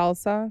sings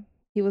salsa.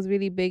 He was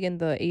really big in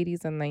the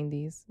 80s and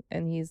 90s,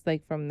 and he's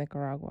like from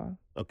Nicaragua.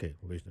 Okay,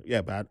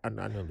 yeah, but I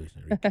know Luis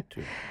Enrique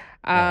too.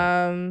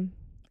 um,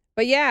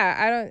 but yeah,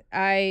 I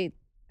don't.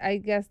 I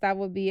guess that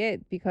would be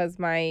it because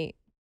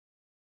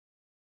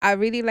I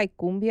really like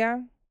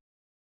cumbia.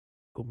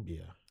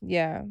 Cumbia.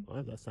 Yeah. Why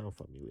does that sound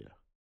familiar?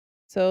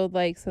 So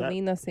like That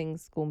Selena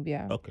sings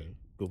cumbia, okay,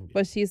 cumbia.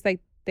 but she's like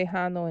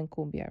Tejano and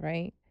cumbia,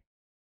 right?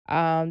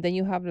 Then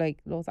you have like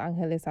Los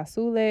Angeles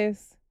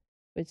Azules,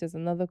 which is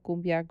another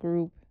cumbia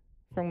group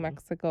from Okay.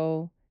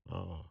 Mexico.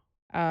 Oh,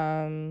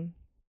 Um,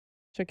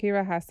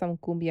 Shakira has some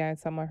cumbia in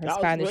some of her I was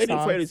Spanish waiting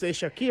for you to songs.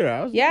 say Shakira.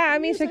 I was like, Yeah, I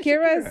mean you said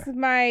Shakira is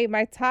Shakira.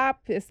 my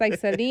top. It's like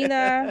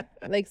Selena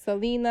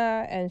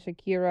and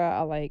Shakira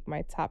are like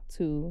my top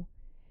two,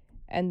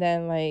 and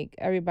then like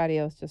everybody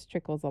else just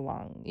trickles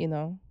along, you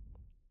know.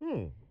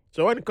 Hmm.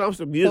 So when it comes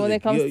to So when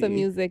it music, comes to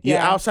music, you're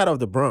yeah, outside of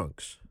the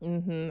Bronx. I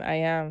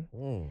am.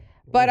 Hmm.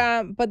 But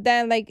Hmm. but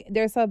then like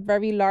there's a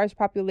very large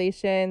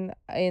population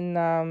in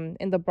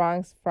the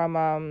Bronx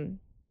from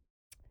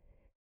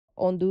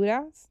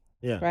Honduras,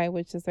 Yeah. right,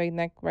 which is right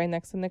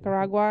next to Mhm.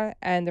 Nicaragua.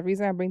 And the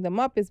reason I bring them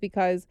up is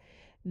because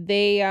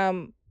they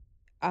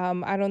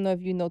I don't know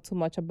if you know too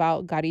much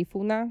about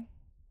Garifuna.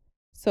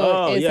 So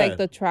Oh it's like yeah.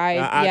 the tribe,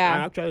 I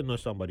yeah, actually know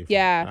somebody from.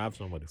 yeah. I have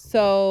somebody from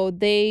there. So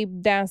they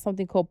dance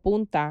something called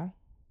punta,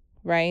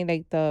 right?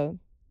 Like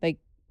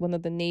one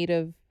of the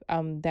native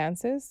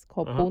dances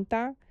called Uh huh.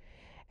 punta.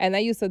 And I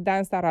used to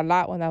dance that a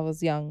lot when I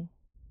was young.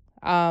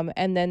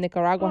 And then Oh,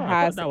 Nicaragua I thought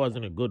has that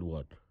wasn't a good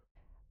word.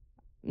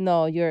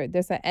 no,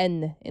 there's an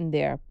N in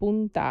there,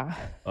 punta,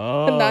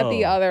 not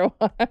the Oh. other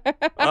one.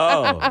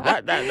 Oh,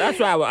 that's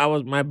why I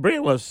was my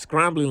brain was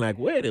scrambling like,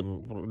 wait a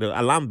minute, the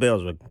alarm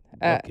bells were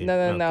okay, No,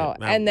 no, okay, no.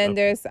 now And then okay,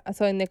 there's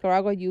so in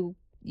Nicaragua you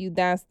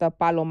dance the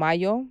palo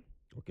mayo,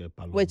 okay,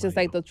 which is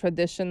like Palomayo. the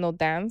traditional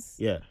dance.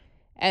 Yeah.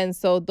 And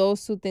so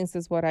those two things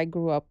is what I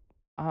grew up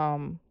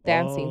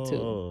dancing to.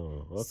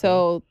 Oh, okay.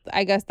 So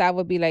I guess that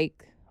would be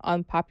like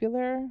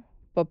unpopular,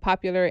 but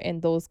popular in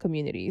those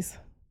communities.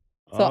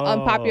 So Oh,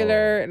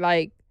 unpopular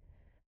like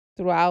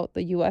throughout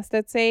the US,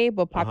 let's say,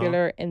 but uh-huh.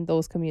 popular in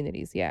those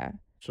communities, yeah.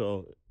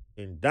 So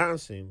in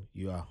dancing,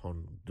 you are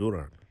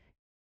Honduran.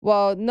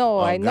 Well, no,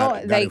 I know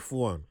like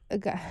Garifuan.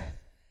 Ga-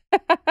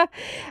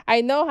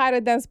 I know how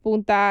to dance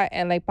punta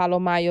and like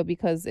palomayo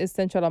because it's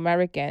Central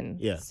American.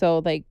 Yeah. So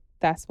like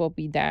that's what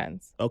we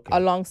dance Okay.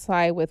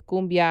 alongside with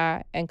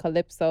cumbia and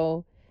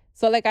calypso.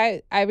 So like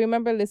I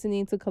remember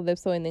listening to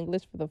calypso in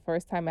English for the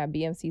first time at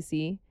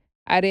BMCC.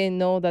 I didn't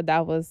know that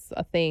that was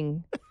a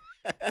thing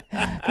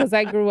because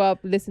I grew up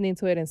listening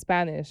to it in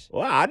Spanish.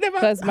 Wow,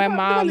 Because my I've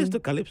never listened to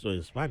mom, calypso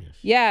in Spanish.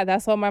 yeah,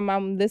 that's what my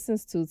mom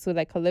listens to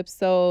like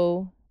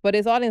calypso, but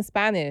it's all in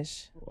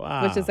Spanish,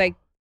 which is Wow. like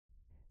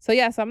so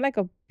yeah, so I'm like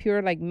a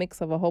pure like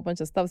mix of a whole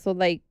bunch of stuff. So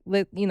like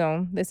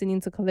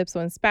listening to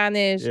calypso in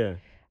Spanish, Yeah.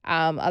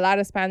 a lot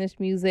of Spanish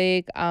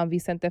music,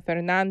 Vicente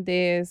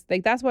Fernandez.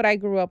 Like that's what I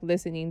grew up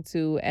listening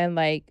to. And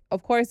like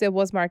of course it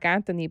was Mark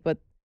Anthony, but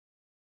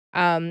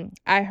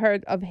I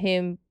heard of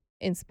him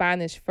in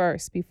Spanish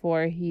first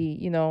before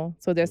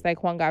so there's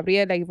like Juan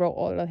Gabriel, like wrote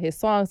all of his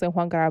songs, and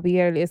Juan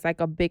Gabriel is like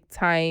a big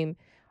time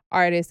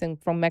artist and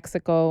from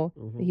Mexico.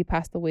 Hmm. He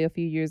passed away a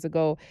few years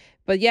ago.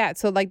 But yeah,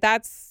 so like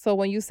so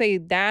when you say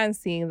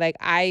dancing, like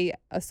I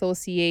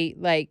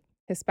associate like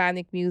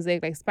Hispanic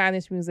music, like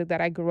Spanish music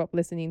that I grew up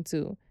listening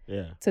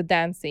Yeah. to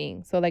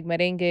dancing. So like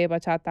merengue,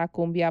 bachata,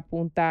 cumbia,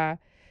 punta,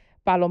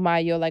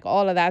 palomayo, like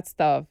all of that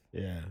stuff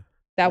Yeah.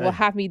 that will Hey.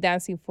 have me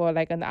dancing for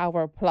like an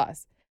hour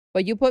plus.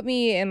 But you put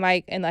me in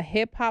like in a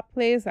hip hop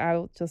place,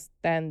 I'll just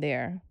stand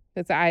there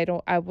because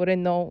I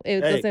wouldn't know.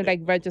 It Hey, doesn't like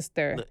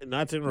register.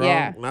 nothing wrong.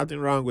 Yeah. Nothing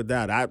wrong with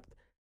that.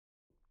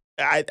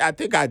 I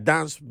think I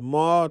dance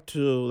more to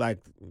like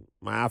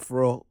my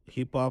Afro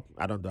hip hop.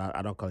 I don't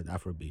call it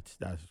Afro beats.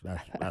 That's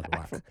whack.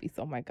 Afrobeats.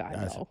 Oh my God,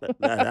 That's no.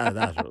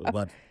 that's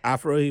but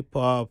Afro hip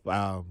hop.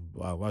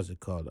 What's it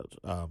called?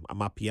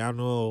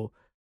 Amapiano,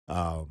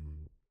 um,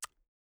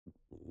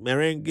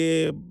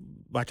 merengue,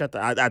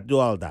 bachata. I do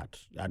all that.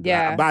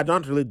 Yeah. But I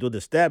don't really do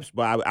the steps.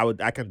 But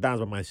I can dance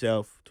by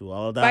myself to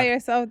all By that.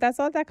 yourself, that's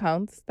all that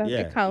counts. That it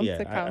Yeah, counts.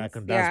 yeah, It I counts.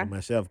 can dance by Yeah.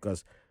 myself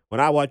because when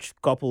I watch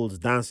couples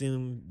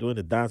dancing, doing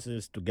the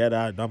dances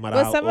together, no matter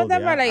But how some of old they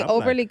them are are, like I'm like,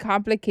 overly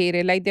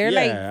complicated. Like they're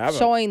like yeah,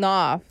 showing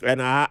off.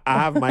 and I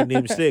have my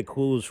namesake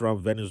who's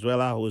from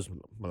Venezuela, who's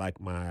like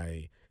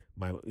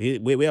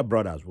we are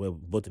brothers. We're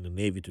both in the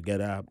Navy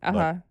together, but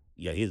Uh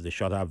yeah, he's the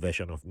shorter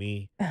version of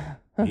me.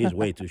 He's huh.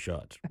 way too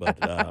short. But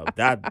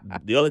that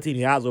the only thing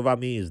he has over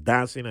me is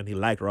dancing, and he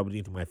liked rubbing it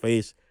into my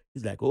face.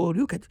 He's like, "Oh,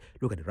 look at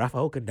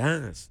Rafael can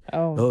dance.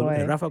 Oh Oh, look at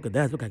boy. Rafael can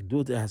dance. Look, I can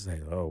do this." I was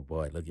like, "Oh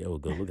boy, look, oh,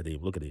 go look at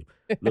him, look at him,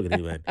 look at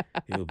him, man.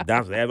 He would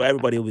dance.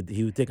 Everybody would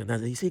he would take a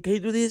dance. He say, "Can you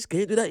do this?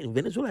 Can you do that in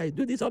Venezuela? I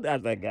do this all that." I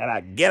was like,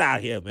 get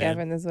out here, Yeah, man,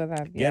 Venezuela.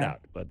 get Yeah.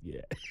 out." But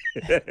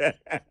yeah,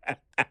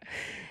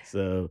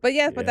 so But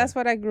yes, but yeah, that's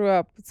what I grew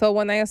up. So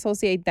when I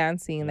associate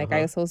dancing, uh like I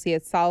huh.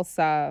 associate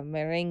salsa,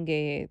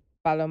 merengue,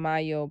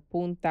 palomayo,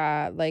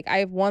 punta. Like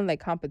I've won like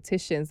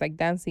competitions, like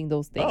dancing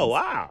those Oh things.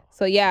 wow.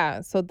 So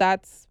yeah, so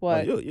that's Oh,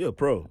 what. you're a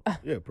pro.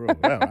 You're a pro.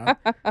 Well,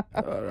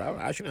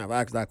 I shouldn't have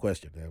asked that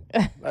question.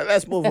 Then.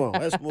 Let's move on.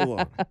 Let's move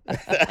on.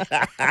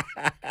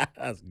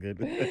 That's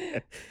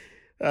good.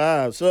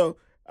 So,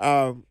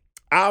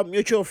 our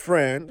mutual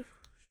friend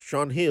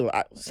Sean Hill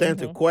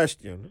sent a hmm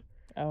question,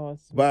 Oh,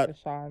 it's Mr. but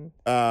Sean.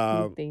 He's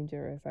um,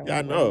 dangerous. I yeah,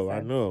 wonder what he I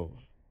said. know,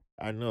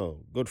 I know,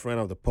 good friend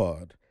of the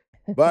pod.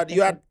 But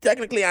you had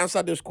technically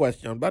answered this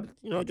question, but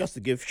just to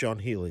give Sean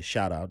Hill a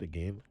shout out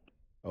again.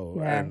 Oh,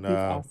 Yeah, and he's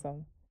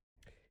awesome.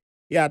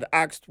 he had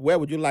asked, where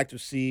would you like to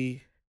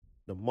see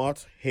the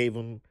Mott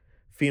Haven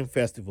film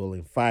festival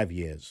in 5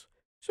 years.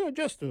 So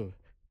just to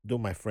do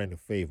my friend a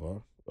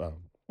favor,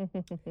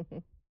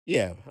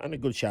 yeah, and a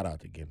good shout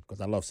out again because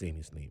I love saying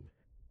his name.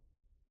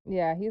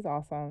 Yeah, he's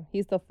awesome.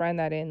 He's the friend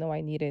I didn't know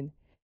I needed.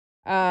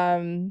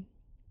 Um,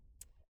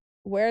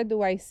 where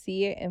do I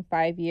see it in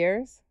 5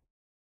 years?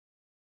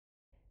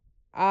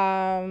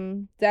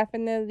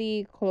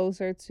 Definitely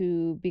closer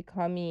to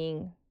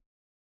becoming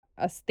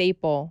a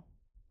staple,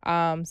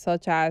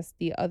 such as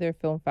the other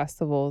film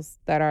festivals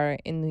that are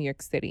in New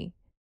York City.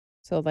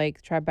 So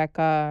like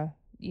Tribeca,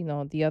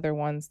 the other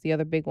ones, the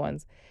other big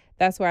ones.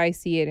 That's where I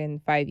see it in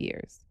 5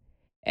 years.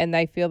 And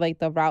I feel like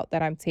the route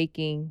that I'm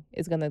taking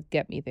is gonna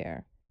get me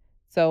there.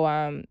 So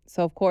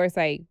of course,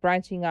 like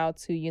branching out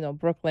to,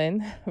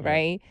 Brooklyn, Yeah.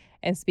 right?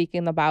 And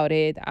speaking about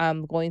it,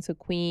 going to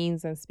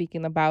Queens and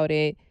speaking about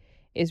it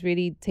is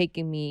really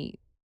taking me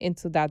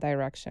into that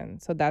direction.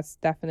 So that's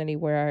definitely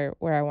where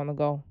I want to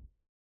go.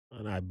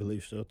 And I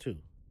believe so too.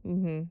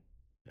 Mhm.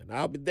 And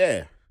I'll be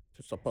there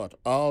to support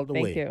all the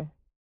Thank way. you.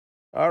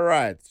 All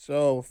right.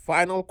 So,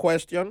 final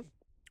question.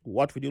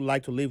 What would you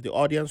like to leave the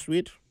audience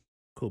with?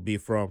 Could be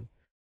from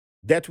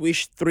Death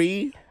Wish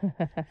 3,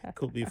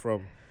 could be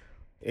from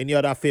any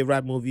other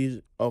favorite movies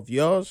of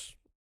yours.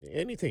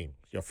 Anything.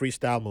 Your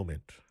freestyle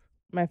moment.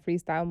 My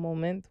freestyle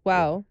moment. Yeah.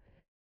 Well,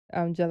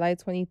 July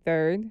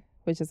 23rd,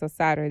 which is a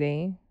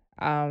Saturday,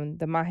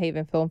 the Mott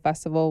Haven Film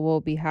Festival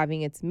will be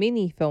having its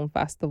mini film Oh,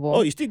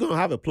 festival. you're still going to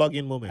have a plug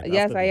in moment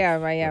Yes, after I this.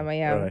 am. I am.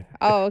 I All am. right.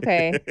 Oh,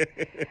 okay.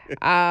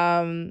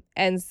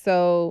 And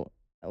so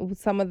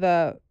some of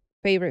the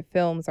favorite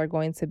films are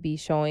going to be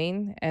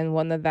showing, and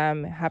one of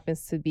them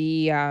happens to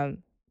be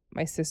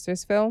my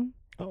sister's film.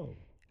 Oh,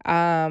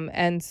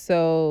 And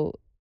so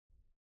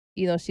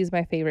she's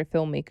my favorite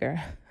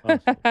filmmaker.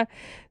 awesome.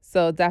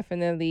 So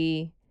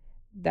definitely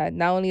that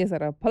not only is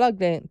it a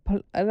plug in,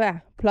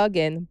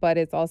 but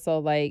it's also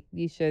like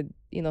you should,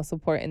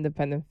 support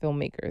independent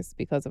filmmakers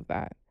because of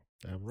that.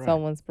 I'm right.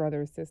 Someone's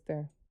brother or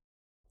sister.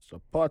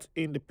 Support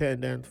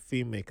independent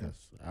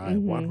filmmakers. I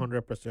Mhm.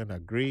 100%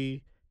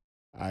 agree.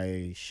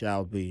 I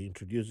shall be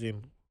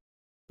introducing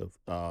the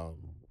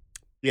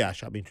yeah, I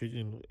shall be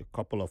introducing a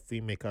couple of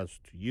filmmakers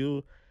to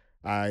you.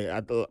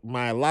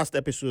 My last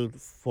episode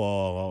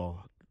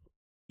for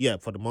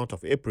the month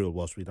of April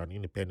was with an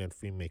independent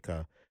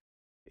filmmaker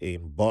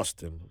in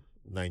Boston,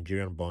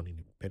 Nigerian born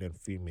independent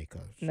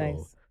filmmaker. So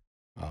Nice.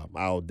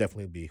 I'll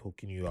definitely be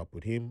hooking you up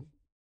with him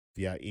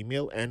via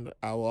email, and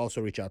I'll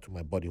also reach out to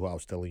my buddy who I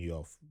was telling you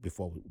of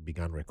before we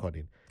began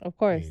recording Of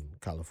course. in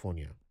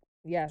California.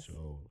 Yes.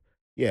 So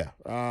yeah,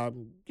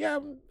 yeah,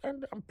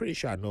 and I'm pretty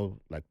sure I know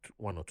like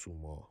one or two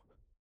more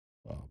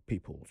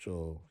people.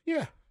 So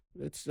yeah,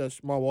 it's a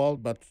small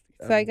world, but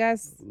So I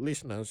guess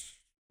listeners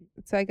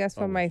so I guess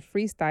for always. my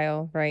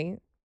freestyle, right,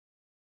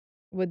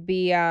 would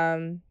be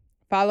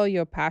follow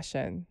your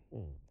passion,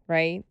 Mm,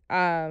 right?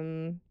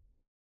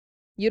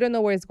 You don't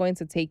know where it's going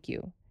to take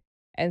you.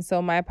 And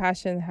so my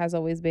passion has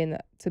always been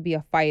to be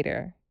a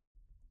fighter.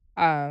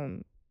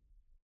 Um,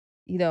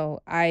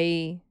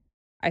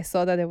 I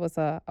saw that there was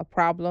a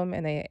problem,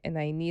 and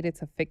I needed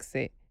to fix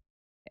it.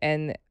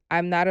 And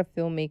I'm not a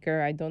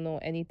filmmaker. I don't know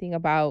anything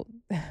about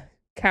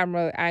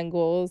camera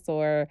angles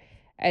or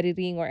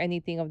editing or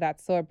anything of that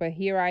sort, but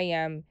here I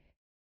am,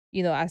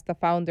 as the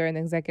founder and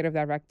executive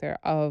director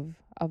of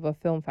a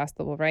film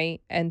festival, right?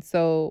 And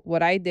so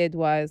what I did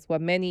was what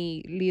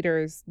many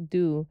leaders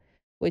do,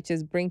 which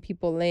is bring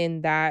people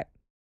in that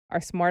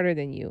are smarter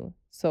than you.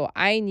 So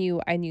I knew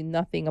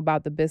nothing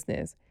about the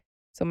business.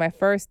 So my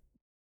first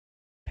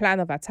plan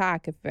of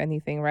attack, if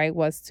anything, right,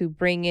 was to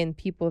bring in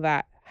people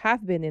that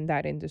have been in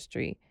that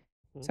industry.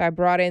 mm, So I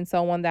brought in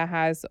someone that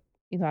has,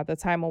 at the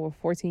time over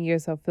 14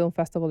 years of film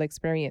festival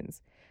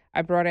experience.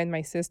 I brought in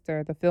my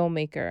sister, the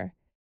filmmaker,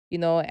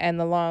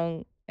 and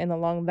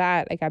along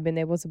that, like I've been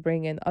able to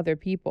bring in other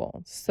people.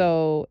 yeah,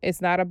 So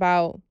it's not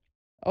about,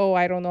 oh,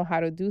 I don't know how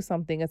to do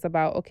something. It's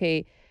about,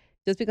 okay,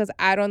 just because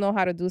I don't know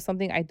how to do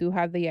something, I do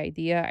have the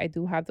idea, I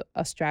do have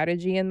a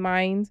strategy in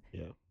mind.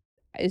 yeah.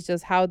 It's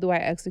just how do I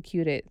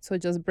execute it? So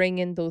just bring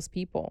in those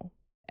people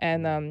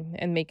and Mm. um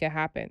and make it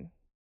happen.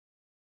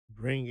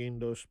 Bring in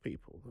those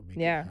people and make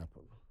it Yeah.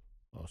 happen.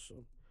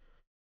 Awesome.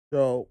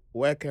 So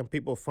where can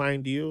people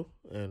find you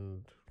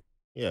and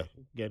yeah,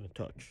 get in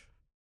touch?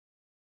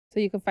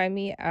 So you can find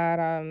me at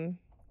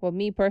well,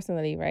 me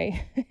personally, right?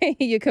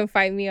 You can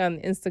find me on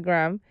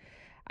Instagram,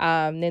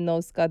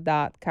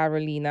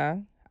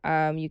 Ninoska.Carolina.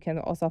 You can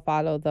also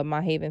follow the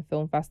Mahaven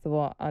Film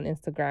Festival on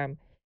Instagram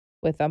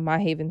with the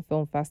Mahaven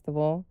Film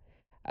Festival.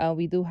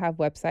 We do have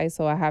websites,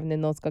 so I have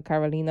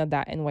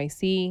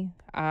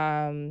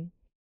ninoskacarolina.nyc.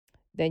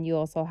 Then you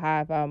also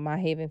have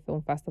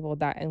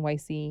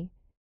myhavenfilmfestival.nyc.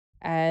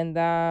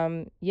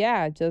 And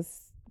yeah,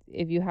 just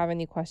if you have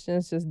any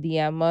questions, just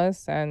DM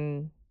us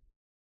and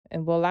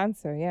we'll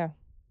answer. Yeah.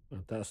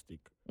 Fantastic.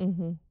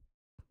 Mm-hmm.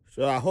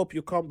 So I hope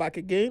you come back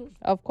again.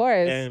 Of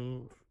course.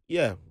 And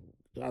yeah,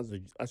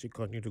 as you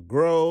continue to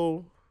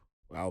grow,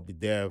 I'll be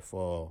there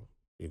for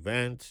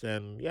events,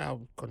 and yeah,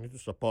 I'll continue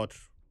to support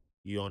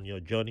you on your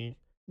journey.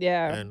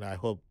 Yeah. And I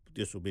hope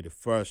this will be the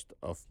first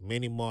of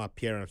many more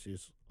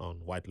appearances on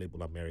White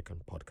Label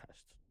American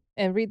podcast.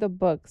 And read the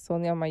book.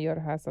 Sonia Mayor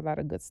has a lot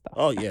of good stuff.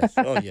 Oh yes,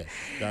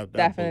 that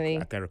Definitely.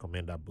 book, I can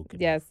recommend that book.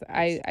 Yes,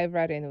 enough. I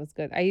read it and it was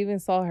good. I even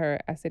saw her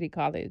at City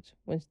College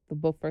when the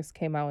book first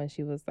came out and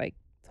she was like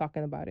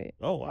talking about it.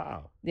 Oh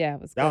wow, Yeah,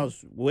 it was that good.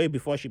 was way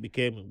before she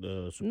became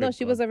the Supreme No,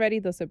 she was Court. already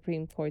the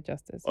Supreme Court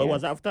justice. Oh, it yeah.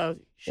 was after.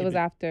 It was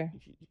after.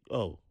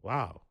 Oh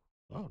wow,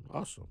 oh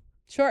awesome.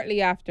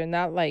 Shortly after,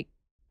 not like,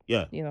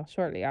 Yeah,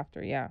 shortly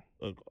after, yeah.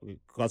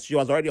 because she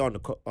was already on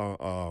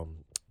the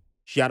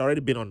she had already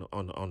been on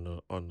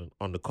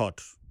the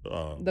court.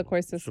 The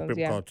court systems, Supreme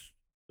yeah. Court.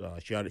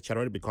 She had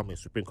already become a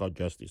Supreme Court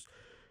justice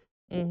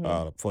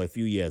Mhm. for a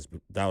few years.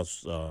 That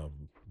was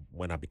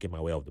when I became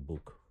aware of the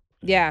book.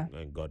 Yeah.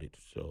 And got it.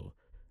 So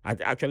I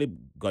actually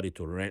got it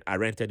to rent. I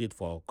rented it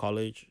for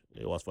college.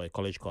 It was for a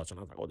college course, and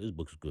I was like, "Oh, this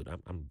book's good.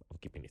 I'm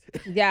keeping it."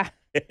 Yeah.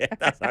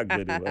 That's how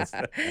good it was.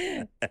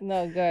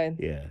 No, good.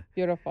 Yeah.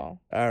 Beautiful.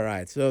 All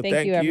right. So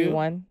Thank you,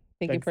 everyone.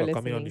 Thank you Thank for you for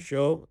coming on the listening.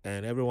 show,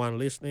 and everyone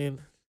listening.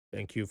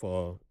 Thank you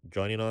for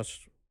joining us.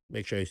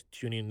 Make sure you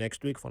tune in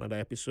next week for another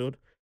episode,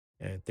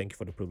 and thank you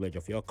for the privilege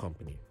of your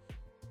company.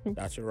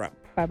 That's a wrap.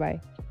 Bye-bye.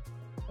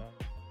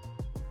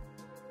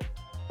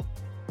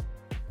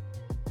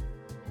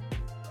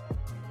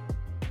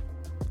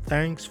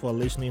 Thanks for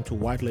listening to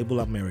White Label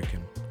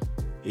American.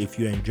 If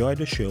you enjoy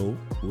the show,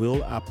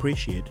 we'll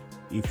appreciate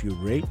if you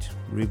rate,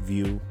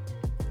 review,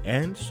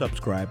 and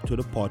subscribe to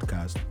the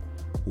podcast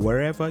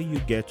wherever you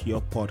get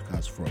your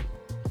podcast from.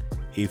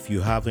 If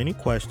you have any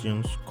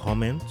questions,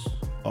 comments,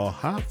 or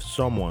have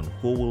someone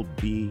who will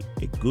be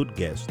a good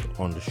guest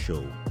on the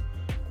show,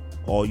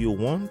 or you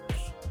want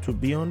to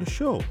be on the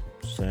show,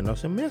 send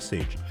us a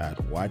message at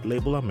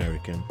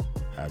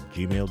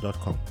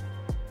whitelabelamerican@gmail.com.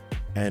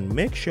 And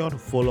make sure to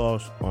follow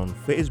us on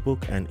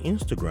Facebook and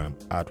Instagram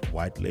at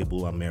White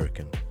Label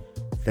American.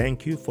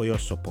 Thank you for your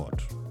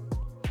support.